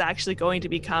son is actually going to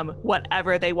become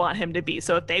whatever they want him to be.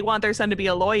 So if they want their son to be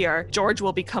a lawyer, George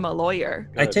will become a lawyer.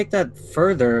 I take that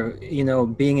further, you know,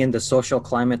 being in the social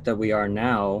climate that we are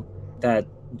now, that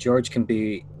George can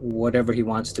be whatever he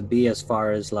wants to be as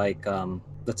far as like,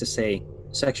 let's just say,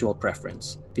 sexual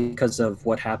preference, because of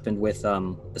what happened with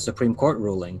the Supreme Court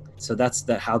ruling. So that's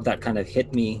how that kind of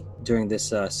hit me during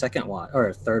this second watch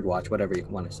or third watch, whatever you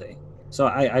want to say. So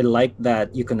I like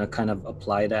that you can kind of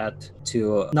apply that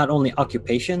to not only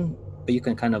occupation, but you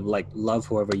can kind of like love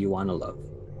whoever you want to love.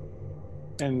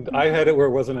 And I had it where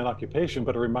it wasn't an occupation,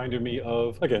 but it reminded me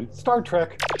of, again, Star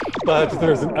Trek. But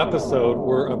there's an episode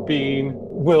where a being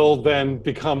will then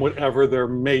become whatever their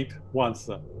mate wants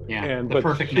them. Yeah, the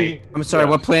perfect mate. I'm sorry,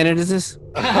 what planet is this?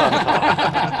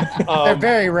 They're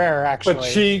very rare, actually. But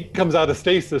she comes out of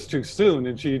stasis too soon,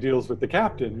 and she deals with the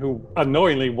captain, who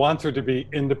unknowingly wants her to be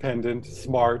independent,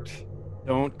 smart.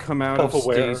 Don't come out of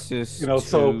Self-aware, stasis you know,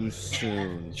 too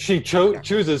soon. She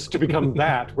chooses to become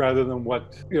that rather than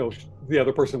what, you know, the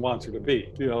other person wants her to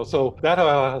be, you know. So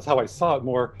that's how I saw it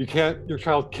more. Your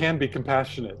child can be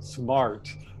compassionate, smart,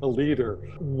 a leader.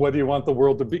 What do you want the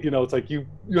world to be? You know, it's like you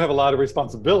have a lot of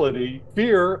responsibility,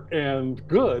 fear and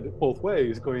good both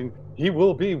ways, going, he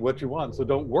will be what you want, so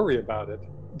don't worry about it.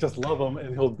 Just love him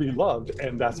and he'll be loved,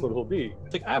 and that's what he'll be.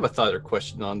 Like, I have a thought or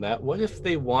question on that. What if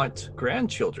they want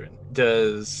grandchildren?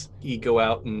 Does he go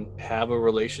out and have a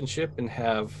relationship and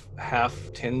have half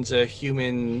Tenza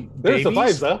human There's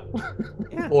babies? the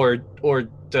vibes, huh? Or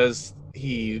does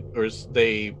he, or is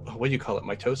they, what do you call it,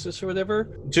 mitosis or whatever?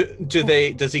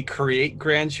 Does he create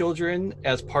grandchildren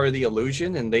as part of the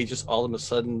illusion, and they just all of a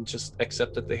sudden just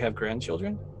accept that they have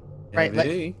grandchildren?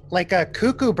 Right, like a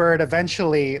cuckoo bird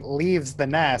eventually leaves the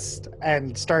nest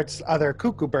and starts other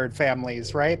cuckoo bird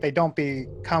families, right? They don't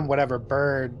become whatever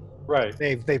bird right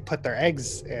they put their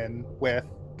eggs in with.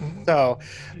 So,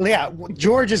 yeah,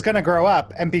 George is going to grow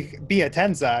up and be a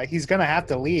Tenza. He's going to have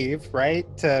to leave, right,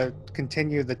 to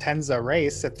continue the Tenza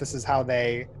race if this is how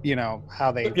they, you know,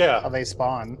 how they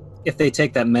spawn. If they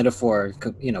take that metaphor,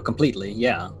 you know, completely,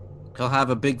 yeah. He'll have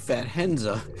a big fat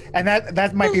Henza. And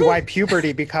that might be why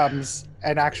puberty becomes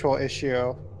an actual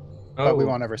issue, but we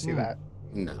won't ever see that.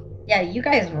 No. Yeah, you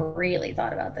guys really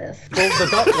thought about this.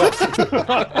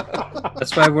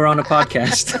 That's why we're on a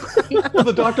podcast. Well,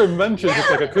 the doctor mentions it's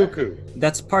like a cuckoo.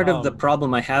 That's part of the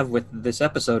problem I have with this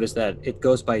episode, is that it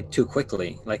goes by too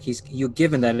quickly. Like, you're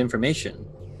given that information.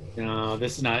 No,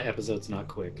 this episode's not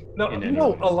quick.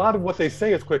 No, a lot of what they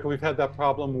say is quick, and we've had that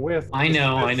problem with. I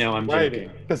know, I'm joking.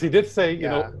 Because he did say, you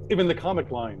know, even the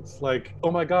comic lines, like,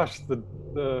 oh my gosh,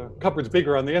 the cupboard's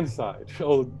bigger on the inside.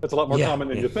 Oh, that's a lot more common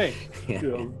than you think. You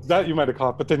know, that you might have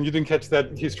caught, but then you didn't catch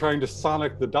that he's trying to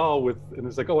sonic the doll and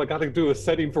it's like, oh, I got to do a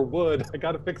setting for wood. I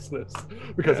got to fix this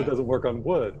because it doesn't work on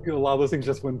wood. You know, a lot of those things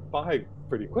just went by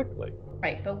pretty quickly.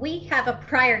 Right, but we have a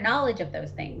prior knowledge of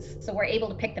those things, so we're able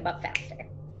to pick them up faster.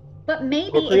 But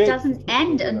maybe it doesn't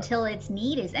end until its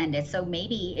need is ended. So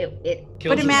maybe it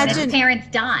But imagine its parents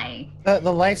die.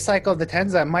 The life cycle of the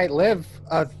Tenza might live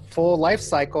a full life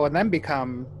cycle and then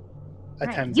become a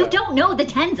Tenza. You don't know the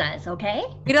Tenzas, okay?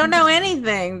 We don't know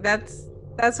anything. That's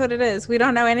That's what it is. We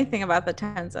don't know anything about the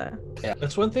Tenza.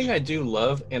 That's one thing I do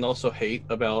love and also hate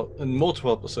about in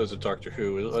multiple episodes of Doctor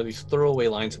Who are these throwaway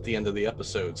lines at the end of the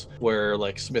episodes where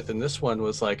like Smith in this one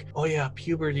was like, oh yeah,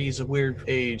 puberty is a weird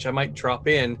age. I might drop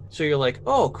in. So you're like,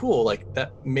 oh, cool. Like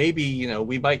that maybe, you know,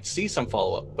 we might see some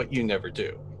follow-up, but you never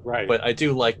do. Right. But I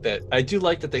do like that. I do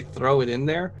like that they throw it in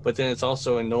there, but then it's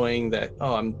also annoying that,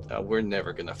 we're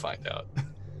never going to find out.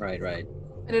 Right.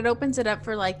 But it opens it up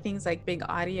for like things like Big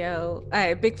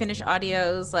Finish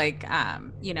audios, like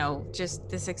you know, just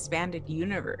this expanded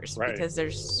universe because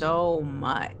there's so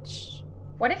much.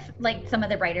 What if like some of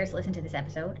the writers listen to this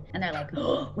episode and they're like,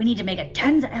 oh, we need to make a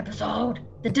Tenza episode.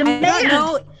 The demand. I don't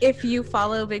know if you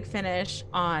follow Big Finish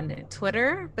on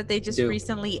Twitter, but they just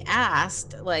recently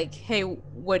asked like, hey,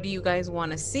 what do you guys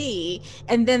want to see?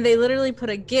 And then they literally put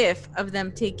a GIF of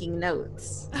them taking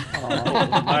notes. Oh,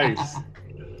 nice.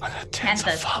 On a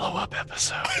Tenza follow-up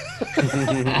episode.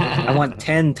 I want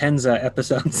 10 Tenza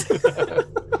episodes.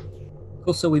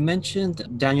 Cool. So we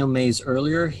mentioned Daniel Mays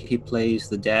earlier. He plays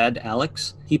the dad,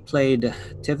 Alex. He played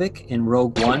Tivik in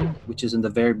Rogue One, which is in the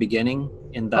very beginning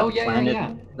in that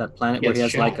planet. That planet where he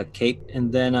has like a cape.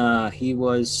 And then he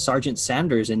was Sergeant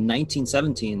Sanders in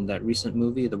 1917, that recent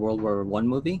movie, the World War I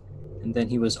movie. And then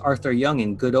he was Arthur Young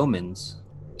in Good Omens.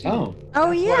 Oh. Oh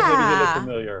Why did he look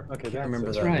familiar? Okay, I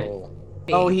remember that right. role.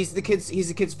 Oh, he's the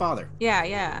kid's father.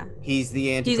 Yeah. He's the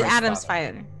He's Antichrist Adam's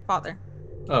father. father.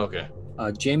 Oh, okay.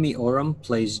 Jamie Oram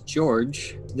plays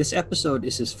George. This episode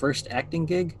is his first acting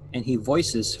gig, and he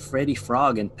voices Freddy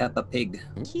Frog and Peppa Pig.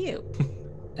 Cute.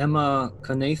 Emma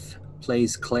Cuneife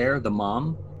plays Claire, the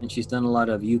mom, and she's done a lot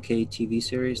of UK TV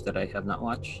series that I have not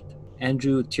watched.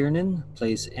 Andrew Tiernan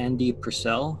plays Andy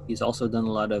Purcell. He's also done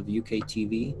a lot of UK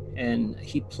TV, and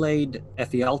he played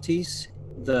Ephialtes,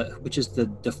 which is the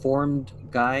deformed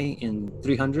guy in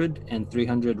 300 and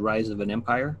 300 Rise of an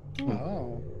Empire.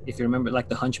 Oh, If you remember, like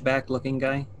the hunchback looking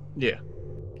guy. Yeah.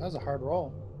 that was a hard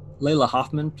role. Layla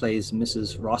Hoffman plays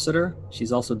Mrs. Rossiter.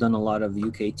 She's also done a lot of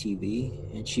UK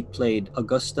TV, and she played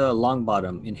Augusta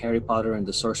Longbottom in Harry Potter and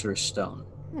the Sorcerer's Stone.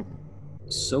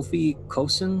 Sophie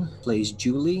Cosin plays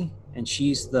Julie, and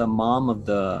she's the mom of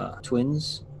the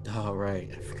twins. Oh,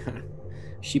 right. I forgot.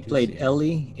 She played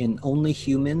Ellie in Only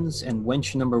Humans and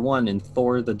Wench Number 1 in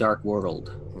Thor: The Dark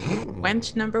World.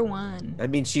 Wench number 1.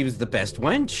 That means she was the best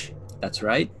wench. That's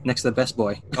right. Next to the best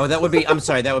boy. Oh, that would be, I'm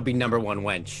sorry, that would be number 1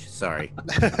 wench. Sorry.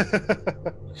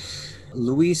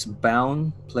 Louise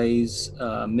Bown plays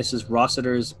Mrs.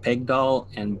 Rossiter's Peg Doll,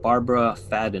 and Barbara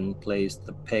Fadden plays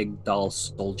the Peg Doll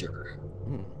Soldier.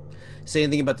 Say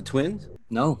anything about the twins?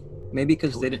 No, maybe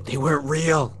because They weren't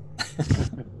real.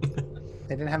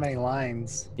 They didn't have any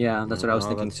lines. Yeah, that's what I was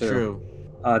thinking that's too. True.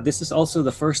 This is also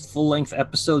the first full-length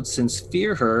episode since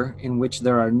Fear Her in which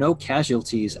there are no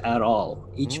casualties at all.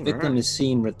 Each victim is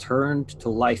seen returned to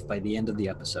life by the end of the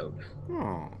episode.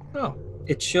 Oh.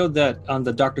 It showed that on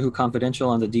the Doctor Who Confidential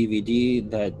on the DVD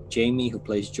that Jamie, who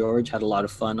plays George, had a lot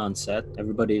of fun on set.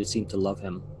 Everybody seemed to love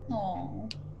him.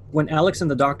 Aww. When Alex and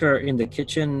the Doctor are in the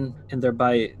kitchen and they're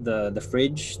by the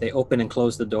fridge, they open and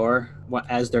close the door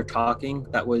as they're talking.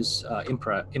 That was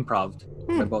improv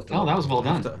by both of them. Oh, that was well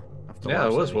done. Yeah,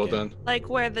 it was well done. Like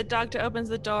where the doctor opens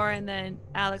the door and then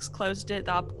Alex closed it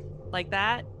up like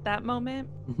that moment.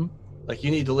 Like,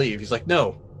 you need to leave. He's like,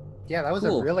 no. Yeah, that was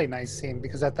Cool. a really nice scene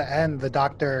because at the end the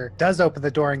doctor does open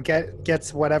the door and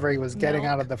gets whatever he was getting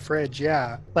out of the fridge.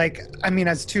 Yeah, like I mean,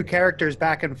 as two characters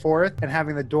back and forth and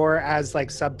having the door as like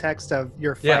subtext of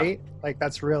your fight, like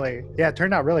that's really it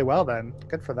turned out really well. Then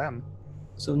good for them.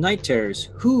 So Night Terrors,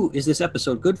 who is this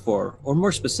episode good for? Or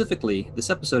more specifically, this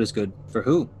episode is good for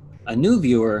who? A new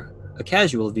viewer, a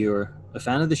casual viewer, a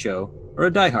fan of the show, or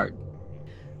a diehard?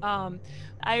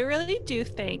 I really do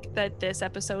think that this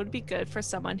episode would be good for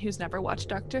someone who's never watched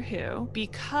Doctor Who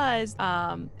because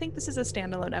I think this is a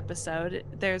standalone episode.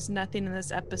 There's nothing in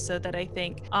this episode that I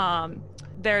think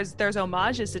there's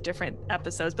homages to different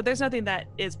episodes, but there's nothing that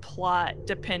is plot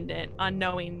dependent on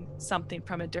knowing something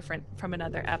from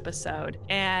another episode.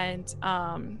 And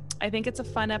I think it's a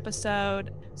fun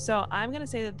episode. So I'm gonna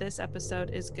say that this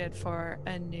episode is good for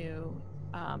a new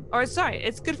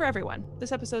it's good for everyone.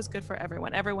 This episode is good for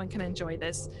everyone. Everyone can enjoy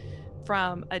this,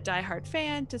 from a diehard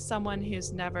fan to someone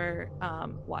who's never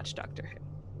watched Doctor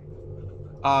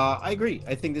Who. I agree.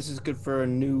 I think this is good for a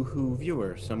new Who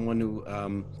viewer, someone who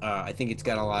I think it's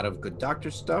got a lot of good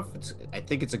Doctor stuff. I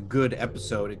think it's a good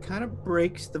episode. It kind of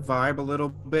breaks the vibe a little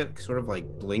bit, sort of like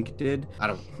Blink did.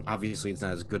 Obviously it's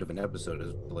not as good of an episode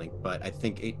as Blink, but I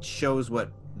think it shows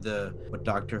what what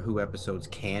Doctor Who episodes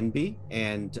can be,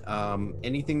 and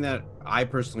anything that I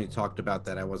personally talked about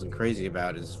that I wasn't crazy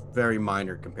about is very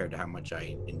minor compared to how much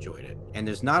I enjoyed it. And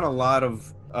there's not a lot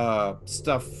of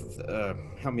stuff.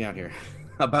 Help me out here.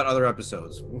 About other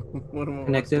episodes.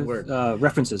 Connective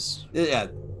references. Yeah,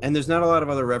 and there's not a lot of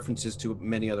other references to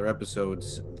many other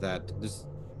episodes that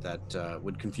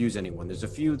would confuse anyone. There's a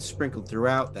few sprinkled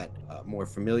throughout that more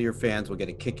familiar fans will get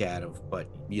a kick out of, but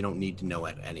you don't need to know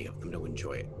any of them to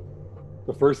enjoy it.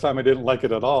 The first time I didn't like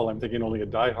it at all. I'm thinking only a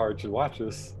diehard should watch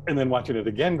this. And then watching it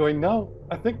again going, no,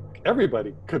 I think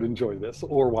everybody could enjoy this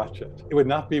or watch it. It would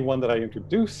not be one that I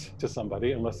introduce to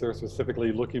somebody unless they're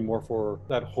specifically looking more for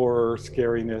that horror,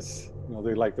 scariness. You know,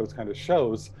 they like those kind of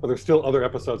shows. But there's still other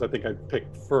episodes I think I'd pick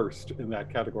first in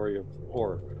that category of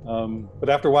horror. But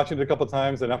after watching it a couple of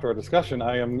times and after our discussion,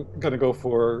 I am going to go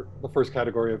for the first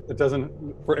category of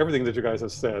for everything that you guys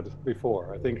have said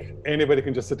before. I think anybody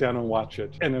can just sit down and watch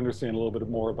it and understand a little bit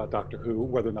more about Doctor Who,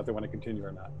 whether or not they want to continue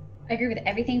or not. I agree with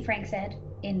everything Frank said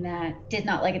in that did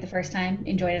not like it the first time,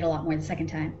 enjoyed it a lot more the second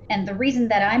time. And the reason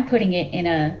that I'm putting it in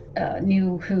a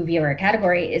new Who viewer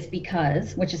category is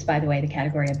because, which is by the way the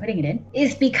category I'm putting it in,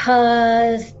 is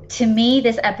because to me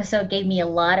this episode gave me a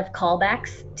lot of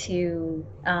callbacks to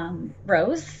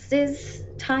Rose's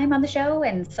time on the show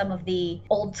and some of the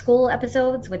old school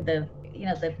episodes with the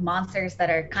monsters that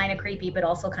are kind of creepy but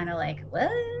also kind of like what.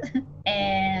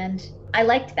 And I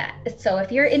liked that. So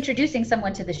if you're introducing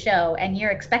someone to the show and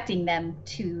you're expecting them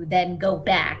to then go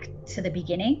back to the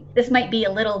beginning, this might be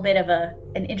a little bit of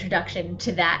an introduction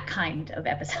to that kind of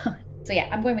episode. So yeah,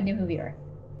 I'm going with new Who viewer.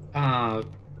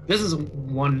 This is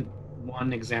one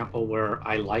example where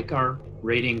I like our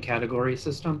rating category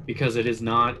system because it is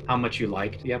not how much you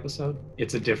liked the episode.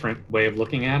 It's a different way of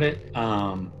looking at it.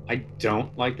 I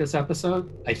don't like this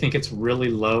episode. I think it's really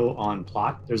low on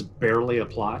plot. There's barely a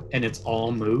plot and it's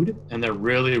all mood. And they're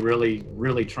really, really,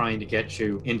 really trying to get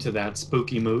you into that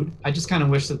spooky mood. I just kind of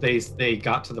wish that they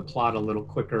got to the plot a little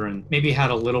quicker and maybe had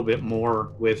a little bit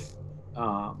more with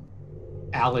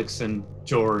Alex and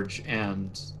George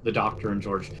and the Doctor and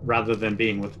George rather than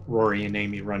being with Rory and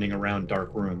Amy running around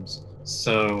dark rooms.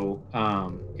 So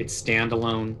it's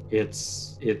standalone.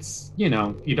 It's you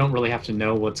don't really have to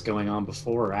know what's going on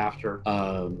before or after.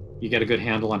 You get a good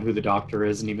handle on who the Doctor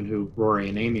is and even who Rory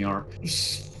and Amy are.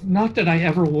 Not that I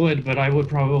ever would, but I would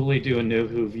probably do a new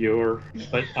Who viewer,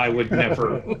 but I would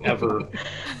never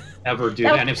ever do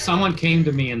that. And if someone came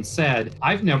to me and said,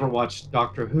 I've never watched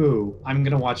Doctor Who, I'm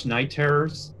going to watch Night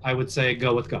Terrors, I would say,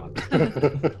 go with God.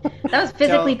 That was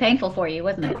physically painful for you,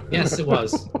 wasn't it? Yes, it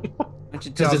was.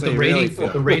 Because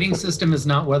the rating system is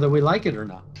not whether we like it or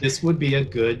not. This would be a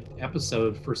good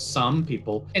episode for some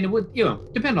people. And it would,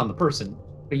 depend on the person.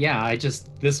 But yeah,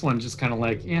 this one just kind of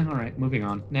like, yeah, all right, moving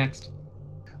on. Next.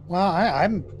 Well,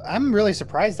 I'm really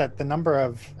surprised at the number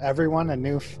of everyone and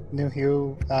new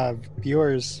Who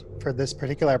viewers for this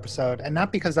particular episode, and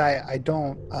not because I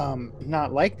don't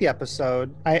not like the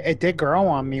episode. It did grow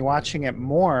on me watching it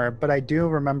more, but I do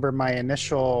remember my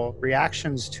initial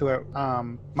reactions to it.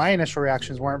 My initial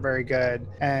reactions weren't very good,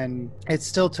 and it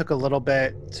still took a little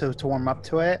bit to warm up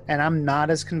to it. And I'm not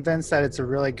as convinced that it's a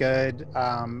really good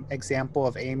example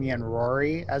of Amy and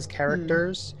Rory as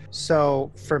characters.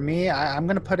 So for me, I'm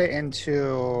going to put it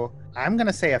into, I'm going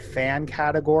to say a fan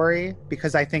category,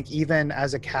 because I think even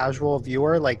as a casual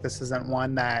viewer, like this isn't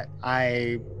one that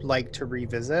I like to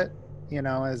revisit.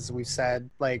 As we've said,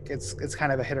 like it's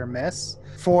kind of a hit or miss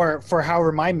for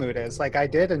however my mood is. Like I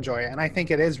did enjoy it, and I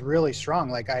think it is really strong.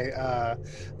 Like the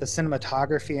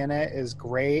cinematography in it is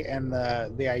great, and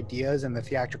the ideas and the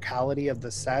theatricality of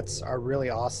the sets are really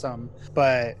awesome.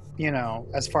 But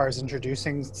as far as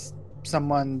introducing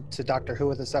someone to Doctor Who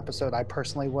with this episode, I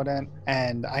personally wouldn't.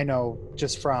 And I know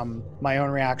just from my own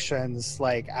reactions,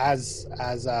 like as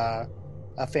a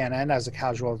fan and as a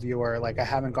casual viewer, like I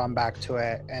haven't gone back to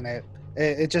it, and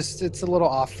it's a little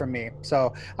off for me.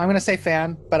 So I'm gonna say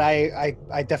fan, but I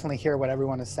definitely hear what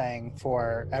everyone is saying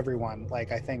for everyone.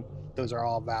 Like I think those are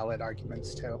all valid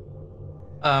arguments too.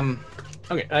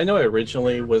 Okay, I know I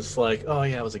originally was like, oh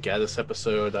yeah, it was a Gaddis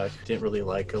episode. I didn't really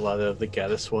like a lot of the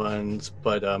Gaddis ones,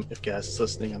 but if Gaddis is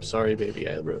listening, I'm sorry, baby.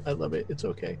 I love it. It's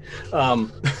okay.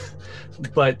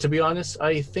 But to be honest,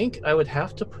 I think I would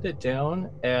have to put it down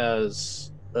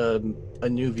as a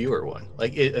new viewer one.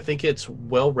 Like I think it's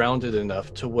well-rounded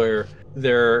enough to where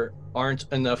there aren't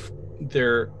enough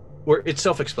where it's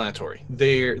self-explanatory.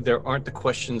 There aren't the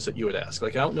questions that you would ask.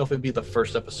 Like I don't know if it'd be the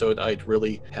first episode I'd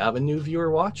really have a new viewer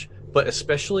watch, but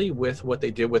especially with what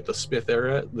they did with the Smith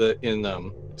era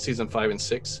in season 5 and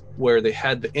 6, where they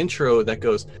had the intro that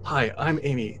goes, "Hi, I'm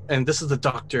Amy, and this is the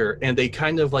doctor," and they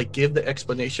kind of like give the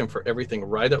explanation for everything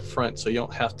right up front, so you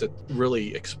don't have to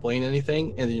really explain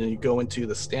anything, and then you go into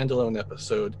the standalone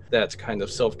episode that's kind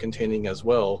of self-containing as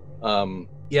well.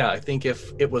 Yeah, I think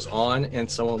if it was on and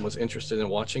someone was interested in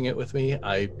watching it with me,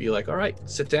 I'd be like, all right,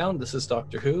 sit down. This is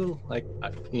Doctor Who. Like,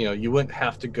 you wouldn't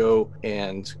have to go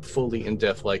and fully in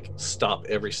depth, like stop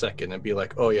every second and be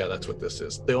like, oh yeah, that's what this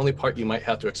is. The only part you might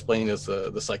have to explain is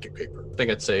the psychic paper. I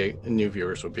think I'd say new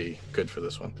viewers would be good for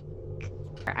this one.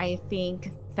 I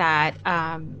think that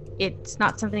it's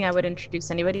not something I would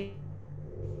introduce anybody.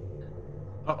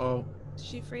 Uh-oh. Did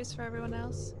she freeze for everyone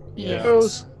else? Yeah.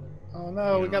 Froze. Oh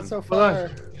no, we got so Hold far.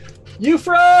 on. You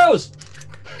froze!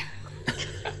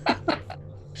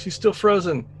 She's still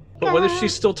frozen. But what if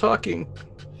she's still talking?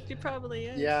 She probably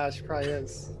is. Yeah, she probably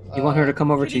is. You want her to come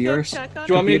over Can to you go yours? check on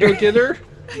Do you want me to go get her?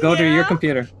 Go to your Yeah.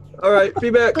 computer. All right, be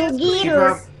back.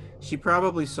 She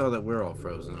probably saw that we're all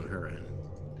frozen on her end.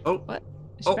 Oh. What?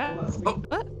 Is Oh. she back? Oh.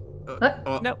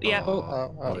 What? No, yeah. We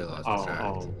lost the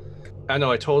track. I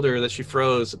know, I told her that she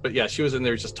froze, but yeah, she was in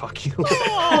there just talking away.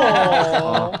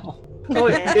 Oh. Oh,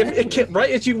 it came,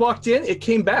 right as you walked in, it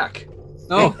came back.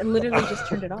 Oh, I literally just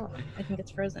turned it off. I think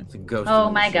it's frozen. It's a ghost. Oh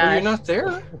in the my machine. Well, you're gosh. not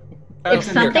there. If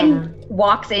Here. something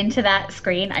walks into that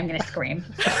screen, I'm gonna scream.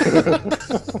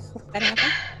 That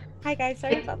happened? Hi guys,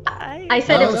 sorry about that. I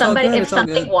said Oh, if it's all good, if it's all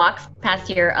something good. walks past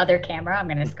your other camera, I'm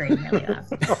gonna scream really loud.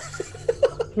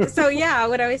 So yeah,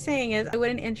 what I was saying is I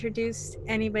wouldn't introduce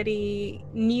anybody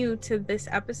new to this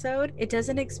episode. It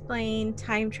doesn't explain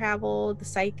time travel, the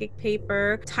psychic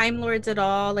paper, Time Lords at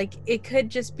all. Like, it could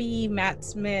just be Matt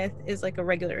Smith is like a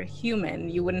regular human.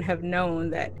 You wouldn't have known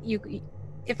that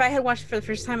if I had watched it for the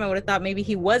first time, I would have thought maybe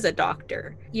he was a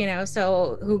doctor,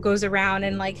 so who goes around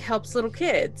and like helps little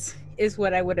kids is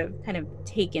what I would have kind of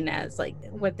taken as like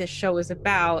what this show is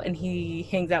about. And he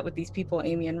hangs out with these people,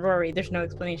 Amy and Rory. There's no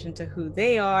explanation to who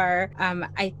they are.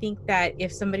 I think that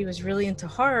if somebody was really into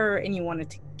horror and you wanted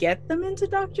to get them into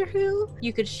Doctor Who,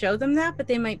 you could show them that, but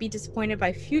they might be disappointed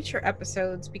by future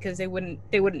episodes because they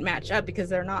wouldn't match up because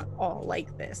they're not all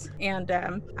like this. And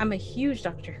I'm a huge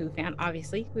Doctor Who fan,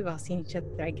 obviously. We've all seen each other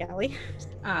at Galley.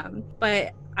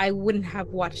 But I wouldn't have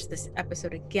watched this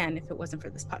episode again if it wasn't for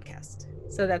this podcast.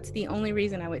 So that's the only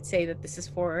reason I would say that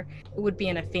this would be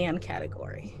in a fan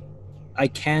category. I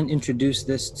can introduce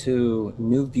this to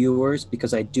new viewers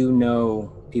because I do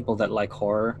know people that like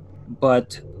horror.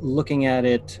 But looking at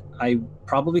it, I'm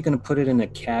probably going to put it in a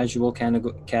casual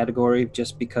category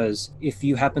just because if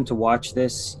you happen to watch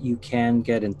this, you can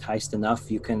get enticed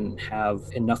enough. You can have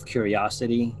enough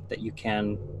curiosity that you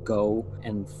can go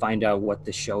and find out what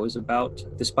the show is about.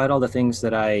 Despite all the things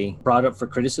that I brought up for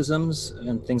criticisms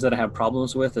and things that I have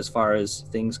problems with as far as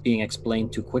things being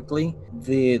explained too quickly,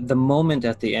 the moment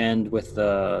at the end with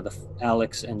the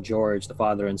Alex and George, the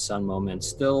father and son moment,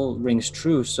 still rings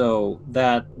true. So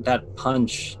that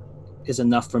punch is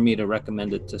enough for me to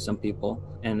recommend it to some people.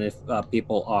 And if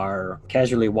people are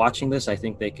casually watching this, I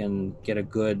think they can get a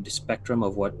good spectrum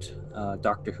of what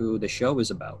Doctor Who, the show, is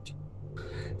about.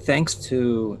 Thanks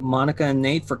to Monica and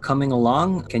Nate for coming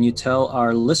along. Can you tell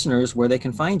our listeners where they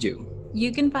can find you?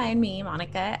 You can find me,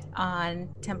 Monica, on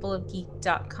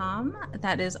templeofgeek.com.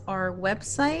 That is our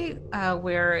website.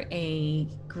 We're a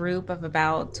group of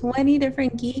about 20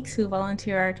 different geeks who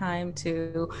volunteer our time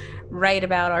to write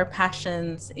about our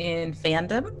passions in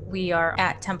fandom. We are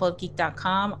at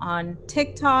templeofgeek.com on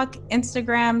TikTok,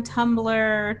 Instagram,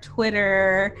 Tumblr,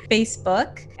 Twitter,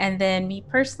 Facebook. And then me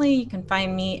personally, you can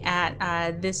find me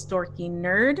at This Dorky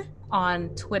Nerd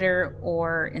on Twitter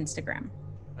or Instagram.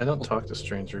 I don't talk to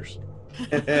strangers.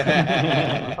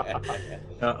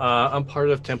 I'm part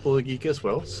of Temple of Geek as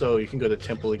well, so you can go to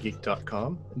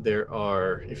templeofgeek.com. There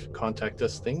are, if you contact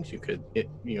us things, you could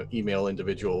email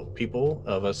individual people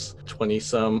of us 20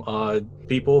 some odd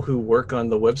people who work on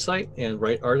the website and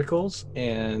write articles,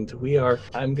 and we are,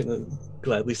 I'm gonna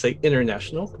gladly say,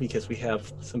 international, because we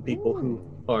have some people who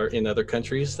are in other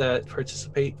countries that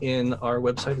participate in our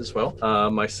website as well.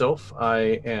 Myself,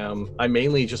 I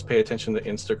mainly just pay attention to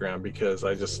Instagram because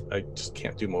I just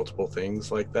can't do multiple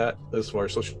things like that as far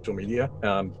as social media.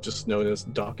 Just known as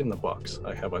Doc in the Box.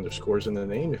 I have underscores in the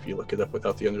name. If you look it up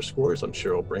without the underscores, I'm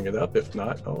sure I'll bring it up. If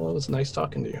not, oh, it was nice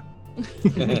talking to you.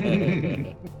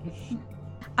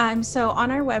 So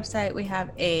on our website, we have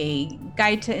a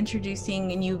guide to introducing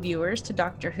new viewers to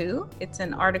Doctor Who. It's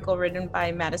an article written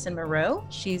by Madison Moreau.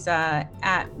 She's at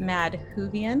Mad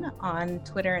Whovian on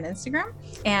Twitter and Instagram.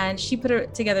 And she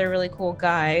put together a really cool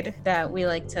guide that we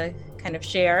like to kind of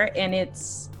share. And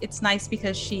it's nice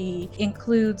because she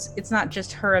includes, it's not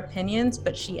just her opinions,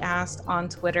 but she asked on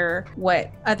Twitter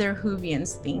what other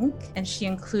Whovians think, and she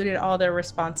included all their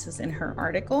responses in her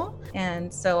article.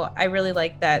 And so I really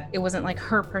like that it wasn't like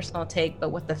her personal take, but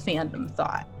what the fandom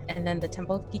thought. And then the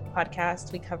Temple of Geek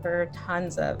podcast, we cover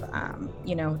tons of,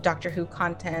 Doctor Who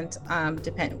content,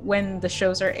 depend when the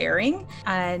shows are airing.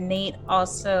 Nate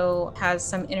also has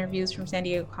some interviews from San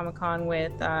Diego Comic-Con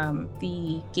with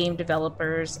the game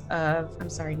developers of, I'm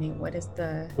sorry, Nate, what is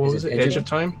the... What was it? Edge of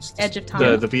Time? Edge of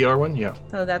Time. The VR one? Yeah.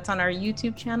 So that's on our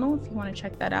YouTube channel if you want to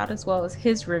check that out, as well as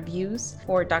his reviews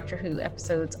for Doctor Who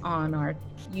episodes on our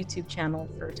YouTube channel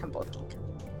for Temple of Geek.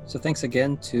 So thanks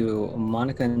again to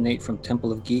Monica and Nate from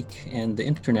Temple of Geek and the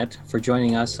internet for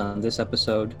joining us on this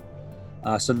episode.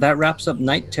 So that wraps up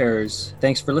Night Terrors.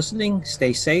 Thanks for listening,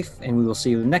 stay safe, and we will see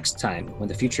you next time when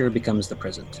the future becomes the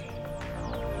present.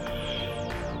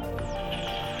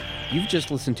 You've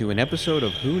just listened to an episode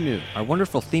of Who Knew? Our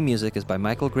wonderful theme music is by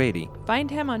Michael Grady. Find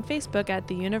him on Facebook at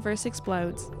The Universe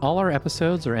Explodes. All our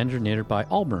episodes are engineered by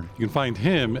Auburn. You can find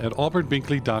him at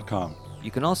auburnbinkley.com.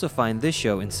 You can also find this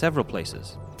show in several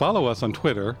places. Follow us on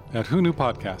Twitter at Who Knew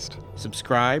Podcast.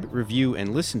 Subscribe, review,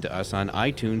 and listen to us on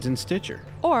iTunes and Stitcher.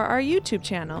 Or our YouTube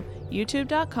channel,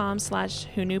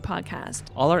 youtube.com/WhoKnewPodcast.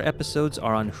 All our episodes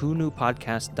are on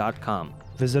WhoKnewPodcast.com.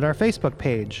 Visit our Facebook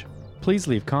page. Please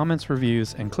leave comments,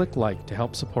 reviews, and click like to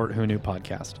help support Who Knew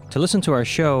Podcast. To listen to our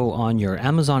show on your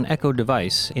Amazon Echo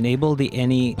device, enable the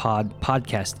AnyPod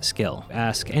podcast skill.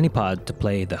 Ask AnyPod to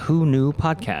play the Who Knew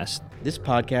Podcast. This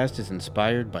podcast is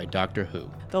inspired by Doctor Who,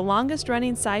 the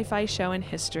longest-running sci-fi show in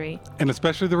history. And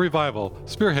especially the revival,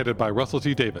 spearheaded by Russell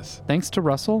T. Davis. Thanks to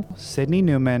Russell, Sydney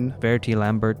Newman, Verity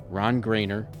Lambert, Ron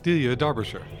Grainer, Delia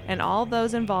Derbyshire, and all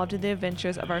those involved in the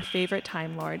adventures of our favorite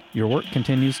Time Lord. Your work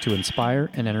continues to inspire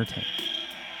and entertain.